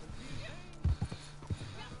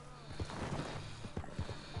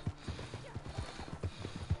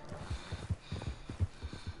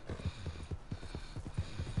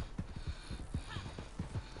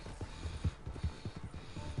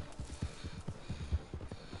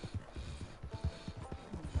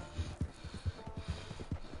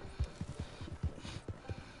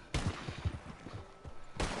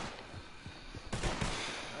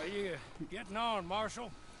 you getting on,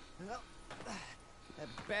 Marshal? Well, that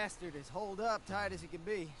bastard is holed up tight as he can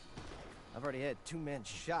be. I've already had 2 men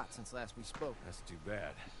shot since last we spoke. That's too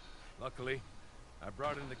bad. Luckily, I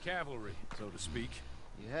brought in the cavalry, so to speak.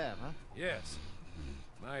 You have, huh? Yes.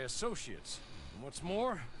 My associates. And what's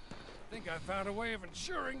more, I think I found a way of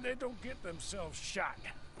ensuring they don't get themselves shot.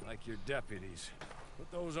 Like your deputies.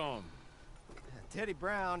 Put those on. Teddy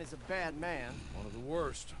Brown is a bad man. One of the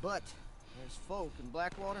worst. But there's folk in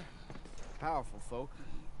Blackwater, powerful folk,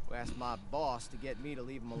 who asked my boss to get me to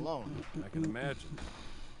leave them alone. I can imagine.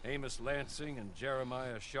 Amos Lansing and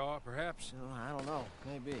Jeremiah Shaw, perhaps? Oh, I don't know.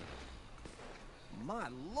 Maybe. My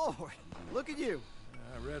lord! Look at you!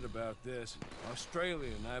 I read about this.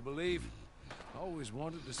 Australian, I believe. Always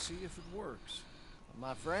wanted to see if it works.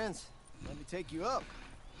 My friends, let me take you up.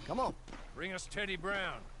 Come on. Bring us Teddy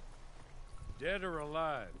Brown. Dead or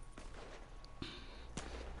alive.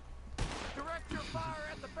 Direct your fire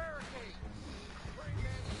at the barricade. Bring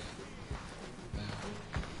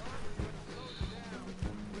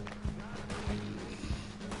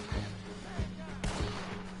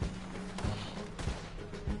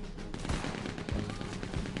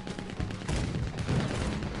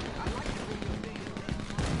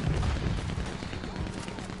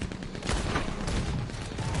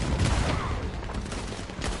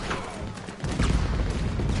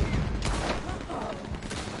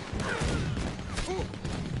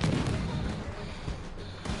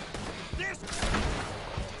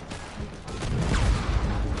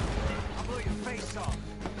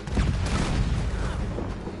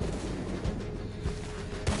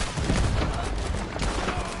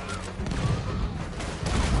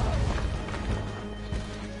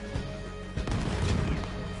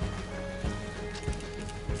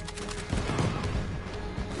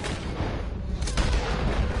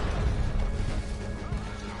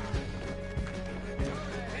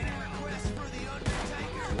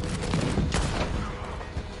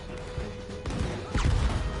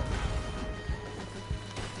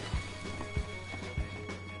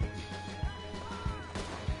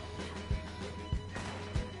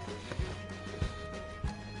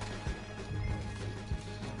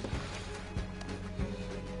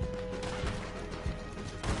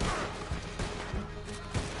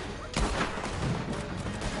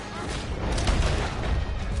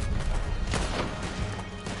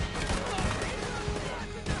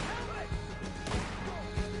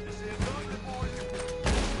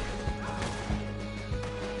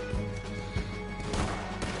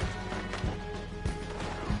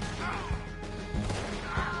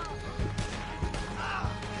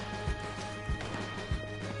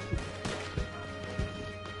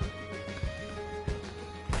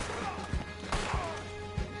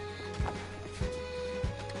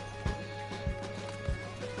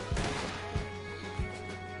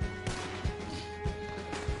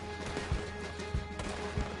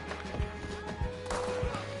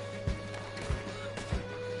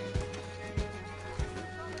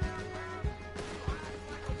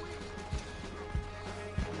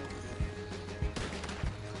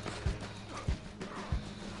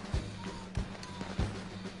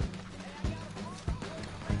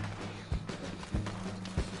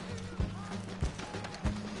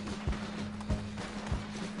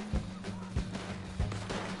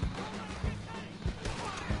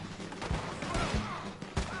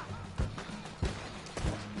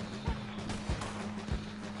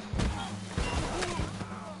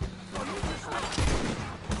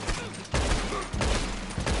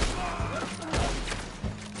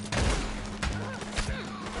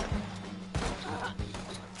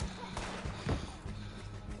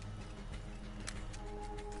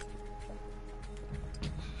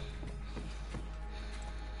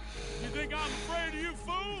think I'm afraid of you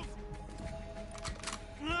fools?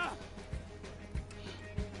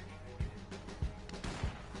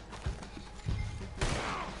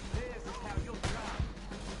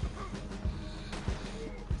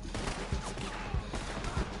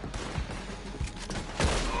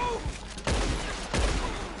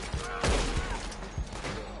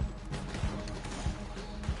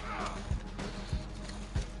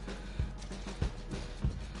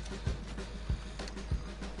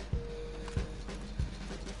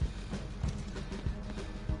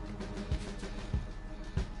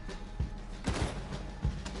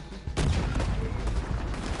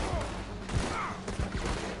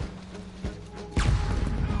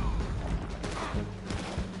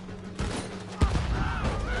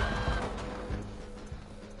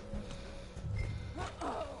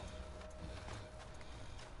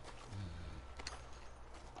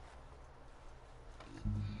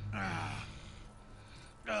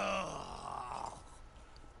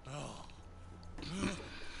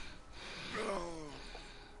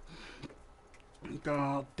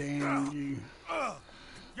 God damn you.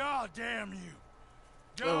 God damn you.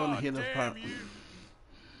 I don't want to God hear this part. damn you.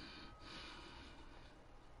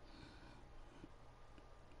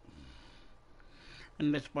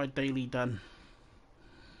 And that's my daily done.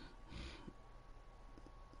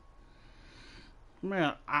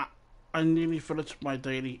 Man, I nearly finished my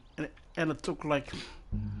daily, and it took like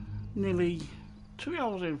nearly 2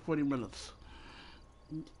 hours and 40 minutes.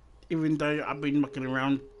 Even though I've been mucking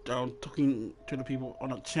around talking to the people on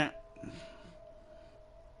the chat.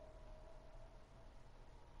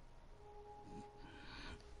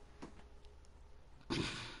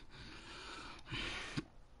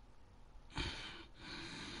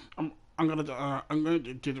 I'm going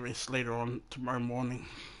to do the rest later on tomorrow morning.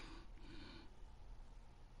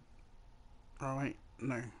 Alright,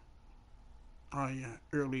 no. Oh yeah,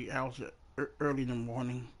 early hours, early in the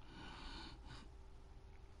morning.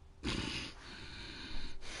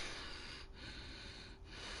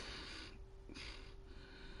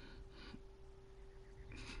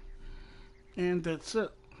 And that's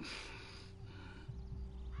it.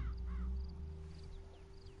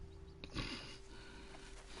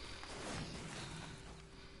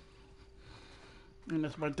 And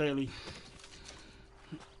that's my daily.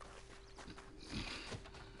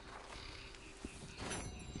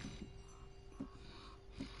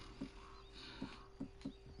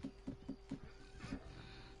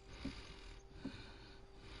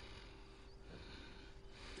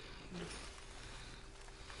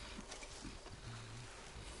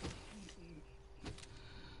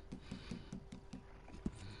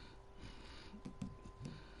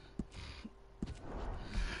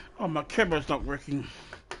 Oh, my camera's not working.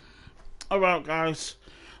 Alright guys,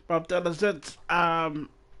 but that is it. I'm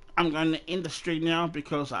going to end the stream now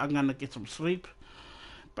because I'm going to get some sleep.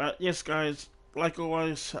 But yes guys, like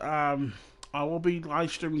always, I will be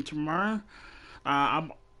live streaming tomorrow. I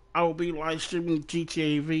will be live streaming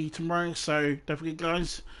GTAV tomorrow, so don't forget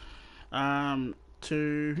guys, to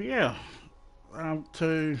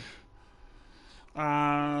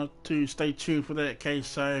stay tuned for that. Okay,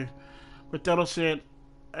 so with that all said,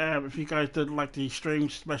 if you guys did like the stream,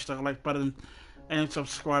 smash that like button and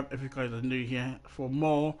subscribe if you guys are new here for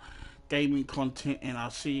more gaming content, and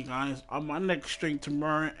I'll see you guys on my next stream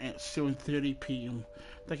tomorrow at 7:30 p.m.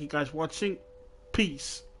 Thank you guys for watching.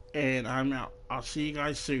 Peace, and I'm out. I'll see you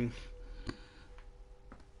guys soon.